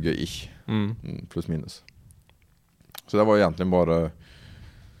var 20-ish. Plus minus. Så det var egentligen bara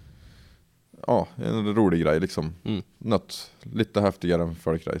en rolig grej liksom. Något lite häftigare än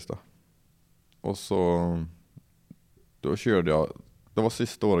folkrace då. Och så då körde jag. Det var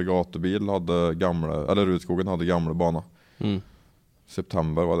sista året gatubil hade Rudskogen hade gamla bana.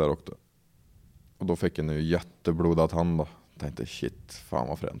 September var där också. Och då fick jag en jätteblodad hand då. Tänkte shit, fan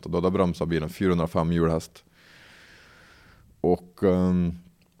vad fränt. Och då hade bromsat bilen 405 hjulhäst. Och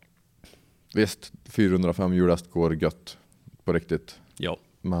visst, 405 hjulhäst går gött på riktigt. Ja.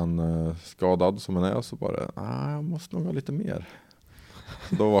 Men skadad som man är så bara, jag måste nog ha lite mer.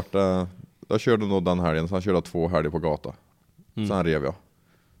 Så då var det, jag körde nog den helgen, sen körde jag 2 helger på gata. Sen rev jag.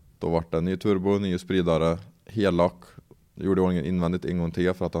 Då var det ny turbo, ny spridare, hellack. Gjorde ordningen invändigt en gång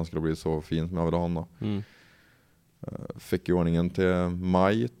till för att den skulle bli så fin som jag ville ha den då. Fick i ordningen till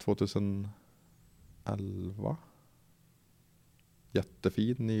maj 2011.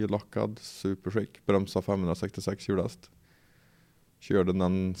 Jättefin, nylackad, superskick. Bromsa 566 hjulhäst. Körde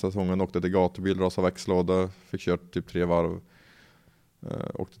den säsongen, åkte till gatubil, rasade växellåda. Fick kört typ 3 varv.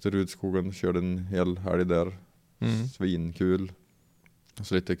 Åkte till Rudskogen, körde en hel helg där. Svinkul.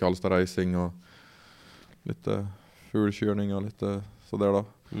 Så lite Karlstad racing och lite fulkörning och lite sådär då.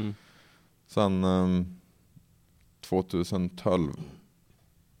 Sen 2012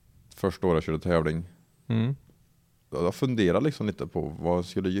 första året jag körde tävling. Jag funderade liksom lite på vad jag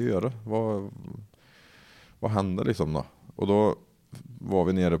skulle göra. Vad hände liksom då? Och då var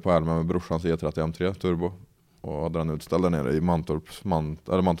vi nere på Älmen med brorsans E30 M3 turbo och hade den utställd där nere i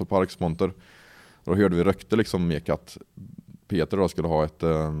Mantorp Parks monter. Då hörde vi rökte liksom mek att Peter då skulle ha ett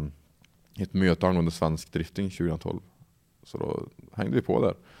möte angående svensk drifting 2012. Så då hängde vi på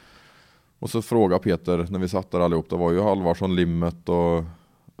där. Och så frågade Peter när vi satt där allihop, det var ju Halvarsson, Limmet och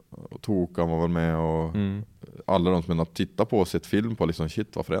Tokan var väl med och alla de som har tittat på sitt film på liksom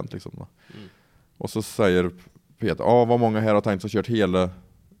shit vad fränt liksom. Och så säger Peter, vad många här har tänkt att kört hela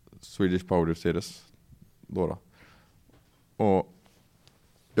Swedish Power Series då. Och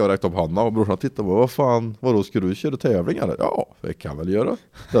jag räckte upp handen och brorsan tittade på, vadå ska du köra tävling eller? Ja, det kan väl göra.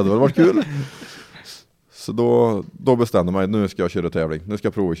 Det hade väl varit kul. Så då bestämde mig, nu ska jag köra tävling. Nu ska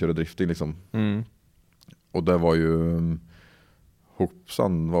jag prova att köra drifting liksom. Och det var ju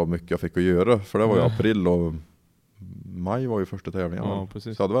hoppsan vad mycket jag fick att göra. För det var ju april och maj var ju första tävlingen. Ja,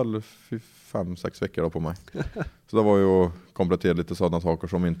 precis. Så jag hade väl 5-6 veckor då på mig. Så det var ju att komplettera lite sådana saker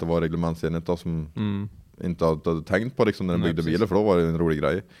som inte var reglementsenligt då, som inte hade tänkt på liksom när den byggde bilen, för då var det en rolig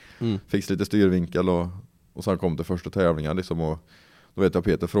grej. Fick lite styrvinkel och sen kom det första tävlingar liksom, och då vet jag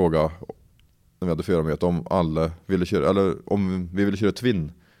Peter fråga när vi hade förarmöte om alla ville köra, eller om vi ville köra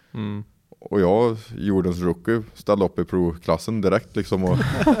twin. Och jag, jordens rookie, ställde upp i pro-klassen direkt liksom, och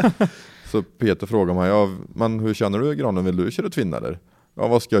så Peter frågade mig, men hur känner du grannen, vill du köra twin eller? Ja,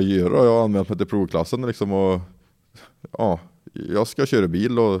 vad ska jag göra? Jag har anmält mig till pro-klassen liksom, och jag ska köra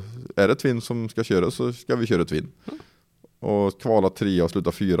bil, och är det twin som ska köra så ska vi köra twin. Och kvala 3 och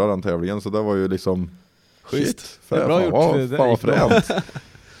sluta 4 den tävlingen, så det var ju liksom schysst. Det är bra gjort. Fan vad fränt.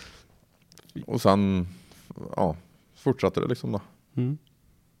 Och sen fortsatte det liksom då.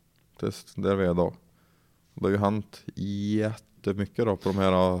 Tills där vi är idag. Det har ju hänt jättemycket då på de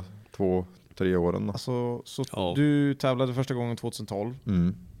här 2-3 åren då. Alltså, så du tävlade första gången 2012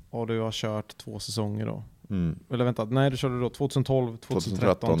 och du har kört 2 säsonger då. Eller vänta, nej, du körde då 2012,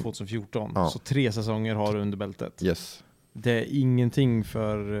 2013, 2014. Så 3 säsonger har du under bältet. Yes. Det är ingenting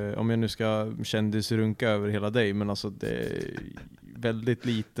för, om jag nu ska kändisrunka över hela dig, men alltså det är väldigt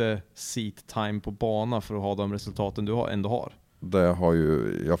lite seat time på bana för att ha de resultaten du ändå har. Det har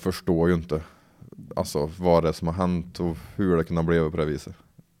ju, jag förstår ju inte alltså vad det är som har hänt och hur det kunde bli på det viset.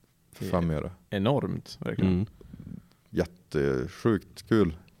 För 5 år. Enormt, verkligen. Jättesjukt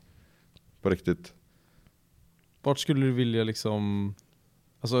kul. På riktigt. Vart skulle du vilja liksom,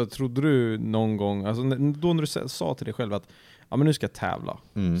 alltså trodde du någon gång, alltså då när du sa till dig själv att ja, men nu ska jag tävla.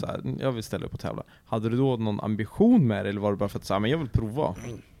 Så här, jag vill ställa upp och tävla. Hade du då någon ambition med det, eller var det bara för att säga, men jag vill prova?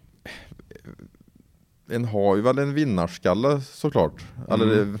 En har ju väl en vinnarskalle såklart.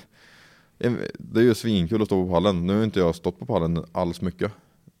 Eller det är ju svinkul att stå på pallen. Nu har inte jag stått på pallen alls mycket.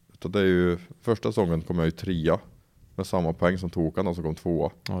 Det är ju, första säsongen kom jag ju 3 med samma poäng som Tokan, och så kom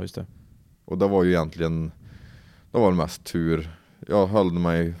 2. Ja, just det. Och det var ju egentligen, det var mest tur jag höll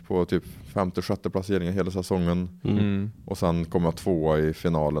mig på typ 5-6 placeringar hela säsongen. Och sen kom jag 2 i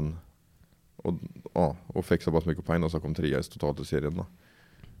finalen. Och fick så pass mycket poäng och så kom 3 i totalt i serien då.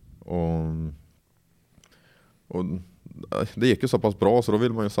 Och det gick ju så pass bra så då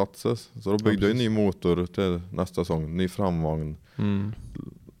vill man ju satsa. Så då byggde jag en ny motor till nästa säsong, ny framvagn.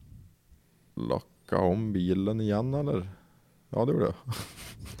 Lacka om bilen igen eller? Ja, det gjorde jag.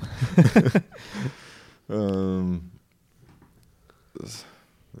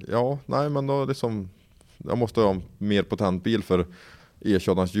 Ja, nej men då liksom jag måste ha en mer potent bil för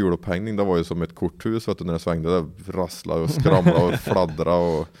E28ans hjulupphängning, det var ju som ett korthus vet du, när det svängde, det rasslade och skramlade och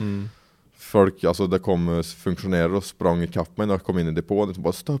fladdrade och folk, alltså det kom funktionärer och sprang i kapp mig när jag kom in i depån och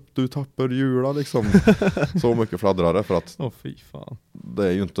bara stopp, du tappar hjular liksom. Så mycket fladdrade för att fy fan. Det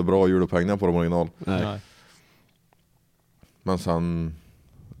är ju inte bra hjulupphängningar på de original. Nej. Men sen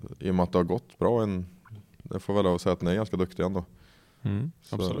i och med att det har gått bra det får väl säga att ni är ganska duktiga ändå.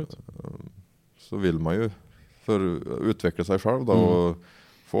 Absolut. Så vill man ju utveckla sig själv då och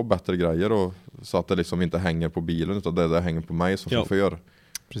få bättre grejer och så att det liksom inte hänger på bilen utan det hänger på mig som chaufför.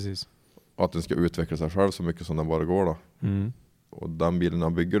 Precis. Och att den ska utveckla sig själv så mycket som den bara går då. Och den bilen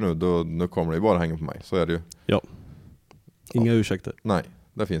jag bygger nu kommer det ju bara hänga på mig. Så är det ju. Ja. Inga ursäkter. Nej,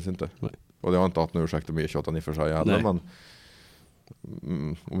 det finns inte. Nej. Och jag har inte haft några ursäkter med E28 i för sig heller, men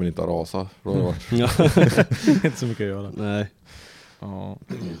om vi inte har rasat då har det varit. Inte så mycket att göra. Nej. Ja.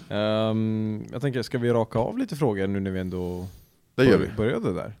 Jag tänker, ska vi raka av lite frågor nu när vi ändå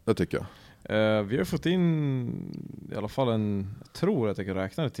började där? Det tycker jag. Vi har fått in i alla fall jag tror att jag kan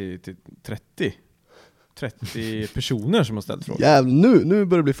räkna det till 30 personer som har ställt frågor. Jävlar, nu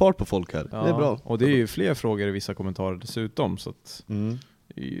börjar det bli fart på folk här. Ja, det är bra. Och det är ju fler frågor i vissa kommentarer dessutom, så att det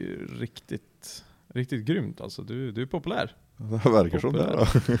är ju riktigt grymt alltså. Du är populär. Det verkar som det.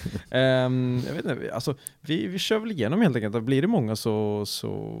 Jag vet inte, alltså vi kör väl igenom helt enkelt. Blir det många så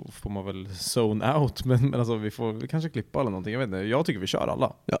får man väl zone out, men alltså vi kanske klippa eller någonting. Jag vet inte, jag tycker vi kör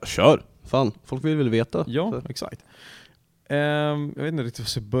alla. Ja, kör. Fan, folk vill väl veta. Ja, så. Exakt. Jag vet inte riktigt hur vi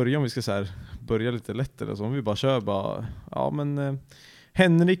ska börja, om vi ska så här börja lite lätt eller så. Om vi bara kör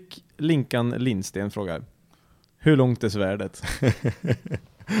Henrik Linkan Lindsten frågar: hur långt är svärdet?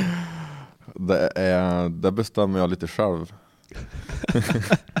 Det bestämmer jag lite själv.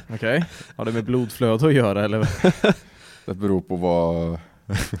 Okej. Har det med blodflöde att göra eller? Det beror på vad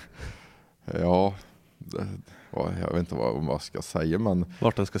jag vet inte vad man ska säga, men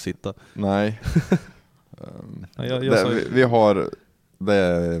vart den ska sitta. Nej. Jag vi har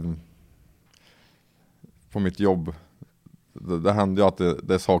det på mitt jobb. Det händer ju att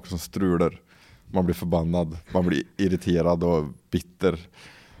det är saker som strular. Man blir förbannad, man blir irriterad och bitter.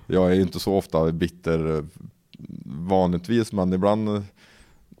 Jag är ju inte så ofta bitter vanligtvis, men ibland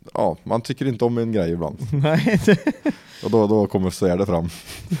man tycker inte om en grej ibland. Nej. Och då kommer svärdet fram.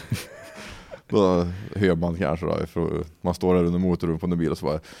 Då hör man kanske man står där under motorrum på en bil och så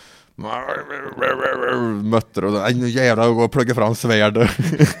bara mötter och nu jävlar och går och pluggar fram svärd.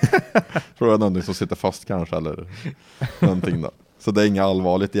 Tror jag någonting som sitter fast kanske eller någonting då. Så det är inga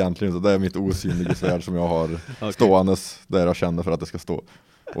allvarligt egentligen, så det är mitt osynliga svärd som jag har ståendes där jag känner för att det ska stå.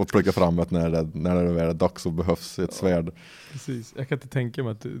 Och plocka fram att när det är dags så behövs ett svärd. Precis. Jag kan inte tänka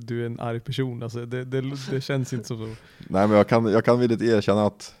mig att du är en arg person. Alltså, det känns inte så. Nej, men jag kan villigt erkänna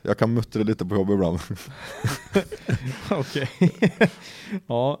att jag kan muttra lite på jobb ibland. Okej.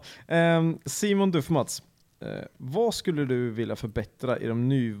 Ja. Simon Duffmats. Vad skulle du vilja förbättra i de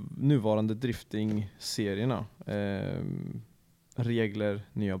nuvarande drifting-serierna? Regler,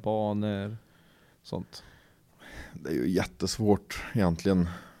 nya banor, sånt. Det är ju jättesvårt egentligen,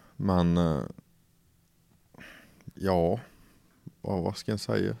 men vad ska jag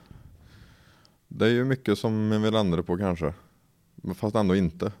säga? Det är ju mycket som man vill ändra på kanske, fast ändå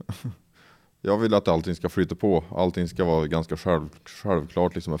inte. Jag vill att allting ska flyta på, allting ska vara ganska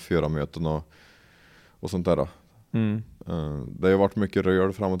självklart liksom med förarmöten och sånt där. Det har ju varit mycket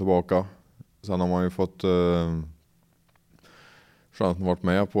rör fram och tillbaka. Sen har man ju fått chansen varit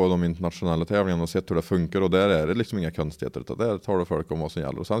med på de internationella tävlingarna och sett hur det funkar, och där är det liksom inga konstigheter, utan där tar det folk om vad som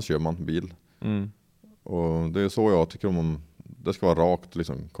gäller och sen kör man bil. Och det är så jag tycker om det ska vara rakt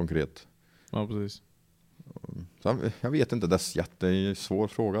liksom, konkret. Ja, precis. Sen, jag vet inte, det är en jättesvår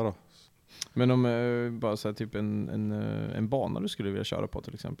fråga då. Men om bara så här, typ en bana du skulle vilja köra på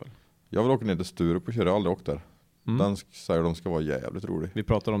till exempel? Jag vill åka ner till Sturup och köra, jag har aldrig åkt där. Den säger de ska vara jävligt rolig. Vi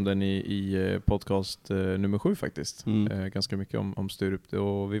pratar om den i podcast nummer 7 faktiskt. Ganska mycket om Sturup.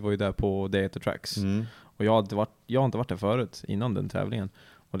 Och vi var ju där på Day at the Tracks. Och jag har inte varit där förut innan den tävlingen.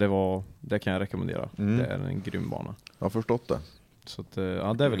 Och det kan jag rekommendera. Det är en grym bana. Jag har förstått det. Så att,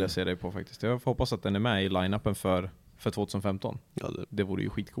 det vill jag se dig på faktiskt. Jag hoppas att den är med i line-upen för för 2015. Ja, det vore ju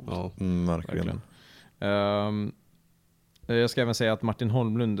skitcoolt. Ja, verkligen. Jag ska även säga att Martin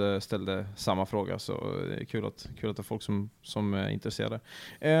Holmlund ställde samma fråga, så det är kul att det är folk som är intresserade.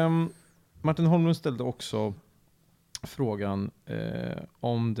 Martin Holmlund ställde också frågan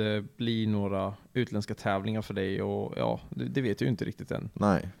om det blir några utländska tävlingar för dig, och ja, det vet jag ju inte riktigt än.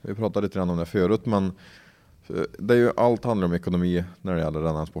 Nej, vi pratade lite grann om det förut, men det är ju, allt handlar om ekonomi när det gäller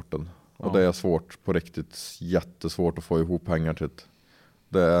den här sporten. Och det är svårt, på riktigt jättesvårt att få ihop pengar till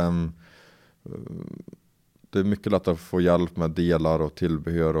det. Det är mycket lättare att få hjälp med delar och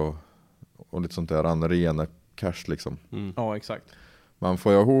tillbehör och lite sånt där, än rena cash liksom. Ja, exakt. Men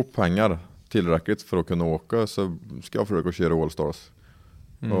får jag ihop pengar tillräckligt för att kunna åka, så ska jag försöka köra All-Stars.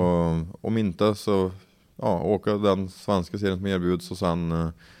 Och om inte, så åka den svenska serien som erbjuds, och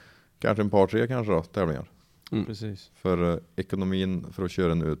sen kanske ett par, tre kanske då, tävlingar. Precis. För ekonomin för att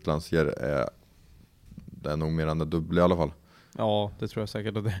köra en utlandsserie det är nog mer än det dubbla i alla fall. Ja, det tror jag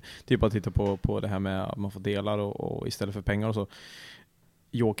säkert. Och det är bara att titta på det här med att man får delar och istället för pengar och så.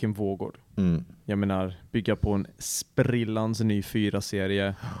 Joakim Vågård. Jag menar, bygga på en sprillans ny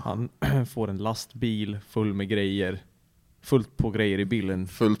 4-serie. Han får en lastbil full med grejer. Fullt på grejer i bilen.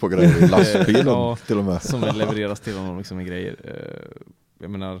 Fullt på grejer i lastbilen till och med. Som levereras till honom liksom med grejer.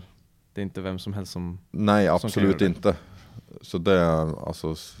 Jag menar, det är inte vem som helst som... Nej, absolut inte. Så det är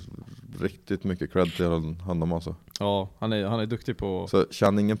alltså riktigt mycket cred till honom alltså. Ja, han är duktig på... Så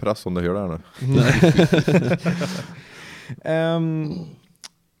känn ingen press om du hör det här nu.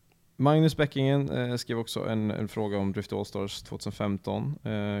 Magnus Bäckingen skrev också en fråga om Drift All-Stars 2015.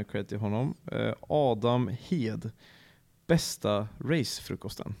 Cred till honom. Adam Hed. Bästa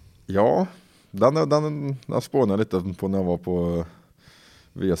racefrukosten? Ja, den spånade lite på när jag var på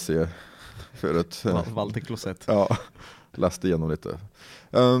WC förut. Walter Klosett. Ja, läste igenom lite.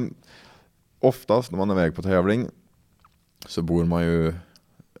 Oftast när man är väg på tävling så bor man ju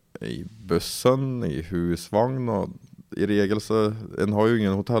i bussen, i husvagn, och i regel så en har ju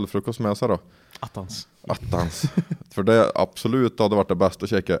ingen hotellfrukost med sig då. Attans. För det absolut hade varit det bästa att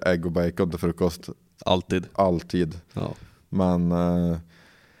käka ägg och bacon till frukost. Alltid. Ja. Men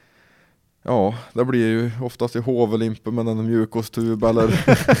det blir ju oftast i hovelimpe med en mjukostub eller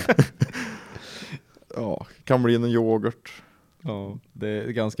kan bli en yoghurt. Ja, det är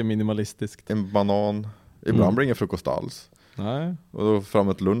ganska minimalistiskt. En banan. Ibland blir ingen frukost alls. Nej. Och då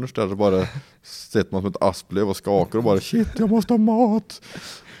framåt lunch där så bara sitter man som ett asplöv och skakar och bara shit, jag måste ha mat.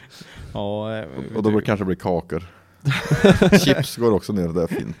 Ja, och då kanske blir kakor. Chips går också ner, det är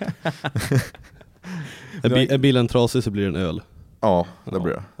fint. Är bilen trasig så blir det en öl. Ja, det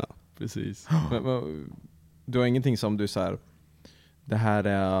blir det. Ja, precis. Men, du har ingenting som du så här, det här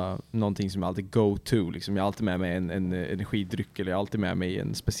är någonting som jag alltid go to liksom. Jag är alltid med mig en energidryck, eller jag är alltid med mig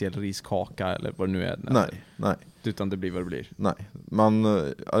en speciell riskaka eller vad det nu är. Nej. Utan det blir vad det blir. Nej, men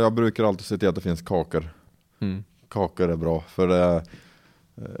jag brukar alltid se till att det finns kakor. Kakor är bra, för det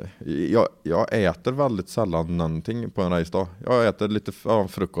jag äter väldigt sällan någonting på en racedag. Jag äter lite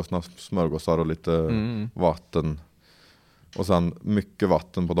frukost, smörgåsar och lite vatten. Och sen mycket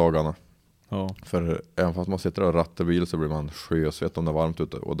vatten på dagarna. Ja. För även fast man sitter och rattar bil så blir man sjösvett om det är varmt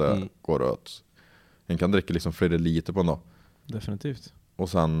ute. Och det går åt. Man kan dricka liksom flera liter på en dag. Definitivt. Och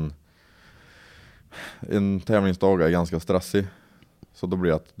sen en tävlingsdag är ganska stressig. Så då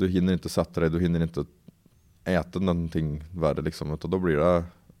blir det att du hinner inte sätta dig. Du hinner inte äta någonting värde liksom. Utan då blir det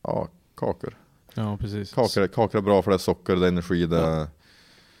kakor. Ja, precis. Kakor är bra för det är socker, det är energi, det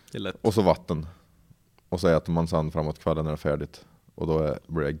är lätt. Och så vatten. Och så äter man sen framåt kvällen när det är färdigt. Och då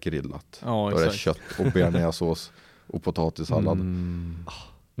blir det grillat. Ja, då är det kött och bearnaisesås och potatissallad.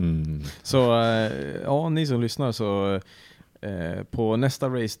 Så ni som lyssnar, så på nästa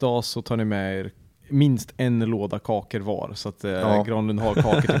racedag så tar ni med er minst en låda kakor var. Så att Granlund har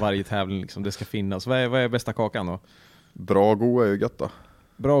kakor till varje tävling liksom. Det ska finnas. Vad är bästa kakan då? Brago är ju gött då.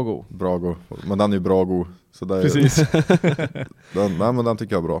 Brago. Men den är ju Brago. Så det är precis. men den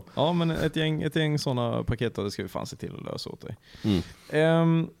tycker jag är bra. Ja, men ett gäng sådana paket då, det ska vi fan se till att lösa åt dig.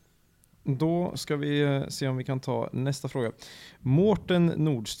 Då ska vi se om vi kan ta nästa fråga. Mårten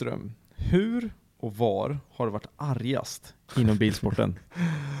Nordström. Hur och var har du varit argast inom bilsporten?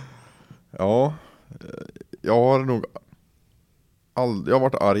 Ja, jag har nog jag har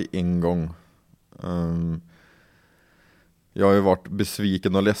varit arg en gång. Jag har ju varit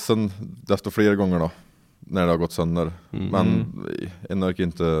besviken och ledsen desto fler gånger då, när det har gått sönder. Men en orkar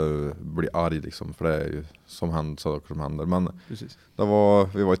inte bli arg liksom, för det är ju saker som händer. Men precis.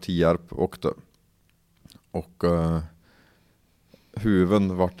 Vi var i Tierp och åkte. Och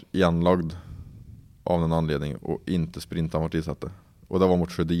huven vart igenlagd av en anledning och inte sprintan vart tillsatte. Och det var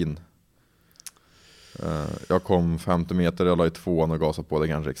mot Sjödin. Jag kom 50 meter, jag la i 2:an och gasade på det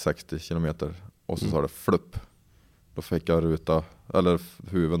kanske 60 kilometer. Och så sa det flupp. Då fick jag ruta, eller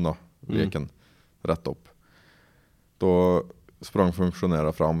huven då, veken, rätt upp. Då sprang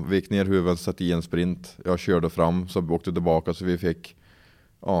funktionära fram, vek ner huven, satt i en sprint. Jag körde fram, så åkte tillbaka, så vi fick,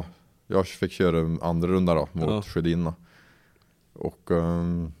 jag fick köra en andra runda då, mot Sjödin då. Och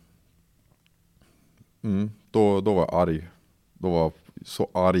då var jag arg. Då var jag så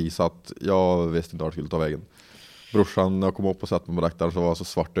arg så att jag visste inte vart jag skulle ta vägen. Brorsan, när jag kom upp och satt mig på läktaren, så var jag så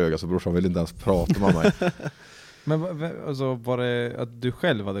svart öga så brorsan ville inte ens prata med mig. Men alltså, var det att du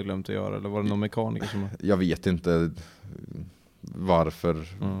själv hade glömt att göra, eller var det någon mekaniker som... Jag vet inte varför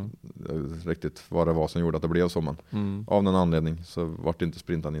riktigt vad det var som gjorde att det blev så, men av någon anledning så var det inte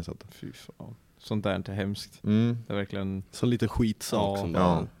sprintan insatt. Fy fan. Sånt där är inte hemskt. Det är verkligen... Så lite skitsak som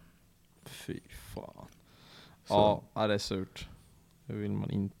bara... Fy fan. Ja, det är surt. Det vill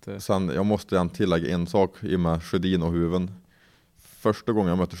man inte. Sen, jag måste igen tillägga en sak i med Sjödin och huven. Första gången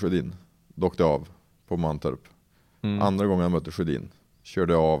jag mötte Sjödin, då åkte jag av på Mantorp. Andra gången jag mötte Sjödin,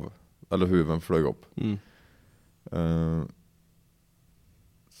 körde jag av, eller huven flög upp.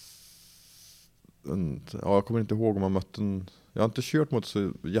 Jag kommer inte ihåg om jag mötte en... Jag har inte kört mot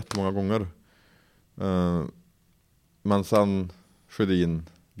så jättemånga gånger. Men sen Sjödin,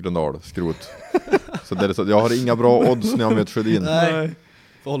 Gröndal, skrot. Så det är så, jag har inga bra odds när jag möter Sjödin. Nej,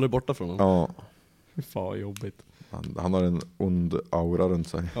 får hålla dig borta från honom. Ja. Fy fan, jobbigt. Han har en ond aura runt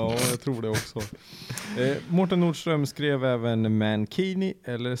sig. Ja, jag tror det också. Mårten Nordström skrev även Mankini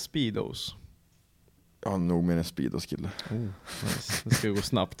eller Speedos. Ja, nog med en Speedos-kille. Nice. Det ska gå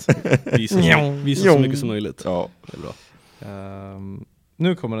snabbt. Visa så mycket som möjligt. Ja, det är bra.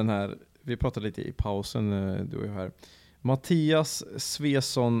 Nu kommer den här. Vi pratade lite i pausen, du och jag här. Mattias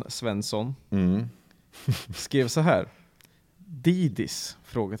Svesson Svensson skrev så här: Didis?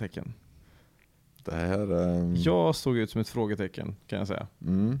 Frågetecken. Det här, jag såg ut som ett frågetecken, kan jag säga.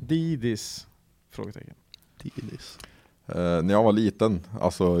 Didis? Frågetecken. Didis. När jag var liten,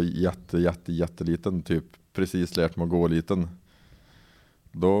 alltså jätteliten, typ precis lärt mig att gå liten.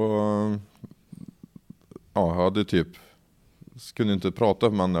 Då jag hade typ, kunde inte prata,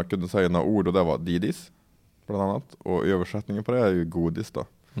 men jag kunde säga några ord, och det var Didis bland annat. Och översättningen på det är ju godis då.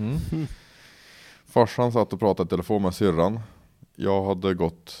 Farsan satt och pratade i telefon med syrran. Jag hade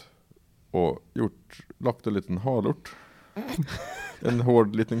gått och lagt en liten halort. En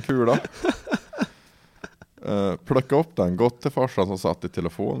hård liten kula. Plocka upp den, gått till farsan som satt i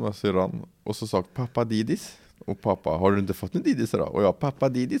telefon med syrran. Och så sa pappa Didis. Och pappa, har du inte fått en Didis idag? Och jag, pappa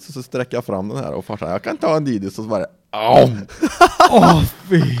Didis. Och så sträcker jag fram den här. Och farsan, jag kan ta en Didis. Och så var det,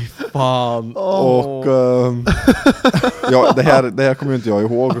 fy fan. Och det här kommer ju inte jag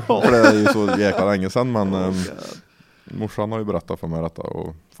ihåg, för det är ju så jäkla länge sedan. Men morsan har ju berättat för mig detta,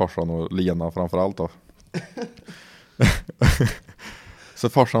 och farsan och Lena framförallt då. Så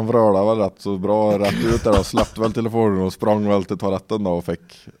farsan vrölade väl rätt så bra rätt ut där och släppte väl telefonen och sprang väl till toaletten då och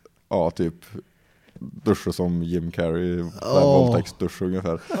fick typ duscha som Jim Carrey, våldtäktsdusch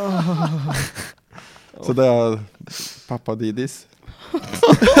ungefär. Så det är pappa Didis.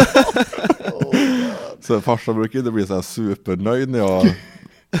 Så farsan brukar inte bli så här supernöjd när jag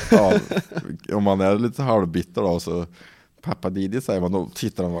om man är lite halvbitter då, så pappa Didis säger man, då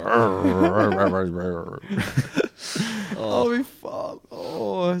tittar han fy fan.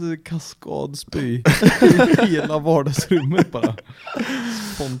 Kaskadspy i hela vardagsrummet bara.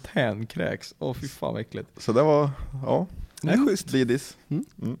 Fontänkräks. Fy fan vad äckligt. Så det var, det är schysst. Didis.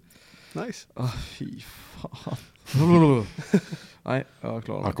 Nice. Fy fan. Nej, jag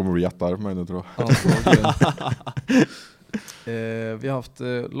klarar det. Han kommer bli jättearg på mig nu, tror jag. Vi har haft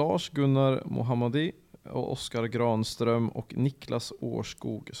Lars Gunnar Mohammadi och Oskar Granström och Niklas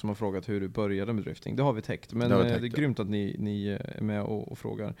Årskog som har frågat hur du började med drifting. Det har vi täckt, men det är grymt att ni är med och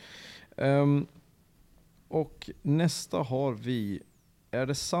frågar. Och nästa har vi: är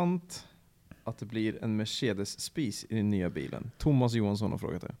det sant att det blir en Mercedes Spis i den nya bilen? Thomas Johansson har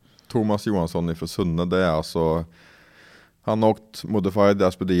frågat det. Thomas Johansson ifrån Sunne, det är alltså, han har åkt modified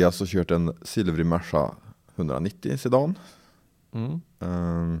Aspedias och kört en silvrig Merca 190 sedan.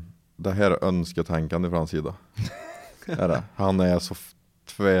 Det här är önsketänkande från hans sida. Är det? Han är så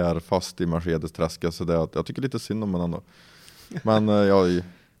tvär fast i Mercedes-träsket, så jag tycker lite synd om honom ändå. Men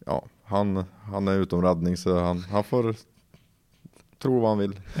han är utom räddning, så han får tro vad han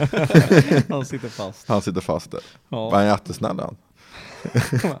vill. Han sitter fast. Han sitter fast där. Ja. Men han är jättesnäll han.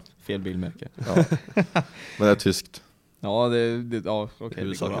 Fel bilmärke. Ja. Men det är tyskt. Ja, det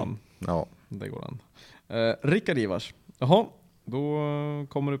går an. Ja. Det går an. Rickard Ivars. Jaha, då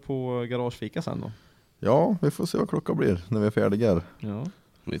kommer du på garagefika sen då. Ja, vi får se vad klockan blir när vi är färdiga här. Ja.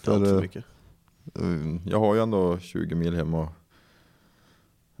 Inte allt för mycket. Jag har ju ändå 20 mil hem och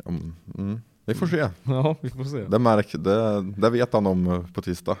vi får se. Ja, vi får se. Det vet han om på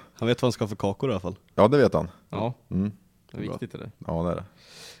tisdag. Han vet vad han ska för kakor i alla fall. Ja, det vet han. Ja, det är viktigt det där. Ja, det är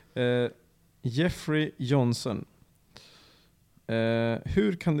det. Jeffrey Johnson.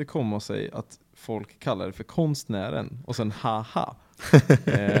 Hur kan det komma sig att folk kallar det för konstnären och sen haha?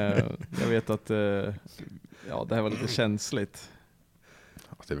 Jag vet att det här var lite känsligt.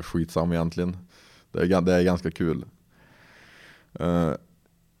 Det är väl skitsam egentligen. Det är ganska kul.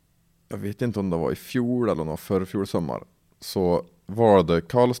 Jag vet inte om det var i fjol eller någon förfjol sommar. Så valde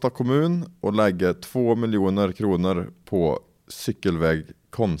Karlstad kommun att lägga 2 miljoner kronor på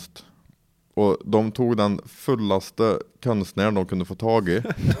cykelvägkonst. Och de tog den fullaste konstnären de kunde få tag i.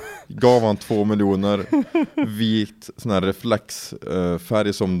 Gav han 2 miljoner vit sån här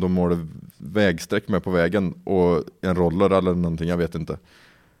reflexfärg som de målade vägsträck med på vägen. Och en roller eller någonting, jag vet inte.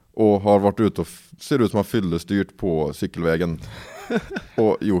 Och har varit ute och ser ut som han fyllde styrt på cykelvägen.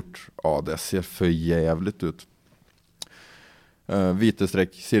 Och gjort, det ser för jävligt ut. Vita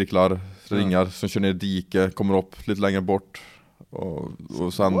streck, cirklar, ringar som kör ner dike, kommer upp lite längre bort.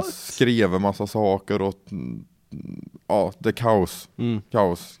 Och sen skrev en massa saker och det är kaos.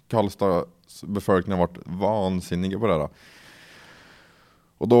 Kaos. Karlstads befolkning har varit vansinniga på det här.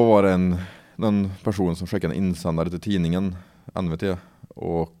 Och då var det en person som skickade en insändare till tidningen NVT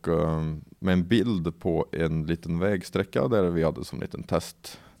och med en bild på en liten vägsträcka där vi hade som en liten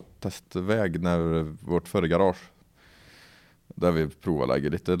testväg när vårt förra garage. Där vi provade lägga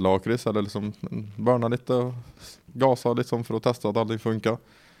lite lakrits eller liksom börna lite och gasa liksom för att testa att allting funkar.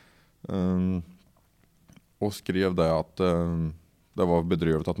 Och skrev det att det var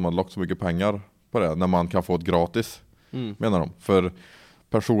bedrövligt att man lagt så mycket pengar på det när man kan få det gratis, menar de. För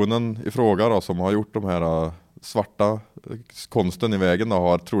personen i fråga då, som har gjort de här svarta konsten i vägen då,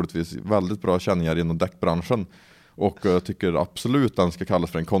 har troligtvis väldigt bra känningar inom däckbranschen och tycker absolut den ska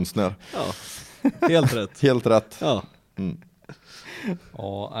kallas för en konstnär. Ja, helt rätt. Helt rätt. Ja.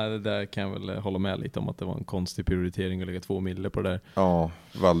 Ja, det där kan jag väl hålla med lite om att det var en konstig prioritering att lägga 2 mille på det där. Ja,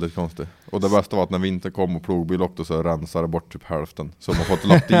 väldigt konstigt. Och det bästa var att när vintern kom och plogbil åkte så rensade bort typ hälften. Så man fått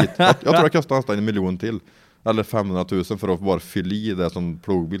lagt dit. Jag tror det kostar nästan 1 miljon till. Eller 500 000 för att bara fylla i det som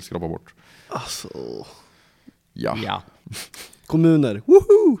plogbil skrapar bort. Alltså. Ja. Kommuner.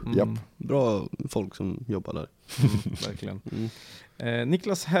 Woho! Japp. Bra folk som jobbar där. Verkligen.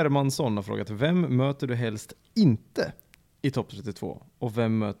 Niklas Hermansson har frågat: vem möter du helst inte i topp 32? Och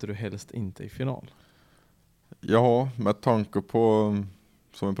vem möter du helst inte i final? Ja, med tanke på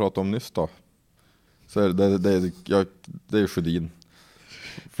som vi pratade om nyss då. Så är det är Sjödin.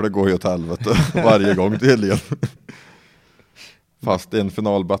 För det går ju åt helvete varje gång tydligen. Fast en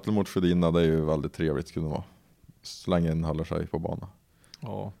finalbattle mot Sjödin, det är ju väldigt trevligt skulle det vara. Så länge en håller sig på banan.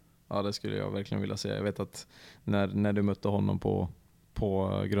 Ja, det skulle jag verkligen vilja säga. Jag vet att när du mötte honom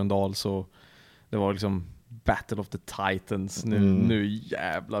på Gröndal så det var liksom Battle of the Titans. Nu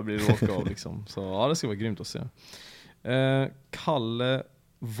jävlar blir det åka av liksom. Så ja, det ska vara grymt att se. Kalle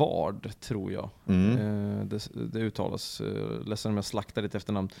Ward tror jag. Det uttalas. Ledsen om jag slaktar ditt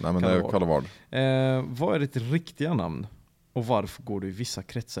efternamn. Nej, men det är Kalle Ward. Vad är ditt riktiga namn? Och varför går du i vissa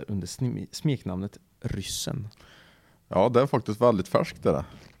kretsar under smeknamnet Ryssen? Ja, det är faktiskt väldigt färskt det där.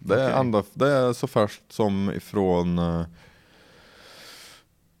 Det är så färskt som ifrån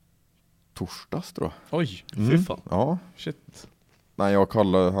torsdags tror jag. Oj, fy fan. Ja. Shit. Nej, jag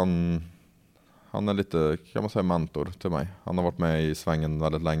kallar han är lite, kan man säga, mentor till mig. Han har varit med i svängen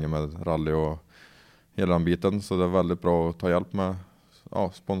väldigt länge med rally och hela den biten. Så det är väldigt bra att ta hjälp med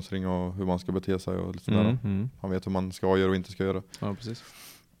sponsring och hur man ska bete sig och lite sådär. Han vet hur man ska göra och inte ska göra. Ja, precis.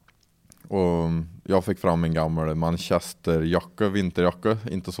 Och jag fick fram en gammal Manchesterjacka, vinterjacka,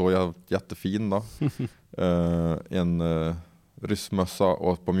 inte så jättefin då. En ryssmössa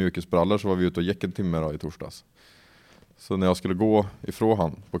och ett par mjukisbrallor, så var vi ute och gick en timme då, i torsdags. Så när jag skulle gå ifrån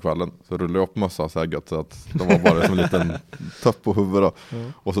han på kvällen så rullade jag upp mössa så här gött så att det var bara som en liten tupp på huvudet då.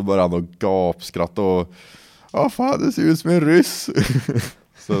 Och så började han att gapskratta och fan, det ser ut som en ryss.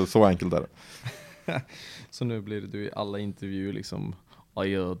 så enkelt är det. Så nu blir du i alla intervjuer liksom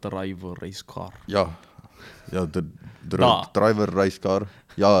I driver race car. Ja. Jag driver race car.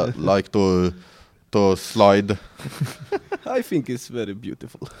 Jag like to slide. I think it's very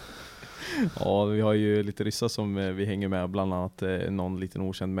beautiful. Ja, vi har ju lite ryssar som vi hänger med, bland annat någon liten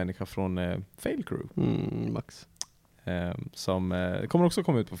okänd människa från Fail Crew. Max. Som kommer också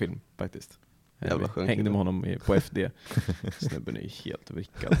komma ut på film faktiskt. Jävla vi hängde med honom på FD. Snubben är ju helt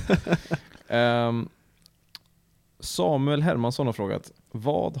vrickad. Samuel Hermansson har frågat: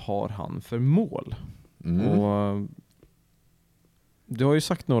 vad har han för mål? Och Du har ju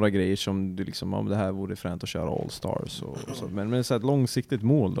sagt några grejer som du liksom, om det här vore fränt att köra All Stars och så. Men så ett långsiktigt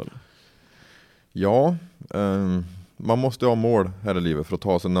mål då? Ja, man måste ha mål här i livet för att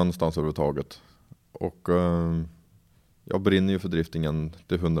ta sig någonstans överhuvudtaget. Och jag brinner ju för driftingen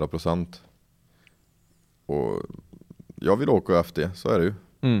till 100%. Och jag vill åka FD, så är det ju.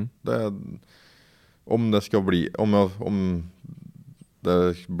 Om det ska bli, om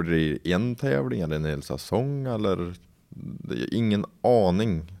det blir en tävling eller en hel säsong eller det är ingen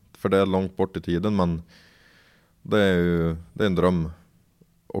aning, för det är långt bort i tiden, men det är en dröm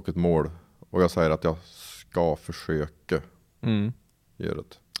och ett mål, och jag säger att jag ska försöka göra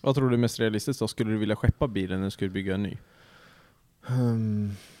det. Vad tror du är mest realistiskt då? Skulle du vilja skeppa bilen eller skulle du bygga en ny?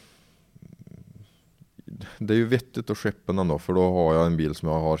 Det är ju vettigt att skeppa den då, för då har jag en bil som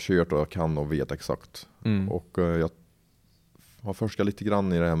jag har kört och jag kan och vet exakt. Och jag har forskat lite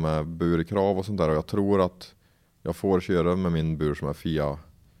grann i det här med burkrav och sånt där, och jag tror att jag får köra med min bur som är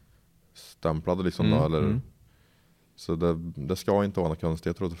FIA-stämplad liksom då, eller så det ska inte vara något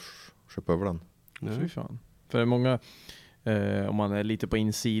konstigt att köpa över den. Fy fan. För många, om man är lite på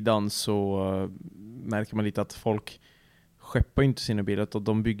insidan så märker man lite att folk skeppar inte sina bilar, och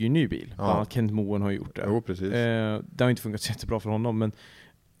de bygger ju ny bil. Bland annat Kent Moen har gjort det. Jo, precis. Det har inte funkat så jättebra för honom, men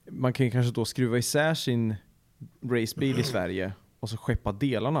man kan ju kanske då skruva isär sin racebil i Sverige och så skeppa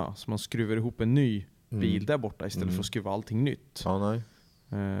delarna, så man skruvar ihop en ny bil där borta istället för att skruva allting nytt.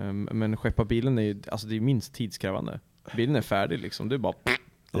 Men skeppa bilen är ju, alltså det är minst tidskrävande. Bilen är färdig liksom, det är bara...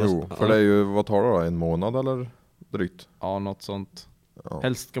 Jo, för det är ju, vad tar det då? En månad eller drygt? Ja, något sånt. Ja.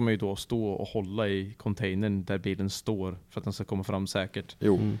 Helst ska man ju då stå och hålla i containern där bilen står för att den ska komma fram säkert.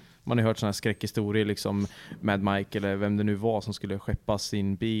 Man har hört sådana här skräckhistorier liksom, Mad Mike eller vem det nu var som skulle skeppa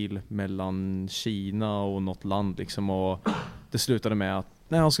sin bil mellan Kina och något land liksom, och det slutade med att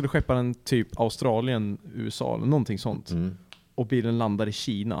han skulle skeppa den typ Australien, USA eller någonting sånt. Och bilen landar i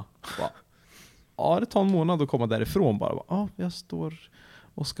Kina. Ja, det tar en månad att komma därifrån bara. Jag står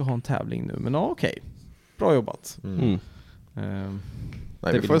och ska ha en tävling nu, men okej. Bra jobbat. Nej,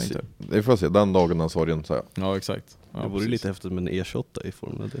 vi får se den dagen den sorgen, så. Ja, exakt. Det vore lite häftigt med en E28 i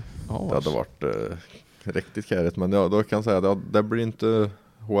Formel 1. Det hade varit riktigt kärigt, men då kan jag säga att det blir inte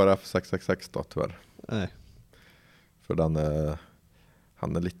HRF 666 då, tyvärr. Nej. För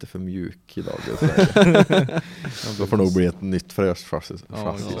han är lite för mjuk idag. Då får nog bli ett nytt fräscht chassi.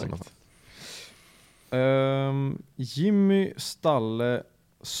 Jimmy Stalle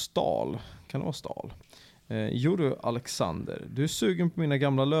Stal. Kan det vara Stal? Jo du Alexander, du är sugen på mina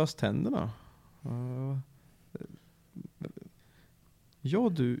gamla löständerna. Jo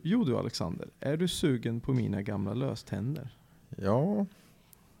du Alexander, är du sugen på mina gamla löständer? Ja.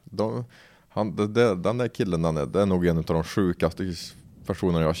 Den där killen, det är nog en av de sjukaste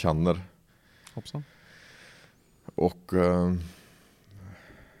personer jag känner. Hoppsan. Och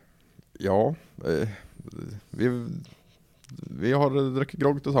vi har druckit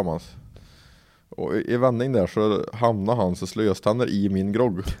grogg tillsammans. Och i vändning där så hamnar hans slöständer i min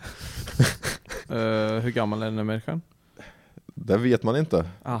grogg. Hur gammal är den här människan? Det vet man inte.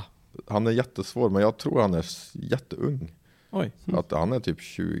 Han är jättesvår, men jag tror han är jätteung. Oj. Att han är typ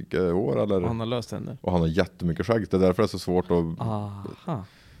 20 år eller. Han har löständer. Och han har jättemycket skägg. Det är därför det är så svårt att.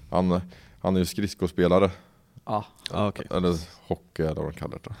 Han är ju skridskospelare. Okay. Eller hockey eller vad man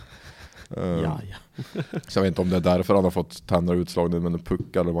kallar det. Ja. Så jag vet inte om det är därför han har fått tänder utslagna med en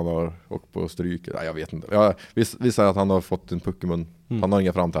puck eller man har åkt på stryk. Nej, jag vet inte. Vi säger att han har fått en puck i mun. Han har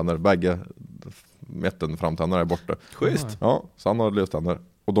inga framtänder. Bägge mitten framtänder är borta. Schysst. Ja, så han har löständer.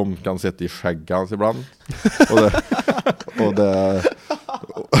 Och de kan sitta i skäggans ibland.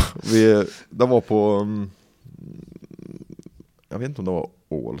 Det var på jag vet inte om det var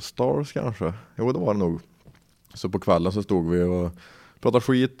All Stars kanske. Jo, det var det nog. Så på kvällen så stod vi och pratade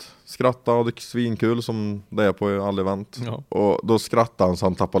skit, skrattade och det är svinkul som det är på all event. Ja. Och då skrattade han så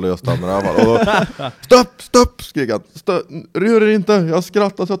han tappade löständerna. Och då, stopp, skrek han. Rör er inte, jag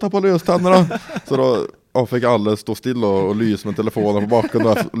skrattar så jag tappar löständerna. Så då fick alla stå still och lysa med telefonen på baken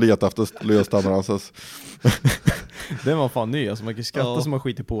och leta efter löständerna. Den var fan ny, alltså man kan skratta som man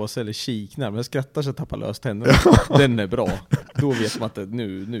skiter på sig eller kiknar, men jag skrattar så jag tappar löständerna. Den är bra. Då vet man att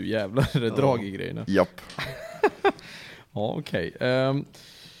nu jävlar är det drag i grejerna. Japp. Ja, okej.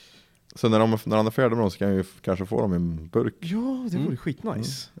 Så när han är färdig med dem så kan jag ju kanske få dem i en burk. Ja, det vore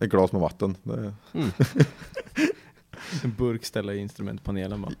skitnice. Ett glas med vatten. En burk ställa i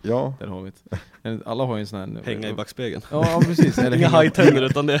instrumentpanelen bara. Ja. Där har vi det. Alla har ju en sån här... Hänga i backspegeln. Ja, precis. Eller inga high-tänder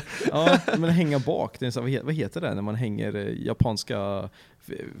utan det. Ja, men hänga bak. Det är så, vad heter det när man hänger japanska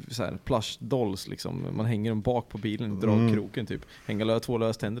så här, plush dolls liksom. Man hänger dem bak på bilen, drar kroken typ. Hänga 2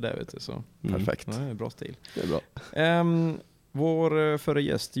 löständer där, vet du. Så. Perfekt. Ja, det är bra stil. Det är bra. Vår förra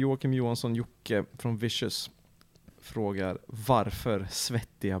gäst Joakim Johansson Jocke från Vicious frågar varför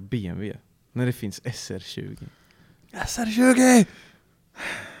svettiga BMW när det finns SR20? SR20!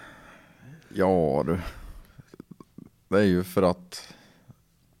 Ja du. Det är ju för att...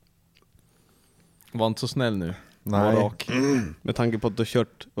 Var inte så snäll nu. Nej. Var rak. Med tanke på att du har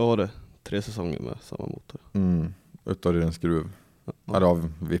kört, vad var det? 3 säsonger med samma motor. Utav en skruv. Eller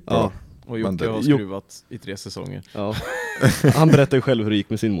av vippar. Ja. Och Jocke har skruvat i 3 säsonger. Ja. Han berättar ju själv hur det gick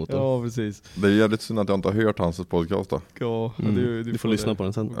med sin motor. Ja, precis. Det är jävligt synd att jag inte har hört hans podcast då. Ja, du får lyssna på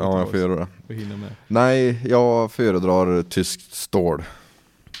den sen. Ja, jag får göra det. Och hinna med. Nej, jag föredrar tyskt stål.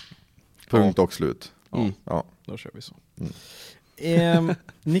 Punkt och slut. Ja. Då kör vi så.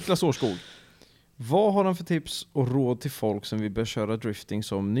 Niklas Årskog. Vad har han för tips och råd till folk som vill börja köra drifting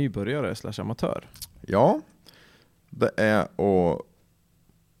som nybörjare / amatör? Ja, det är att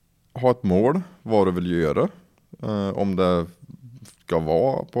ha ett mål, vad du vill göra. Om det ska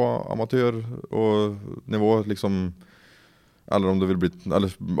vara på amatör och nivå liksom, eller om du vill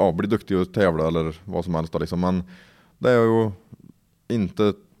bli duktig och tävla eller vad som helst liksom. Men det är ju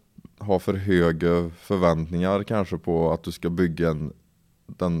inte ha för höga förväntningar kanske på att du ska bygga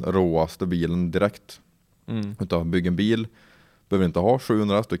den råaste bilen direkt. Utan bygga en bil behöver inte ha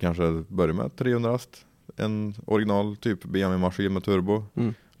 700 häst, du kanske börjar med 300 häst. En original typ BMW-maskin med turbo.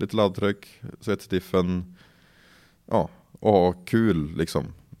 Lite laddtryck, svetstiffen. Ja, och ha kul liksom.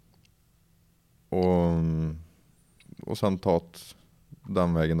 Och sen ta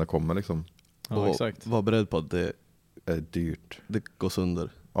den vägen det kommer liksom. Ja, exakt. Var beredd på att det är dyrt. Det går sönder.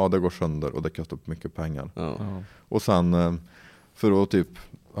 Ja, det går sönder och det kostar upp mycket pengar. Ja. Och sen för att typ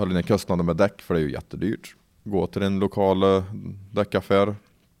ha dina kostnader med däck, för det är ju jättedyrt. Gå till en lokal däckaffär.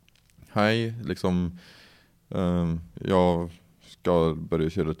 Hej, liksom jag ska börja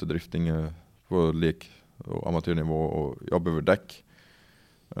köra lite drifting på lek- och amatörnivå och jag behöver däck.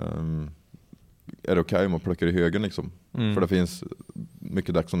 Är det okej om man plockar i högen liksom? För det finns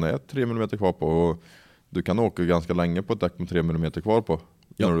mycket däck som det är 3 mm kvar på och du kan åka ganska länge på ett däck med 3 mm kvar på.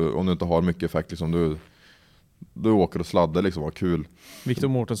 Om du inte har mycket effekt liksom, du åker och sladdar liksom, vad kul. Viktor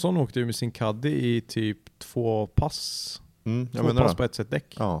Mårtensson åkte ju med sin Caddy i typ 2 pass. 2 pass på ett sätt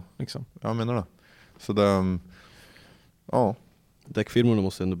däck. Ja, liksom. Jag menar det. Så det, ja. Däckfirmorna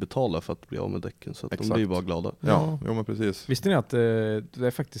måste ändå betala för att bli av med däcken, så att de blir ju bara glada. Ja, jo men precis. Visste ni att det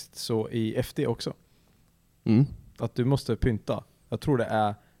är faktiskt så i FD också? Att du måste pynta. Jag tror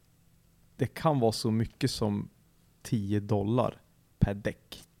det kan vara så mycket som $10 per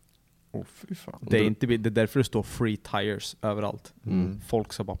däck. Fy fan. Det är därför det står free tires överallt.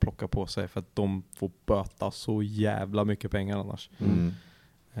 Folk ska bara plocka på sig för att de får böta så jävla mycket pengar annars.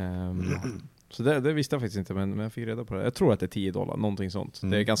 Så det visste jag faktiskt inte, men jag fick reda på det. Jag tror att det är $10, någonting sånt.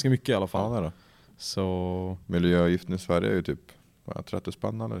 Det är ganska mycket i alla fall. Ja, det är det. Så... Miljöavgiften i Sverige är ju typ 30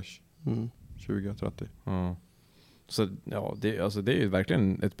 spänn eller 20-30. Ja. Så ja, det är ju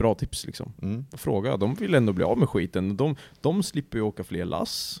verkligen ett bra tips liksom. Fråga, de vill ändå bli av med skiten. De slipper ju åka fler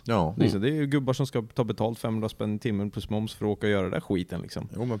lass. Ja. Liksom, det är ju gubbar som ska ta betalt 500 spänn i timmen plus moms för att åka och göra den där skiten liksom.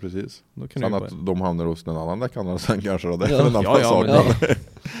 Jo men precis. Då kan sen att de hamnar hos en annan däckhandlare sen kanske då. Det är en annan sak. Men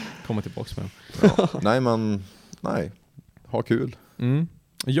komma tillbaks med dem. Nej, ha kul.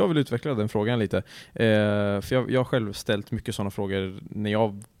 Jag vill utveckla den frågan lite. För jag har själv ställt mycket sådana frågor när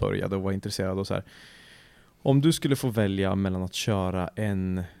jag började och var intresserad och så här. Om du skulle få välja mellan att köra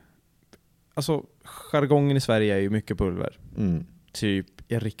alltså jargongen i Sverige är ju mycket pulver. Typ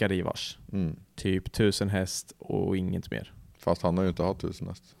Erika Rivars. Typ 1000 häst och inget mer. Fast han har ju inte haft 1000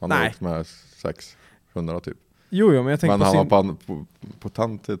 häst. Han har åkt med 600 typ. Jo, men jag tänker han har på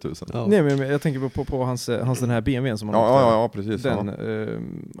tant till 1000. Ja. Nej, men jag tänker på hans den här BMWn som han ja, precis. Den,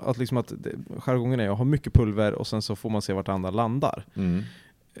 att liksom att jargongen är att ha mycket pulver och sen så får man se vart andra landar.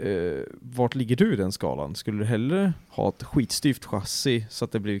 Vart ligger du i den skalan? Skulle du hellre ha ett skitstyvt chassi så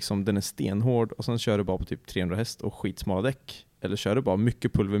att det blir liksom, den är stenhård och sen kör du bara på typ 300 häst och skitsmala däck? Eller kör du bara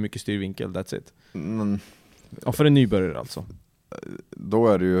mycket pulver, mycket styrvinkel, that's it? Ja, för en nybörjare alltså. Då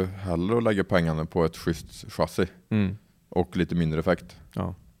är det ju hellre att lägga pengarna på ett schysst chassi och lite mindre effekt.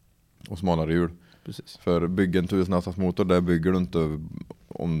 Ja. Och smalare hjul. Precis. För bygga en 1000 hästars motor, det bygger du inte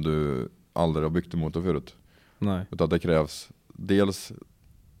om du aldrig har byggt en motor förut. Nej. Utan det krävs dels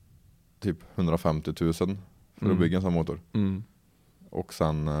typ 150 000 för att bygga en sån motor. Och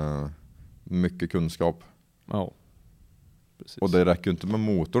sen mycket kunskap. Ja. Precis. Och det räcker inte med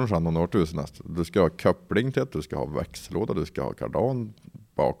motorn sen om du har 1000 häst. Du ska ha koppling till det, du ska ha växellåda, du ska ha kardan,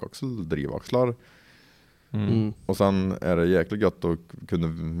 bakaxel, drivaxlar. Och sen är det jäkligt gött att kunna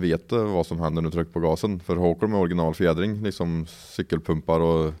veta vad som händer när du trycker på gasen. För åker med originalfjädring, liksom cykelpumpar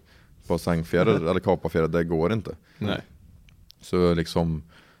och på sängfjäder eller kaparfjäder, det går inte. Nej. Så liksom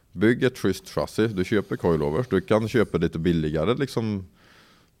bygg ett schysst chassi. Du köper coilovers. Du kan köpa lite billigare liksom.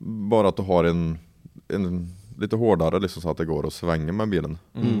 Bara att du har en lite hårdare liksom, så att det går att svänga med bilen.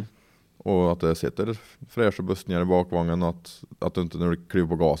 Och att det sitter fräscha bussningar i bakvagnen. Att du inte när du kliver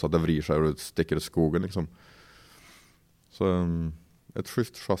på gas att det vrider sig och du sticker i skogen liksom. Så ett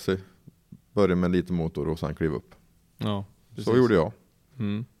schysst chassi. Börja med lite motor och sen kliva upp. Ja, så gjorde jag.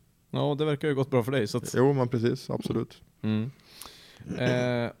 Ja, det verkar ju gått bra för dig. Så att... Jo, men precis. Absolut.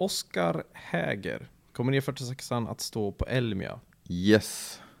 Oskar Häger. Kommer E46an att stå på Elmia?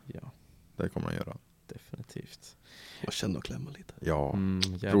 Yes. Ja. Det kommer han göra. Definitivt. Jag känner att klämma lite. Ja,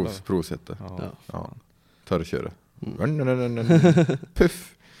 provsätte. Ja. Törrköre.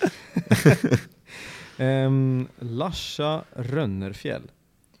 Puff. Larsa Rönnerfjäll.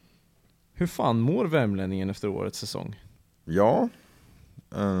 Hur fan mår värmlänningen efter årets säsong? Ja.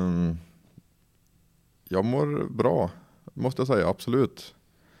 Jag mår bra. Måste jag säga, absolut.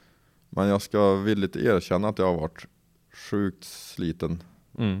 Men jag ska villigt erkänna att jag har varit sjukt sliten.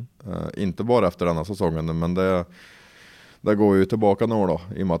 Inte bara efter denna säsongen, men det går ju tillbaka några då.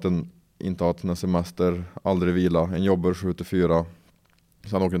 I och med att en inte har en semester, aldrig vila. En jobbar 7-4.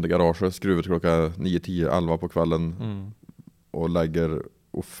 Sen åker den till garaget, skruvar till klockan 9, 10, 11 på kvällen. Och lägger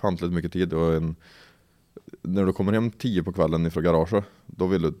ofantligt mycket tid. Och när du kommer hem 10 på kvällen ifrån garaget, då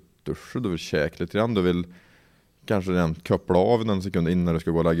vill du duscha, du vill käka lite grann. Du vill kanske redan koppla av en sekund innan du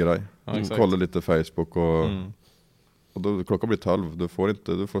ska gå och lägga dig. Kolla lite Facebook och då klockan blir 12. Du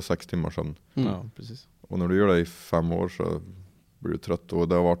får 6 timmar sedan. Ja, precis. Och när du gör det i 5 år så blir du trött. Och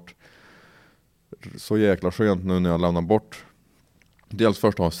det har varit så jäkla skönt nu när jag lämnar bort. Dels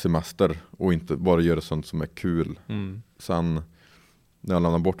först ha semester och inte bara göra sånt som är kul. Sen när jag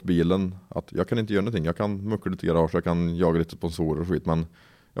lämnar bort bilen, att jag kan inte göra någonting. Jag kan mucka lite garage, jag kan jaga lite sponsorer och skit. Men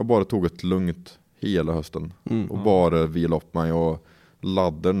jag bara tog ett lugnt hela hösten. Och bara vila upp mig och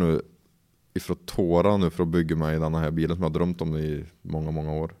laddar nu ifrån tårar nu för att bygga mig i den här bilen som jag har drömt om i många,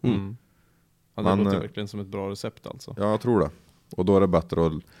 många år. Ja, det låter verkligen som ett bra recept alltså. Ja, jag tror det. Och då är det bättre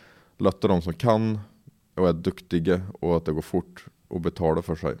att lötta de som kan och är duktiga och att det går fort och betala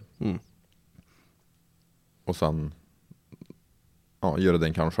för sig. Och sen göra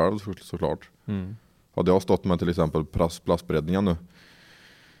den kan själv såklart. Hade jag stått med till exempel plastberedningen nu,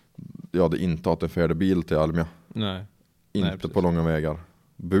 jag hade inte haft en färdig bil till Almia. Nej. Inte på långa vägar.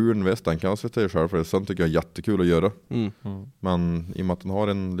 Buren, visst, den kan jag sätta i själv för det. Sen tycker jag är jättekul att göra. Men i och med att den har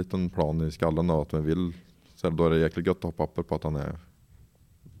en liten plan i skallen då, att man vill, så då är det jäkligt gött att ha papper på att han är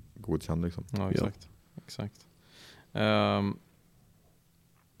godkänd liksom. Ja, exakt.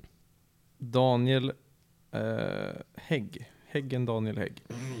 Daniel Häggen Daniel Hägg.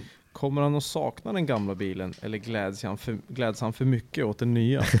 Kommer han att sakna den gamla bilen eller gläds han för mycket åt den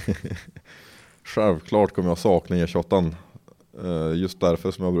nya? Självklart kommer jag sakna E28. Just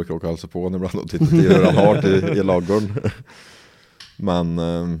därför som jag brukar åka hälsa på ibland och titta till hur han har i ladugården. Men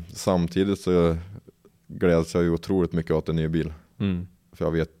samtidigt så gläds jag ju otroligt mycket åt en ny bil. För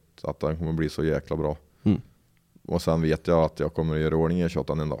jag vet att den kommer bli så jäkla bra. Och sen vet jag att jag kommer att göra ordning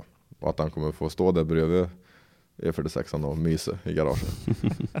E28 en dag. Och att han kommer få stå där bredvid E46 och mysa i garaget.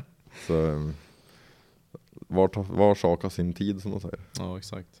 Så var sak har sin tid som de säger. Ja,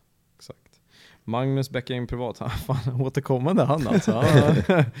 exakt. Magnus Bäcking privat. Fan, återkommande han alltså.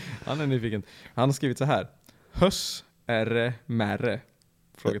 Han är nyfiken. Han har skrivit så här. Höss är märre.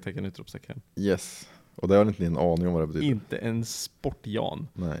 Frågetecken, utropstecken. Yes. Och det har inte ni en aning om vad det betyder. Inte en sportjan.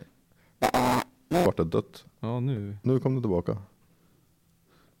 Nej. Vart är dött? Ja, nu. Nu kom det tillbaka.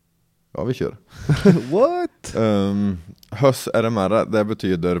 Ja, vi kör. What? Höss är det märre. Det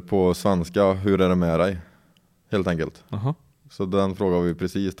betyder på svenska, hur är det med dig? Helt enkelt. Så den frågan vi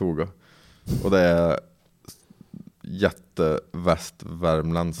precis tog. Och det är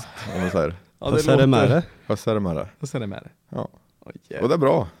jättevästvärmländskt, om man säger. Höss är det märre. Höss är det märre. Höss är det märre. Ja. Yeah. Och det är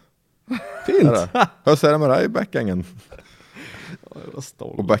bra. Fint. Höss är det märre i Bäckängen.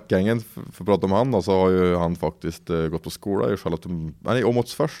 Och Bäckängen, för att prata om han då, så har ju han faktiskt gått på skola i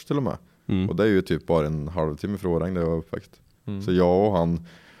Åmotsfors till och med. Och det är ju typ bara en halvtimme från Årjäng där jag var uppväxt. Så jag och han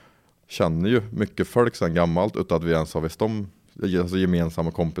känner ju mycket folk sedan gammalt utan att vi ens har visst om, alltså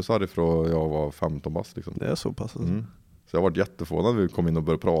gemensamma kompisar ifrån jag var 15 bast liksom. Det är så pass. Så jag har varit jätteförvånad när vi kom in och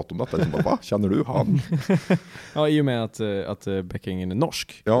började prata om detta. Jag bara, va? Känner du han? Ja, i och med att Bäckingen är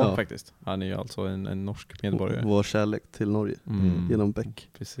norsk. Ja, faktiskt. Han är ju alltså en norsk medborgare. Vår kärlek till Norge genom Bäck.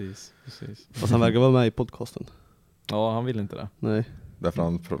 Precis. Fast han verkar vara med i podcasten. Ja, han vill inte det. Nej. Därför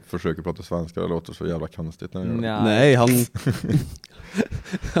han försöker prata svenska. Det låter så jävla konstigt när jag gör det. Nej,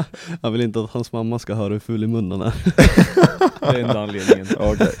 han vill inte att hans mamma ska höra hur full i munnen är. Det är enda anledningen.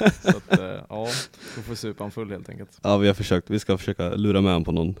 Okay. Så att, Ja, då får supa en full helt enkelt. Ja, vi ska försöka lura med honom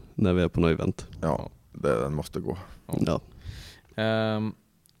på någon när vi är på något event. Ja, det måste gå. Ja.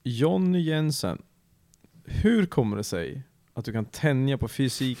 Jonny Jensen, hur kommer det sig att du kan tänja på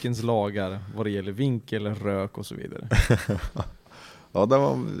fysikens lagar vad det gäller vinkel, rök och så vidare? Ja, det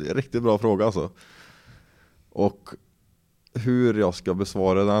var en riktigt bra fråga alltså. Och hur jag ska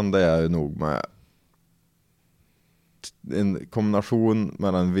besvara den, det är ju nog med en kombination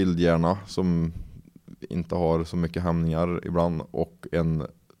mellan en vildhjärna som inte har så mycket hämningar ibland och en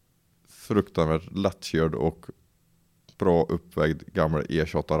fruktansvärt lättkörd och bra uppvägd gammal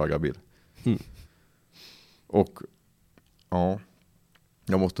E28 raggarbil. Och ja,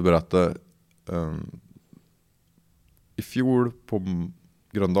 jag måste berätta i fjol på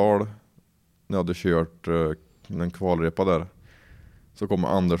Gröndal när jag hade kört en kvalrepa där, så kom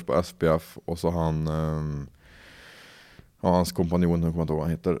Anders på SPF och så hans kompanjon, jag kommer inte ihåg vad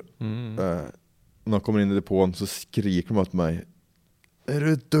han heter. När jag kommer in i depån så skriker de åt mig: är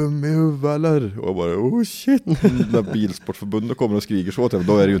du dum i huvudet eller? Och jag bara, oh shit. När Bilsportförbundet kommer och skriker så till,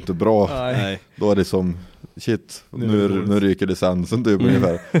 då är det ju inte bra. Nej. Då är det som, shit, nu ryker licensen typ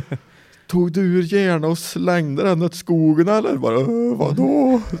ungefär. Tog du ur hjärna och slängde den åt skogen eller? Bara,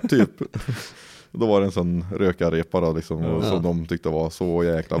 vadå? Typ. Då var det en sån rökarrepa då, liksom, och som de tyckte var så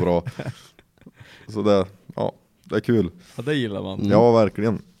jäkla bra. Så det är kul. Ja, det gillar man. Ja,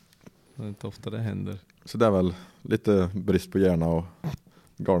 verkligen. Det är inte ofta det händer. Så det är väl lite brist på hjärna och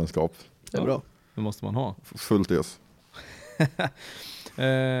galenskap. Det är bra. Det måste man ha. Fullt ös.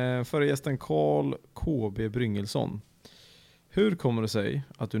 Förra gästen Carl KB Bryngelsson. Hur kommer det sig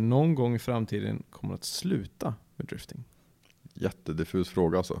att du någon gång i framtiden kommer att sluta med drifting? Jättediffus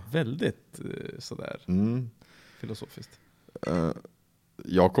fråga alltså. Väldigt sådär filosofiskt.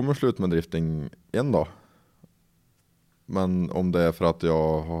 Jag kommer sluta med drifting en dag. Men om det är för att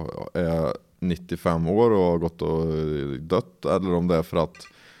jag är 95 år och har gått och dött, eller om det är för att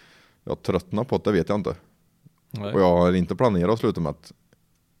jag tröttnar på det, vet jag inte. Nej. Och jag har inte planerat att sluta med att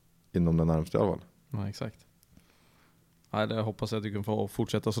inom den närmaste i alla fall. Nej, exakt. Nej, det hoppas jag att du kan få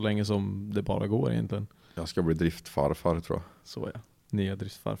fortsätta så länge som det bara går egentligen. Jag ska bli driftfarfar, tror jag. Så ja, nya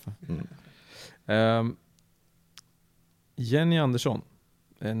driftfarfar. Jenny Andersson,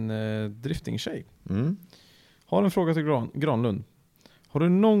 en driftingtjej. Har en fråga till Granlund. Har du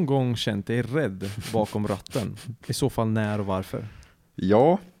någon gång känt dig rädd bakom ratten? I så fall när och varför?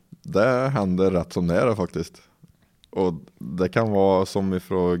 Ja, det händer rätt som det är faktiskt. Och det kan vara som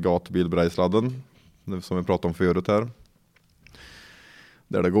ifrån gatubilbrejsladden, som vi pratade om förut här.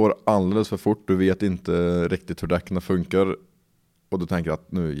 Där det går alldeles för fort, du vet inte riktigt hur däcken funkar. Och du tänker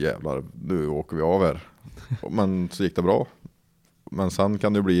att nu jävlar, nu åker vi av här. Men så gick det bra. Men sen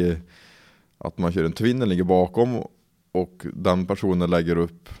kan det bli att man kör en twin, ligger bakom och den personen lägger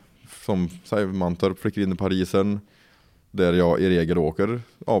upp, som säger Mantorp flyger in i Parisen, där jag i regel åker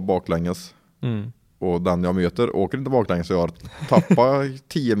baklänges. Och den jag möter åker inte baklänges, så jag tappar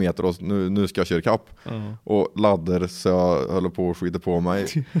 10 meter och nu ska jag köra kapp. Och laddar så jag håller på att skita på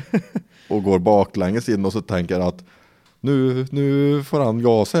mig och går baklänges in och så tänker jag att nu får han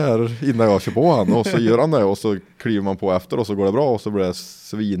gas här innan jag kör på han, och så gör han det och så kliver man på efter och så går det bra och så blir det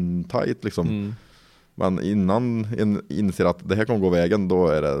svintajt liksom. Men innan en inser att det här kommer gå vägen, då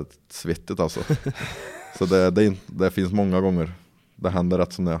är det svettigt alltså. Så det finns många gånger. Det händer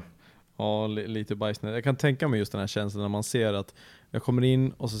rätt som det är. Ja, lite bajsnödig. Jag kan tänka mig just den här känslan när man ser att jag kommer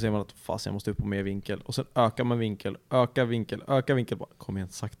in och så ser man att fast jag måste upp på mer vinkel. Och sen ökar man vinkel, ökar vinkel. Bara, kom igen,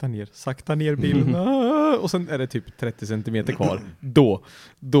 sakta ner bilen. Och sen är det typ 30 centimeter kvar.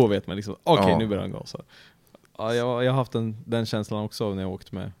 Då vet man liksom, okej, nu börjar han gasa. Ja, jag har haft den känslan också när jag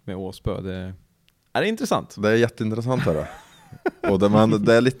åkt med Åsbö. Det är intressant. Det är jätteintressant här. Och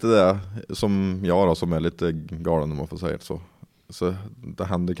det är lite det som jag då, som är lite galen om man får säga det så. Så det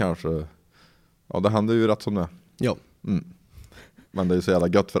händer kanske, det händer ju rätt som det. Ja. Men det är ju så jävla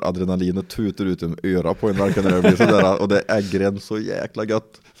gött för adrenalinet tuter ut en öra på en verkan när det blir sådär, och det äger en så jäkla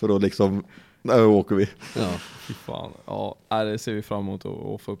gött för att liksom, nu åker vi. Ja, fy fan. Ja, det ser vi fram emot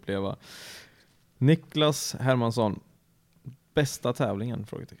att få uppleva. Niklas Hermansson, bästa tävlingen?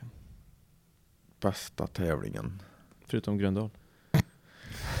 Frågetecken. Bästa tävlingen? Förutom Gröndal.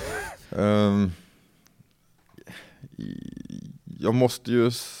 Jag måste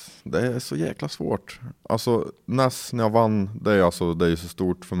ju, det är så jäkla svårt. Alltså näst när jag vann, det är ju så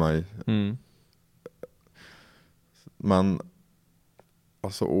stort för mig. Men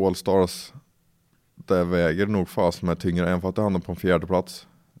alltså All Stars, det väger nog fast med tyngre, även för att det hamnar på en 4:e plats,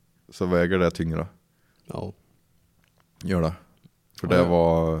 så väger det tyngre. Ja. Gör det. För det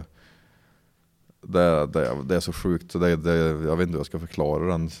var det är så sjukt, så jag vet inte hur jag ska förklara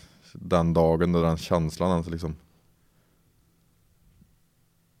den den dagen och den känslan ens liksom.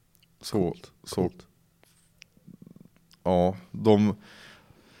 Så. Ja, de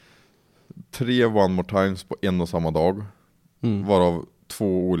 3 one more times på en och samma dag. Varav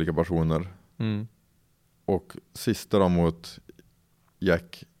 2 olika personer. Och sista då mot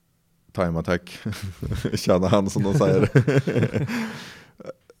Jack Time Attack. Känner han som de säger.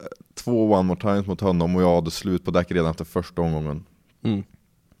 2 one more times mot honom och jag hade slut på däck redan efter första omgången.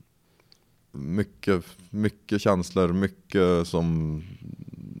 Mycket känslor, mycket som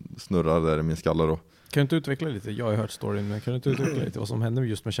snurrar där i min skalle då. Kan du inte utveckla lite? Jag har hört storyn, men kan du inte utveckla lite vad som hände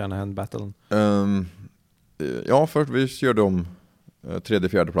just med Shanahan-battlen? Ja, först vi körde om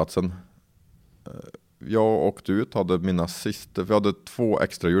 3:e-4:e platsen. Jag åkte ut, hade mina sista, för jag hade 2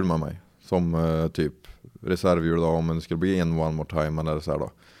 extra hjul med mig som typ reservhjul då, om det skulle bli en one more time eller så här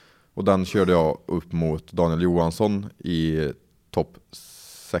då. Och den körde jag upp mot Daniel Johansson i topp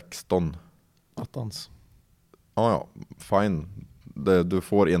 16. Attans. Ja, fine. Du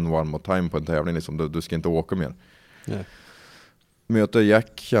får en one more time på en tävling liksom. Du ska inte åka mer. Nej. Möter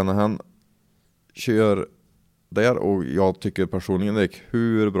Jack, känner han, kör där och jag tycker personligen det gick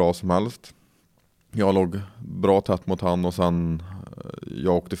hur bra som helst. Jag låg bra tätt mot han och sen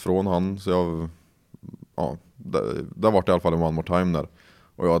jag åkte ifrån han, så jag det var i alla fall en one more time där.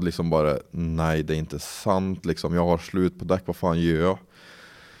 Och jag hade liksom bara, nej det är inte sant liksom, jag har slut på däck, vad fan gör jag?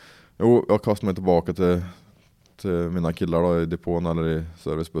 Jo, jag kastade mig tillbaka till mina killar då, i depån eller i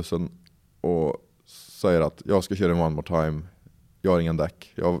servicebussen och säger att jag ska köra en one more time, jag har ingen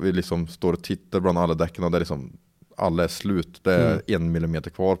däck. Jag vill liksom stå och titta bland alla däcken och det är liksom, alla är slut, det är 1 millimeter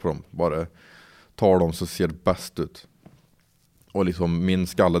kvar på dem, bara tar dem så ser det bäst ut. Och liksom min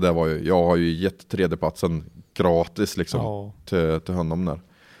skalle där var ju, jag har ju gett 3:e-platsen gratis liksom till honom där.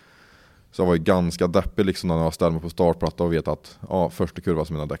 Så jag var ju ganska deppig liksom när jag ställde mig på startplatta och vet att första kurva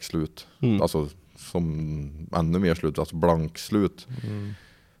som mina däck slut. Alltså som ännu mer slut, alltså blank slut.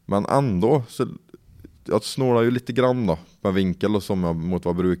 Men ändå så jag snålar ju lite grann då med vinkel och som jag mot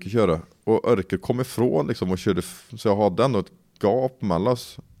vad jag brukar köra. Och Örker kom ifrån liksom och körde, så jag hade ändå ett gap mellan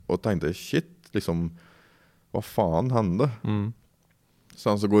oss och tänkte shit liksom, vad fan hände?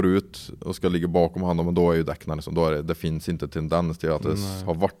 Sen så går det ut och ska ligga bakom honom och då är ju däckna liksom, då är det finns inte tendens till att det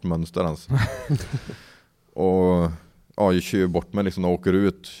har varit mönster ens. Och jag kör bort mig liksom och åker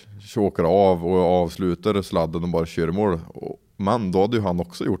ut, åker av och avslutar sladden och bara kör i mål. Men då hade ju han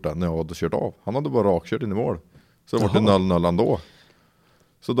också gjort det när jag hade kört av. Han hade bara rakkört in i mål. Så det var det 0-0 ändå.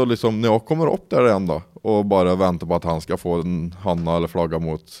 Så då liksom när jag kommer upp där igen då och bara väntar på att han ska få en hanna eller flagga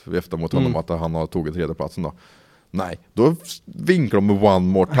vifta mot honom att han har tagit 3:e-platsen då. Nej, då vinklar de med one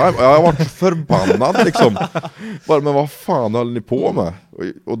more time. Jag har varit förbannad liksom. Bara, men vad fan höll ni på med?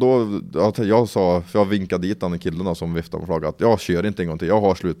 Och då, jag sa, för jag vinkade dit den killen som viftade med flaggan, att jag kör inte en gång till. Jag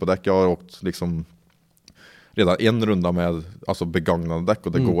har slut på däck. Jag har åkt liksom redan en runda med alltså begagnade däck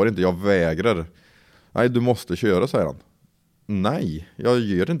och det går inte. Jag vägrar. Nej, du måste köra, säger han. Nej, jag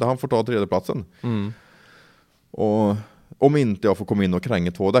gör inte. Han får ta 3:e-platsen. Och om inte jag får komma in och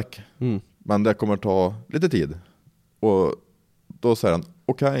kränga 2 däck. Men det kommer ta lite tid. Och då säger han,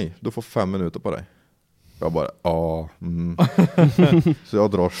 okej, du får 5 minuter på dig. Jag bara, Så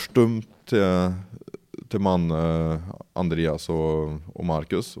jag drar stumt till man Andreas och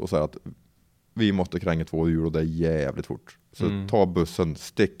Marcus och säger att vi måste kränga 2 hjul och det är jävligt fort. Så ta bussen,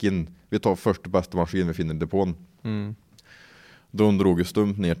 stick in. Vi tar första bästa maskin vi finner i depån. De drog ju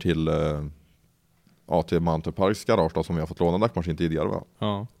stumt ner till Mountain Parks garage då, som vi har fått låna däckmaskin tidigare. Va?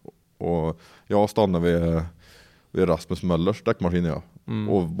 Ja. Och jag stannade vid Rasmus Möllers däckmaskin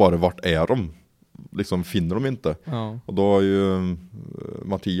och bara vart är de? Liksom finner de inte. Ja. Och då har ju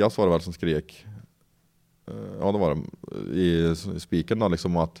Mattias var det väl som skrek. Ja, det var det i spiken då,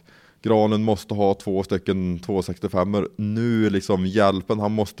 liksom att Granen måste ha 2 stycken 265er nu, liksom hjälpen,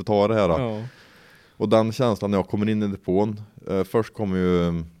 han måste ta det här. Ja. Och den känslan när jag kommer in i depån, först kommer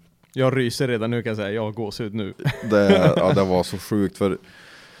ju... Jag ryser redan nu kan jag säga, jag gås ut nu. Det var så sjukt för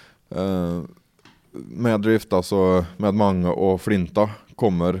med drift alltså, med Mange och Flinta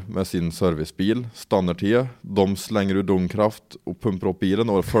kommer med sin servicebil, stannar till, de slänger ur domkraft och pumpar upp bilen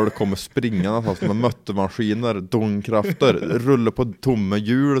och folk kommer springande fast med möttemaskiner, domkrafter, rullar på tomma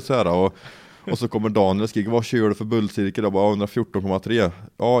hjul så här och så kommer Daniel och skriker, vad kör du för bullcirkel? Jag bara 114,3.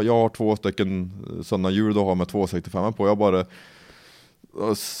 Ja, jag har 2 stycken sådana hjul då har med 265 på. Jag bara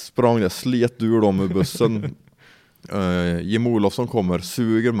sprang där, slet ur dem ur bussen. Jim Olofsson kommer,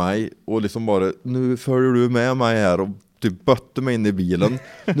 suger mig och liksom bara, nu följer du med mig här och typ bötte mig in i bilen.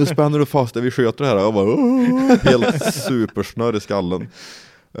 Nu spänner du fast där vi sköter det här. Jag bara, helt supersnör i skallen.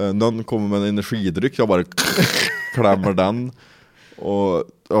 Någon kommer med en energidryck, jag bara klämmer den.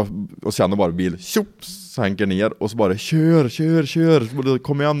 Och känner bara bil tjopp, sänker ner och så bara kör,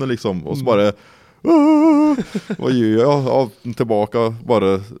 kom igen nu liksom. Och så bara vad gör jag? Ja, tillbaka,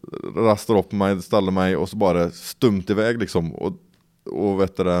 bara rastar upp mig, ställer mig och så bara stumt iväg liksom. Och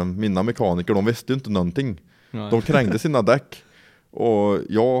vet du, mina mekaniker, de visste ju inte någonting. Nej. De krängde sina däck. Och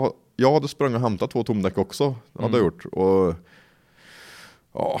jag hade sprungit och hämtat 2 tomdäck också, hade jag gjort. Och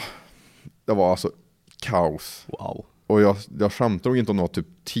ja, det var alltså kaos. Wow. Och jag skämtar nog inte om något typ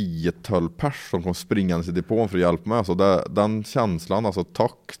 10-12 pers som kom springande i depån för att hjälpa mig. Alltså den känslan, alltså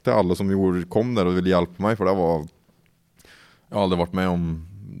tack till alla som kom där och ville hjälpa mig. För det var, jag har aldrig varit med om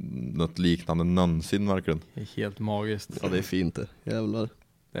något liknande någonsin verkligen. Det är helt magiskt. Ja, det är fint det. Jävlar.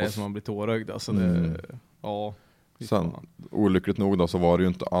 Det är som man blir tårögd. Alltså ja. Sen, olyckligt nog då, så var det ju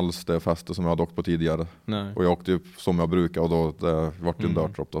inte alls det fäste som jag hade åkt på tidigare. Nej. Och jag åkte upp som jag brukar och då det vart ju en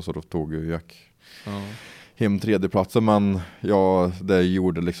dörrtropp då, så då tog ju Jack hem 3:e platsen, men det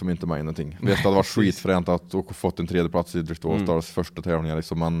gjorde liksom inte mig någonting. Vet, det hade varit skitfränt att fått en 3:e plats i Drift All-Stars första tävlingen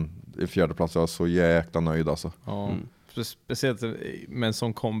liksom, men i 4:e plats jag var så jäkla nöjd alltså. Ja. Speciellt med en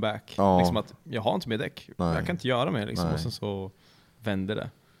sån comeback. Ja. Liksom att jag har inte med däck. Nej. Jag kan inte göra mer liksom. Nej. Och sen så vände det.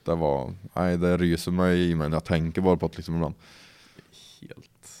 Det ryser mig i mig. Jag tänker bara på det liksom ibland.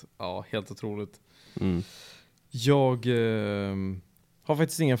 Helt otroligt. Jag har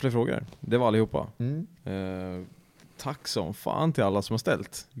faktiskt inga fler frågor. Det var allihopa. Tack som fan till alla som har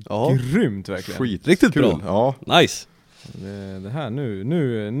ställt. Ja. Grymt verkligen. Riktigt bra. Ja. Nice. Det här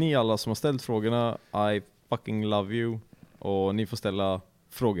nu, ni alla som har ställt frågorna, I fucking love you. Och ni får ställa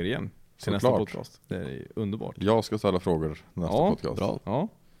frågor igen till nästa podcast. Det är underbart. Jag ska ställa frågor nästa podcast. Bra. Ja,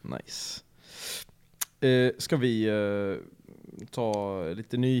 nice. Ska vi ta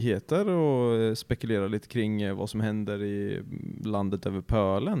lite nyheter och spekulera lite kring vad som händer i landet över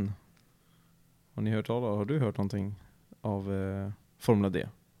pölen? Har du hört någonting av Formula D?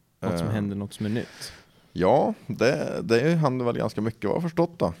 Något som händer, något som är nytt? Ja, det händer väl ganska mycket, vad jag har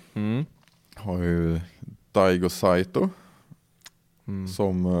förstått då. Har ju Daigo Saito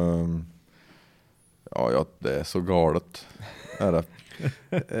som det är så galet. Är det.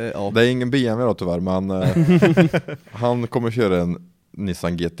 Det är ingen BMW då tyvärr, men han kommer köra en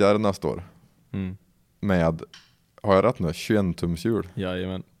Nissan GT-R nästa år. Med, har jag rätt nu, 21-tums hjul.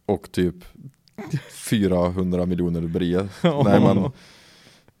 Jajamän. Och typ 400 miljoner brea. Nej, men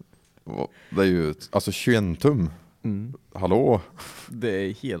det är ju alltså 21 tum. Hallå? Det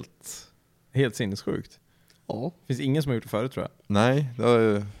är helt sinnessjukt. Ja. Finns ingen som har gjort det förut, tror jag. Nej,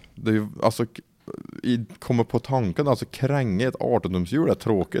 det är ju alltså kommer på tanken, alltså kränga ett 18-tumshjul är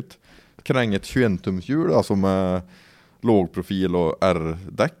tråkigt. Kränga ett 21-tumshjul alltså med låg profil och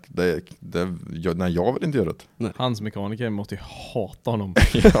R-däck, nej, jag vill inte göra det. Nej. Hans mekaniker måste ju hata honom.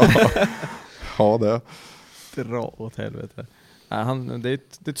 Ja, det. Dra åt helvete. Det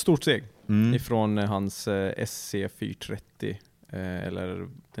är ett stort steg ifrån hans SC430, eller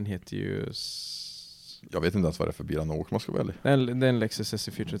den heter ju... Jag vet inte ens vad det är för bil han åker, man ska välja. Det är en Lexus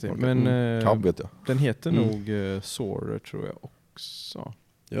SC430. Men Cab vet jag. Den heter nog Soarer, tror jag också.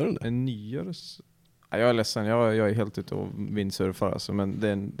 Gör den det? En nyare... Jag är ledsen, jag är helt ute och vindsurfar alltså, men det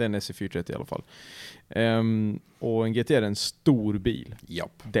är en SC430 i alla fall. Och en GT är en stor bil.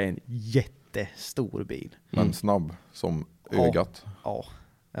 Japp. Det är en jättestor bil. Men snabb som ögat. Ja.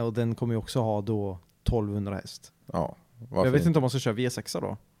 Och den kommer ju också ha då 1200 häst. Ja. Jag vet inte om man ska köra V6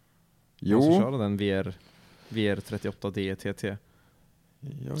 då. Jo. Man ska köra den VR38D TT.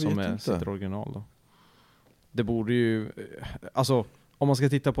 Jag som vet inte. sitter original då. Det borde ju... Alltså, om man ska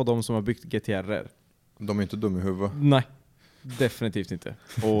titta på de som har byggt GTR. De är inte dumma i huvudet. Nej, definitivt inte.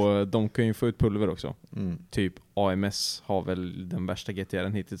 Och de kan ju få ut pulver också. Typ AMS har väl den värsta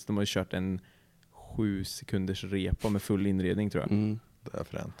GTR:en hittills. De har ju kört en 7 sekunders repa med full inredning, tror jag. Det är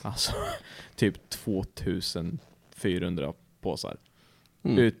fränt. Alltså, typ 2400 påsar.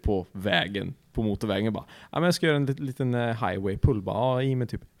 Ut på vägen, på motorvägen bara. Ja, men jag ska göra en liten highway-pull. Bara, i med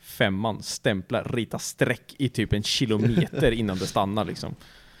typ 5man, stämpla, rita streck i typ 1 kilometer innan det stannar liksom.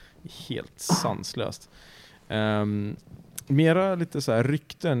 Helt sanslöst. Mera lite så här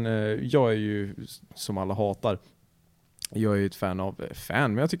rykten. Jag är ju, som alla hatar, jag är ju ett fan,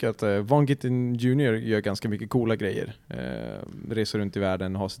 men jag tycker att Von Gittin Jr. gör ganska mycket coola grejer. Reser runt i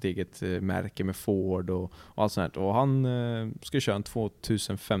världen, har sitt eget märke med Ford och allt sånt här. Och han ska köra en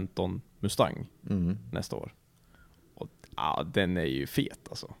 2015 Mustang nästa år. Och den är ju fet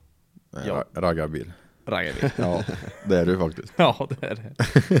alltså. Raggarbil. Raggarbil. Ja, det är det faktiskt. Ja, det är det.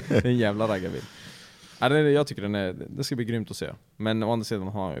 Det är en jävla raggarbil. Jag tycker det ska bli grymt att se. Men å andra sidan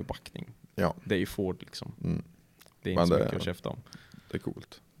har han ju backning. Ja. Det är ju Ford liksom. Det är inte så mycket att käfta om. Det är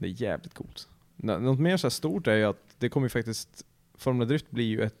coolt. Det är jävligt coolt. Något mer så här stort är ju att det kommer ju faktiskt Formula Drift blir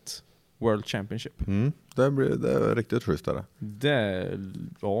ju ett World Championship. Det är riktigt schysst där.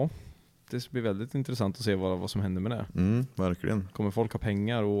 Det blir väldigt intressant att se vad som händer med det. Verkligen. Kommer folk ha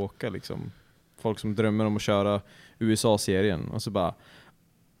pengar och åka liksom? Folk som drömmer om att köra USA-serien och så bara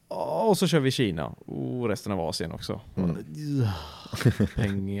och så kör vi Kina och resten av Asien också.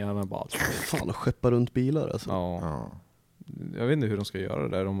 Pengarna bara fan att skeppa runt bilar alltså. Ja. Jag vet inte hur de ska göra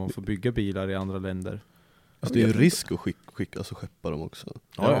det där om man får bygga bilar i andra länder. Alltså det är ju risk att skeppa dem också.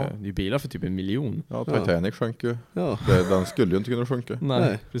 Ja, det är bilar för typ 1 miljon. Ja, Titanic sjönk ju. Ja. Den skulle ju inte kunna sjunka.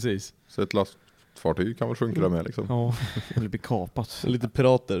 Nej, precis. Så ett lastfartyg kan väl sjunka där med liksom. Ja, eller bli kapat. Lite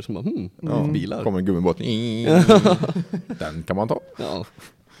pirater som bara, bilar. Kommer en gummibåt. Den kan man ta. Ja.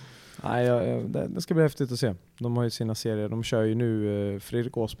 Nej, det ska bli häftigt att se. De har ju sina serier. De kör ju nu,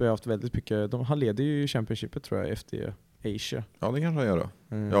 Fredrik Åsberg har haft väldigt mycket. Han leder ju Championshipet tror jag efter Asia. Ja, det kanske han gör.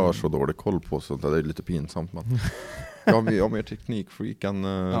 Jag har så dålig koll på sånt där. Det är lite pinsamt. Men jag har mer teknikfreak än...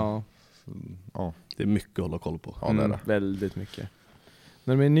 Ja. Det är mycket att hålla koll på. Ja, det är det. Väldigt mycket.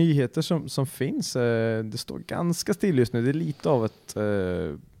 När det är nyheter som finns, det står ganska still just nu. Det är lite av ett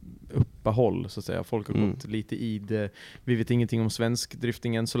uppehåll så att säga. Folk har gått lite i det. Vi vet ingenting om svensk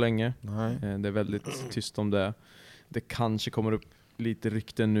drifting än så länge. Nej. Det är väldigt tyst om det. Det kanske kommer upp lite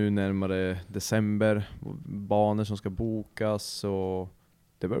rykten nu närmare december. Banor som ska bokas och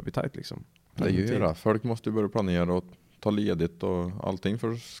det börjar bli tajt liksom. Det gör det. Folk måste ju börja planera och ta ledigt och allting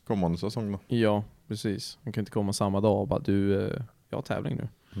för kommande säsong då. Ja, precis. Man kan inte komma samma dag och bara jag har tävling nu.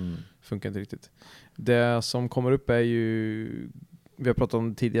 Funkar inte riktigt. Det som kommer upp är ju, vi har pratat om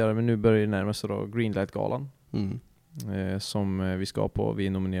det tidigare men nu börjar det närma sig då Greenlight-galan. Som vi ska på, vi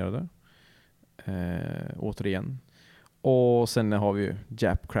är nominerade. Återigen. Och sen har vi ju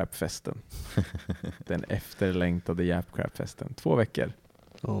Jap Crab-festen. Den efterlängtade Jap Crab-festen. 2 veckor.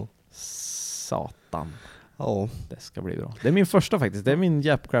 Ja. Satan. Ja. Det ska bli bra. Det är min första faktiskt. Det är min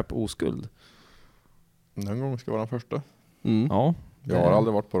Jap Crab-oskuld. Den gången ska vara den första. Ja. Jag har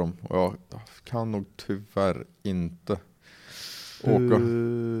aldrig varit på dem. Och jag kan nog tyvärr inte åka.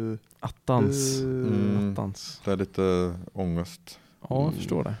 Attans. Det är lite ångest. Ja, jag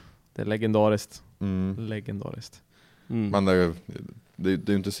förstår det. Det är legendariskt. Legendariskt. Men det är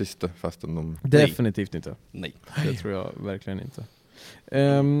ju inte sista festen. Definitivt inte. Nej. Det tror jag verkligen inte.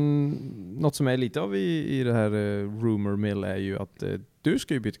 Något som är lite av i det här rumor mill är ju att du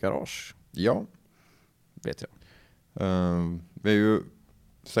ska ju byta garage. Ja. Vet jag. Vi är ju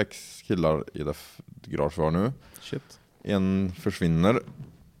 6 killar i det garage vi har nu. Shit. En försvinner.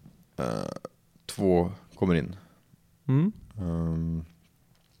 2 kommer in.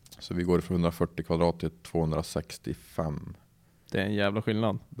 Så vi går från 140 kvadrat till 265. Det är en jävla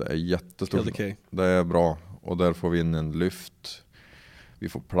skillnad. Det är jättestort. Okay. Det är bra. Och där får vi in en lyft. Vi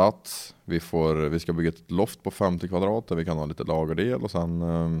får plats. Vi ska bygga ett loft på 50 kvadrat där vi kan ha lite lagerdel och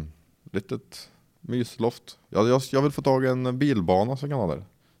sen litet mysloft. Jag vill få tag i en bilbana som kan ha där.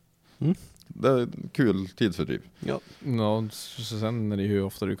 Det är kul tidsfördriv. Ja, sen är det hur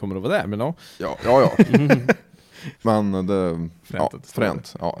ofta du kommer att vara där, men då. Ja. Men det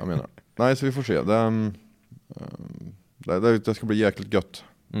fränt. Ja, jag menar. Nej, så vi får se. Det ska bli jäkligt gött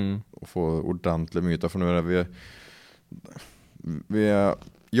att få ordentlig myta, för nu är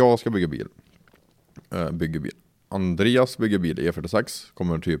jag ska bygga bil. Andreas bygger bil E46.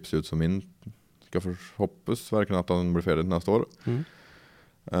 Kommer typ se ut som min. Ska hoppas verkligen att han blir färdig nästa år.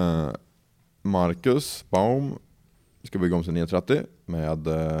 Marcus Baum ska bygga om sin E30 med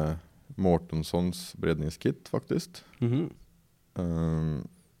Mårtenssons bredningskit faktiskt.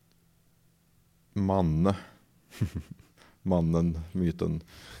 Mannen, myten,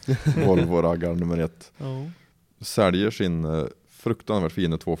 Volvo-raggar nummer 1. Säljer sin fruktansvärt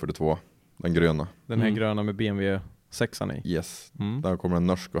fina 242, den gröna. Den här gröna med BMW 6an i. Yes, där kommer en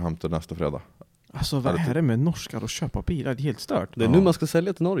norsk och hämtar nästa fredag. Alltså vad är det med norskar och köpa bilar? Det är helt stört. Det är nu man ska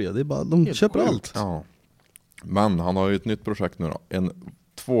sälja till Norge. Det är bara, de helt köper sjukt. Allt. Ja. Men han har ju ett nytt projekt nu då. En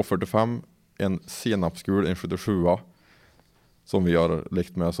 245, en senapsgul, en 77a. Som vi har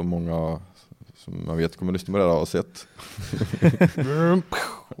lekt med, som många som jag vet kommer lyssna på det här har sett.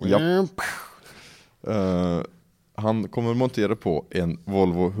 Han kommer montera på en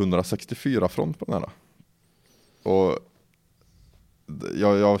Volvo 164 front på den här. Och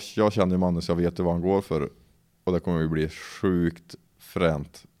jag känner ju mannen så jag vet ju vad han går för. Och det kommer ju bli sjukt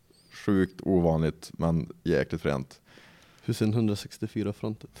fränt. Sjukt ovanligt, men jäkligt fränt. Hur ser en 164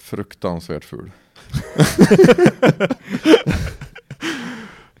 fronten? Fruktansvärt ful.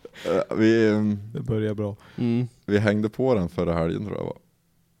 Det börjar bra. Vi hängde på den förra helgen tror jag var.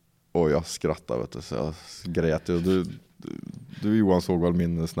 Och jag skrattade vet du, så jag grät. Du Johan såg väl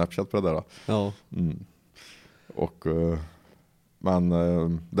min Snapchat på det där? Ja. Och Men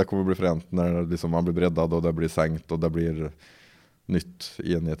det kommer bli fränt när liksom man blir breddad och det blir sänkt och det blir nytt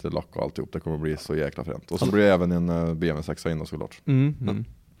enhetlig lack och alltihop. Det kommer bli så jäkla fränt. Och så blir det även en BMW 6 in såklart.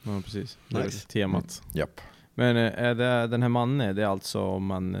 Ja, precis. Nice. Temat. Japp. Men är det den här mannen, det är alltså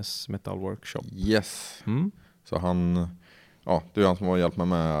Mannes Metal Workshop? Yes. Så han, det är han som har hjälpt mig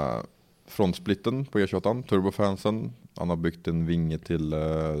med frontsplitten på E28, turbofansen. Han har byggt en vinge till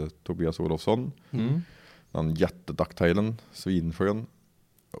Tobias Olofsson. Den jättedakttailen, svinskön.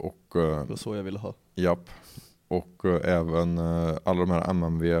 Och det var så jag ville ha. Japp. Och även alla de här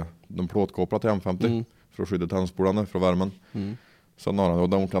MMV, de plåtkopplade till M50 för att skydda tändspolarna från värmen. Sen har han, och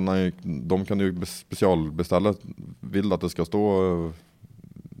de kan ju specialbeställa, vill att det ska stå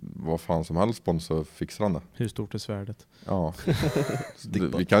vad fan som helst på, så fixar han det. Hur stort är svärdet? Ja.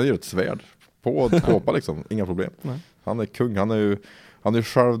 Vi kan göra ett svärd på kåpa liksom, inga problem. Nej. Han är kung, han är ju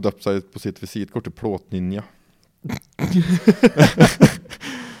själv döpt sig på sitt visitkort till plåtninja.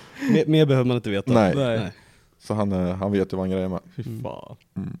 Mer behöver man inte veta. Nej. Så han vet ju vad han grejer med. Fy fan.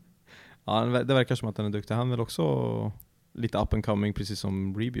 Ja, det verkar som att han är duktig. Han är väl också lite up and coming, precis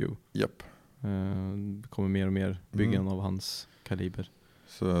som Review. Japp. Det kommer mer och mer byggen av hans kaliber.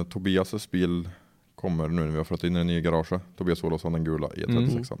 Så Tobias bil kommer nu när vi har fått in en ny garage. Tobias Olofsson, den gula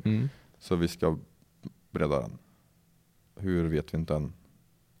E36. Så vi ska bredda den. Hur vet vi inte än.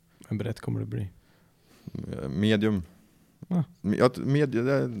 Men brett kommer det bli? Medium. Det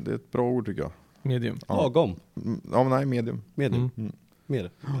är ett bra ord tycker jag. Medium? Ja. Lagom? Ja, nej, medium.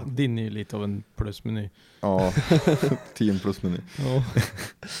 Mer. Din är ju lite av en plusmeny. Ja, 10 plusmeny. Ja.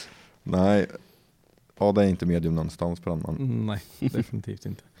 Nej, det är inte medium någonstans på den. Men. Nej, definitivt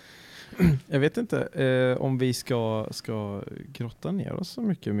inte. Jag vet inte om vi ska grotta ner oss så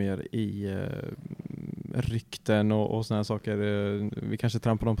mycket mer i rykten och såna här saker. Vi kanske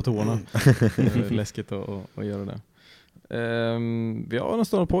trampar dem på tårna. Läskigt att göra det. Vi har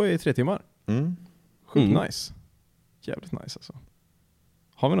nästan på i 3 timmar. Sjukt nice. Jävligt nice alltså.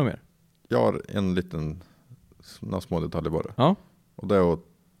 Har vi något mer? Jag har en liten små detaljer bara. Ja. Och det är att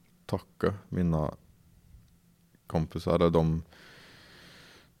tacka mina kompisar, eller de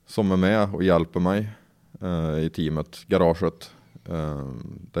som är med och hjälper mig i teamet, garaget.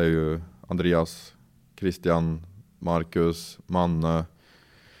 Det är ju Andreas, Christian, Marcus, Manne.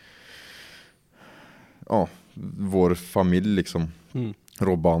 Ja, vår familj liksom.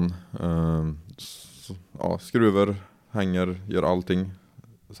 Robban. Skruver, hänger, gör allting.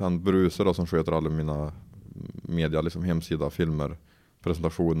 Sen Bruse då, som sköter alla mina media, liksom hemsida, filmer,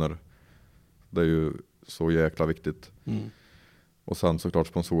 presentationer. Det är ju så jäkla viktigt. Och sen såklart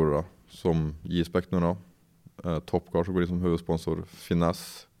sponsorer då, som J-Spec nu då. Topcar som går in som huvudsponsor.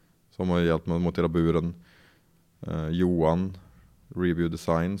 Finesse som har hjälpt mig att montera buren. Johan, Review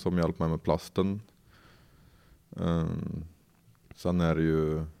Design, som hjälpt mig med plasten. Sen är det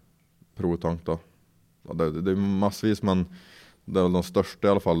ju ProTank då. Det är massvis, men det är väl de största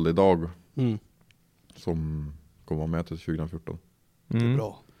i alla fall idag som kommer med till 2014. Det är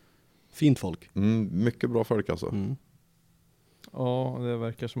bra. Fint folk. Mycket bra folk alltså. Ja, det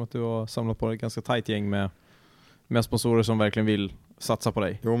verkar som att du har samlat på dig ett ganska tajt gäng med sponsorer som verkligen vill satsa på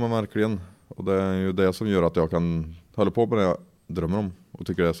dig. Jo, men verkligen. Och det är ju det som gör att jag kan hålla på med det jag drömmer om. Och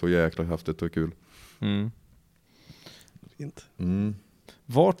tycker det är så jäkla häftigt och kul. Fint.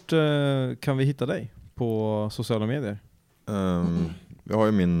 Vart kan vi hitta dig på sociala medier? Jag har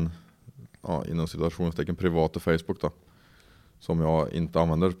ju min inom situationstecken privata Facebook då. Som jag inte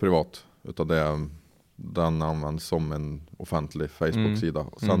använder privat. Utan den används som en offentlig Facebook-sida.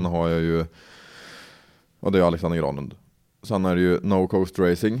 Sen har jag ju, och det är Alexander Granlund. Sen är det ju No Coast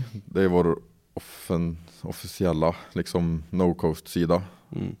Racing. Det är vår officiella liksom No Coast-sida.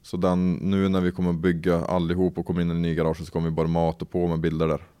 Så den, nu när vi kommer bygga allihop och kommer in i en ny garage, så kommer vi bara mata på med bilder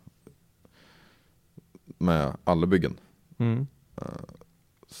där. Med alla byggen.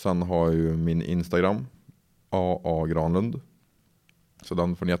 Sen har jag ju min Instagram, AA Granlund. Så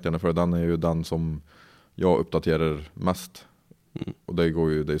den får ni jättegärna för. Den är ju den som jag uppdaterar mest. Och det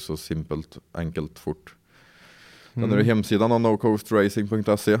är så simpelt, enkelt, fort. Sen är det hemsidan av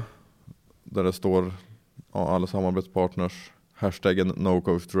nocoastracing.se. Där det står alla samarbetspartners. Hashtaggen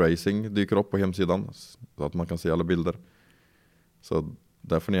nocoastracing dyker upp på hemsidan. Så att man kan se alla bilder. Så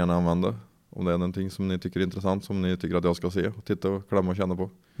där får ni gärna använda. Om det är någonting som ni tycker är intressant, som ni tycker att jag ska se och titta och klämma och känna på.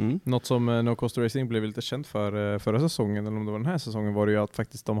 Något som No Coast Racing blev lite känt för förra säsongen, eller om det var den här säsongen, var det ju att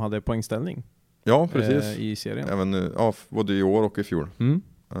faktiskt de hade poängställning. Ja, precis. I serien. Även, både i år och i fjol.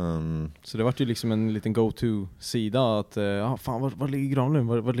 Så det var ju liksom en liten go-to-sida att fan, var ligger Granlund?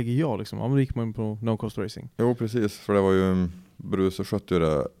 Var ligger jag liksom? Ja, men då gick man på No Coast Racing. Jo, precis. För det var ju Bruse skötte ju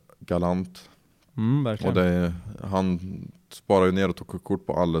det galant Verkligen. Och han sparar ju ner och tog kort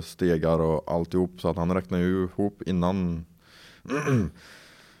på alla stegar och alltihop, så att han räknar ju ihop innan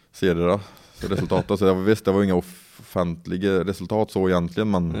serierna. Så resultatet, så visst, det var inga offentliga resultat så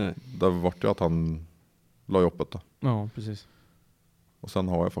egentligen, men det var ju att han la upp det. Ja, precis. Och sen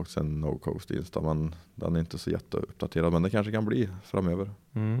har jag faktiskt en No Coast Insta, men den är inte så jätteuppdaterad, men det kanske kan bli framöver.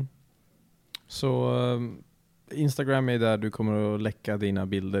 Så Instagram är där du kommer att läcka dina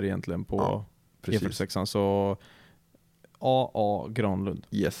bilder egentligen på E46an, så AA Granlund.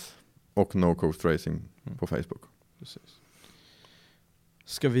 Yes. Och No Coast Racing på Facebook. Precis.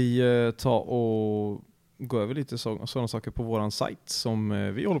 Ska vi ta och gå över lite sådana saker på våran sajt som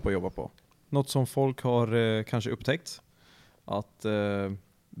vi håller på att jobba på. Något som folk har kanske upptäckt, att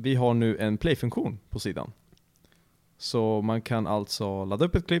vi har nu en play-funktion på sidan. Så man kan alltså ladda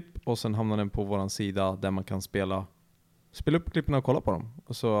upp ett klipp och sen hamnar den på våran sida där man kan spela upp klippen och kolla på dem.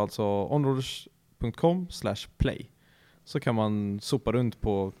 Och så alltså onroaders.com/play. Så kan man sopa runt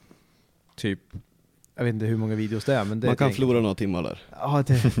på typ, jag vet inte hur många videos det är, men man kan förlora några timmar där. Ja,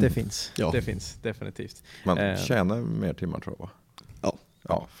 det finns. Ja. Det finns definitivt. Man tjänar mer timmar, tror jag.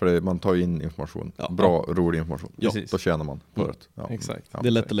 Ja, för man tar in information. Bra, rolig information. Ja. Då tjänar man på det. Ja. Exakt. Ja. Det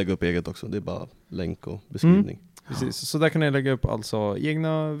är lätt att lägga upp eget också. Det är bara länk och beskrivning. Precis. Så där kan ni lägga upp alltså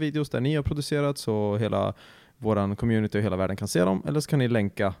egna videos där ni har producerat, så hela våran community och hela världen kan se dem. Eller så kan ni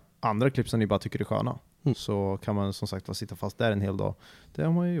länka andra klipp som ni bara tycker är sköna. Så kan man som sagt sitta fast där en hel dag. Det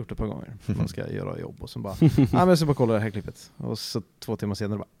har man ju gjort ett par gånger. Man ska göra jobb och så bara men jag ska bara kolla det här klippet. Och så 2 timmar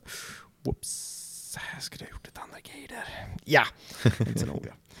senare bara whoops, jag skulle ha gjort ett andra grejer där. Ja, inte så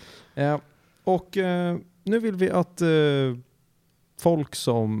noga. Och nu vill vi att folk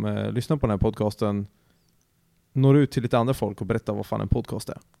som lyssnar på den här podcasten når ut till lite andra folk och berättar vad fan en podcast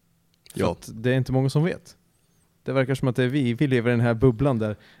är. För att det är inte många som vet. Det verkar som att det är vi lever i den här bubblan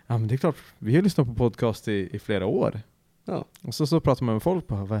där, ja men det är klart, vi har lyssnat på podcast i flera år. Ja. Och så pratar man med folk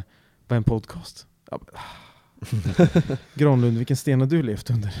på, vad är en podcast? Ja, Granlund, vilken sten har du levt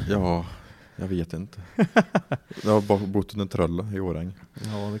under? Ja, jag vet inte. Jag har bara bott under Trölla i Åräng.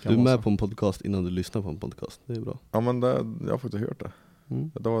 Ja, det kan du är med på en podcast innan du lyssnar på en podcast. Det är bra. Ja, men jag har faktiskt hört det.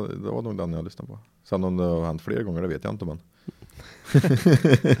 Det var nog den jag lyssnade på. Sen om det har hänt fler gånger, det vet jag inte. Men.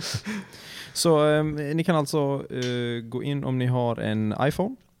 Så ni kan alltså gå in om ni har en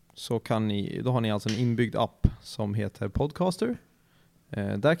iPhone, så då har ni alltså en inbyggd app som heter Podcaster.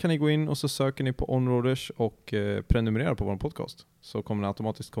 Där kan ni gå in och så söker ni på Onroaders och prenumerera på vår podcast. Så kommer det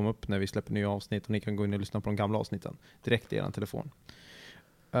automatiskt komma upp när vi släpper nya avsnitt, och ni kan gå in och lyssna på de gamla avsnitten direkt i er telefon.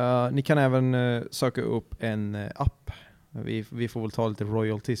 Ni kan även söka upp en app. Vi får väl ta lite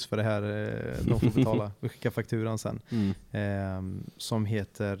royalties för det här. De får betala. Vi skickar fakturan sen. Som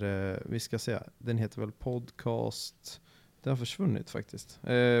heter, vi ska se, den heter väl Podcast. Den har försvunnit faktiskt.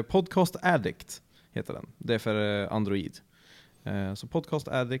 Podcast Addict heter den. Det är för Android. Så Podcast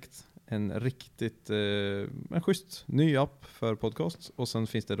Addict, en riktigt en schysst ny app för podcast. Och sen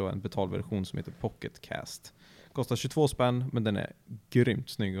finns det då en betalversion som heter Pocket Cast. Kostar 22 spänn, men den är grymt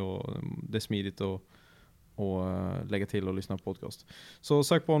snygg och det är smidigt och lägga till och lyssna på podcast. Så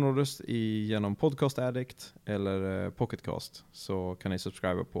sök på Onroaders genom Podcast Addict eller Pocketcast, så kan ni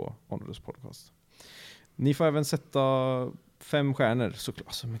subscriba på Onroaders podcast. Ni får även sätta 5 stjärnor. Så,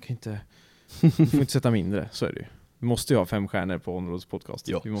 alltså, man får inte sätta mindre, så är det ju. Vi måste ju ha 5 stjärnor på Onroaders podcast.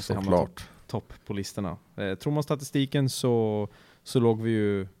 Ja, vi måste hamna topp på listorna. Tror man statistiken så låg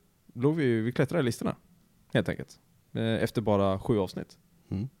vi klättrade i listorna helt enkelt. Efter bara 7 avsnitt.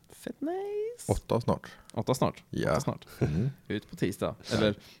 Fett nice. 8 snart. 8 snart. Ja. 8 snart. Ut på tisdag.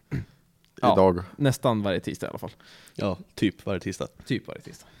 Eller idag. Nästan varje tisdag i alla fall. Ja, typ varje tisdag.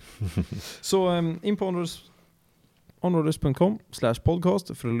 Så in på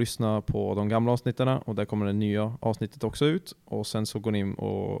onroaders.com/podcast för att lyssna på de gamla avsnitten, och där kommer det nya avsnittet också ut, och sen så går ni in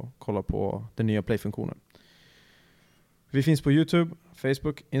och kollar på den nya play-funktionen. Vi finns på YouTube,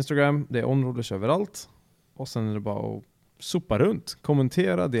 Facebook, Instagram, det är Onroaders överallt, och sen är det bara att sopa runt,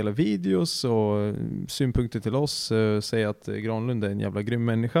 kommentera, dela videos och synpunkter till oss, säga att Granlund är en jävla grym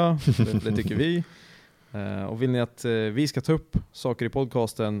människa, det tycker vi. Och vill ni att vi ska ta upp saker i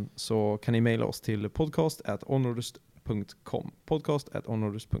podcasten, så kan ni mejla oss till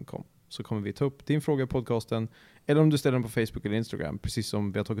podcast@onroaders.com, så kommer vi ta upp din fråga i podcasten, eller om du ställer den på Facebook eller Instagram, precis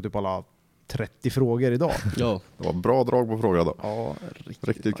som vi har tagit upp alla 30 frågor idag. Ja, det var bra drag på frågan då. Ja,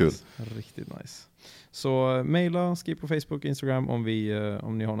 riktigt nice. Kul. Riktigt nice. Så mejla, skriv på Facebook, Instagram om ni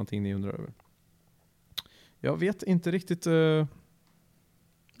har någonting ni undrar över. Jag vet inte riktigt. Nej.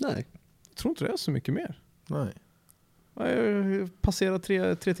 Jag tror inte det är så mycket mer. Nej. Jag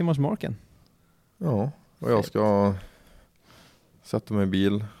passerar 3 timmars marken. Ja, och jag ska sätta mig i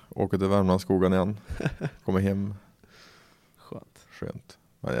bil Åker till Värmlandsskogen igen. Kommer hem. Skönt.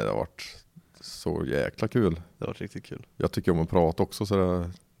 Men det har varit så jäkla kul. Det har varit riktigt kul. Jag tycker om att prata också, så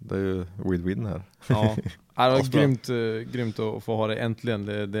det är ju win-win här. Ja, det var grymt att få ha det äntligen.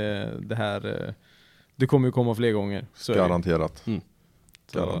 Det här, det kommer ju komma fler gånger. Så garanterat.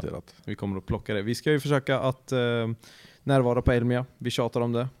 Garanterat. Vi kommer att plocka det. Vi ska ju försöka att närvara på Elmia. Vi tjatar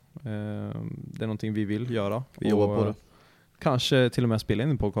om det. Det är någonting vi vill göra. Vi jobbar på det. Kanske till och med spela in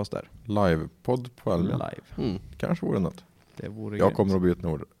en podcast där. Live-podd på Elmia. Live. Kanske vore något. Det vore jag grymt. kommer att byta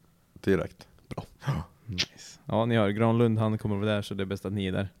ord direkt. Bra. Nice. Ja, ni hör. Granlund, han kommer att vara där, så det är bäst att ni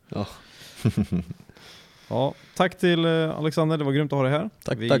är där. Ja. Ja, tack till Alexander. Det var grymt att ha dig här.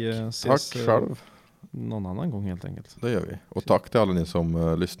 Tack, vi tack. Ses, tack själv. Någon annan gång helt enkelt. Det gör vi. Och tack till alla ni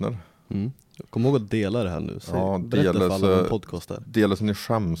som lyssnar. Kom ihåg att dela det här nu. Ja, berätta för alla om podcast där. Dela så ni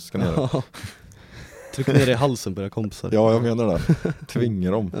skäms, ska ni göra. Tryck ner det i halsen på era kompisar. Ja, jag menar det.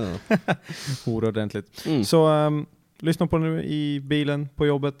 Tvinga dem. Ordentligt. Så lyssna på nu i bilen, på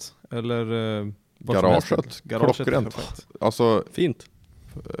jobbet eller garaget. Klockrent. Alltså, fint.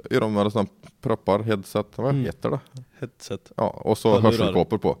 Är de med sådana proppar, headset, vad heter det? Headset. Ja, och så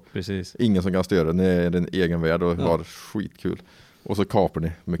hörselkåpor på. Precis. Ingen som kan störa, ni är en egen värld och har skitkul. Och så kapar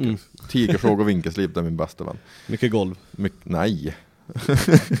ni mycket. Tigersåg och vinkelslip, det är min bästa vän. Mycket golv. Nej.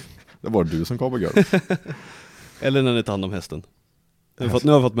 Det var du som kapade golv. Eller när ni tar hand om hästen. Nu har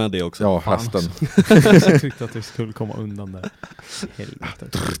jag fått med det också. Ja, hästen. Jag tyckte att du skulle komma undan där. Helvete.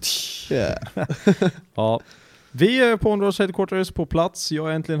 Ja. Vi är på Onroads Headquarters på plats.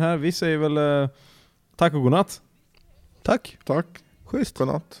 Jag är äntligen här. Vi säger väl tack och godnatt. Tack. Schysst.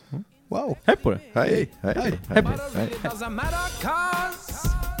 Godnatt. Wow. Hej på det. Hej. Hej. Jag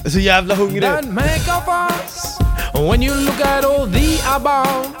är så jävla hungrig. When you look at all the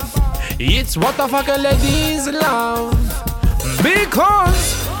above, it's what the fuck a ladies love.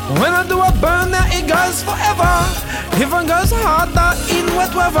 Because when I do a burn there, it goes forever. Even goes harder in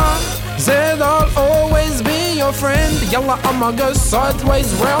wet weather. Said I'll always be your friend. Yalla, I'ma go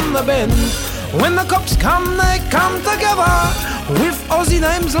sideways round the bend. When the cops come, they come together with Aussie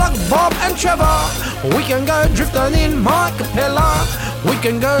names like Bob and Trevor. We can go drifting in my capella. We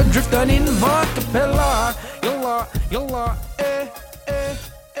can go drifting in my capella. Yalla, yalla,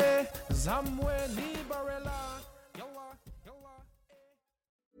 somewhere liberella. Yalla, yalla.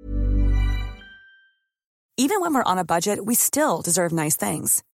 Even when we're on a budget, we still deserve nice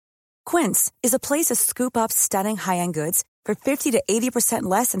things. Quince is a place to scoop up stunning high-end goods for 50 to 80%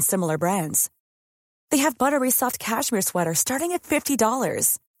 less than similar brands. They have buttery soft cashmere sweaters starting at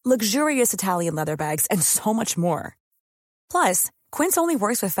 $50, luxurious Italian leather bags, and so much more. Plus, Quince only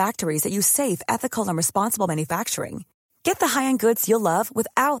works with factories that use safe, ethical, and responsible manufacturing. Get the high-end goods you'll love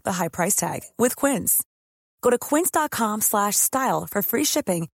without the high price tag with Quince. Go to quince.com/style for free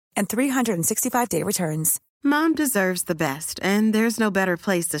shipping and 365-day returns. Mom deserves the best, and there's no better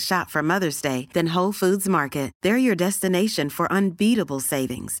place to shop for Mother's Day than Whole Foods Market. They're your destination for unbeatable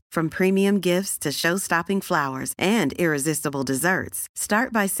savings, from premium gifts to show-stopping flowers and irresistible desserts.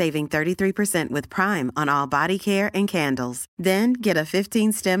 Start by saving 33% with Prime on all body care and candles. Then get a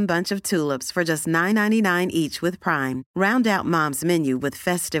 15-stem bunch of tulips for just $9.99 each with Prime. Round out Mom's menu with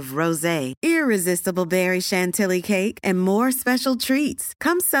festive rosé, irresistible berry chantilly cake, and more special treats.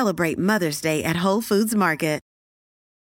 Come celebrate Mother's Day at Whole Foods Market.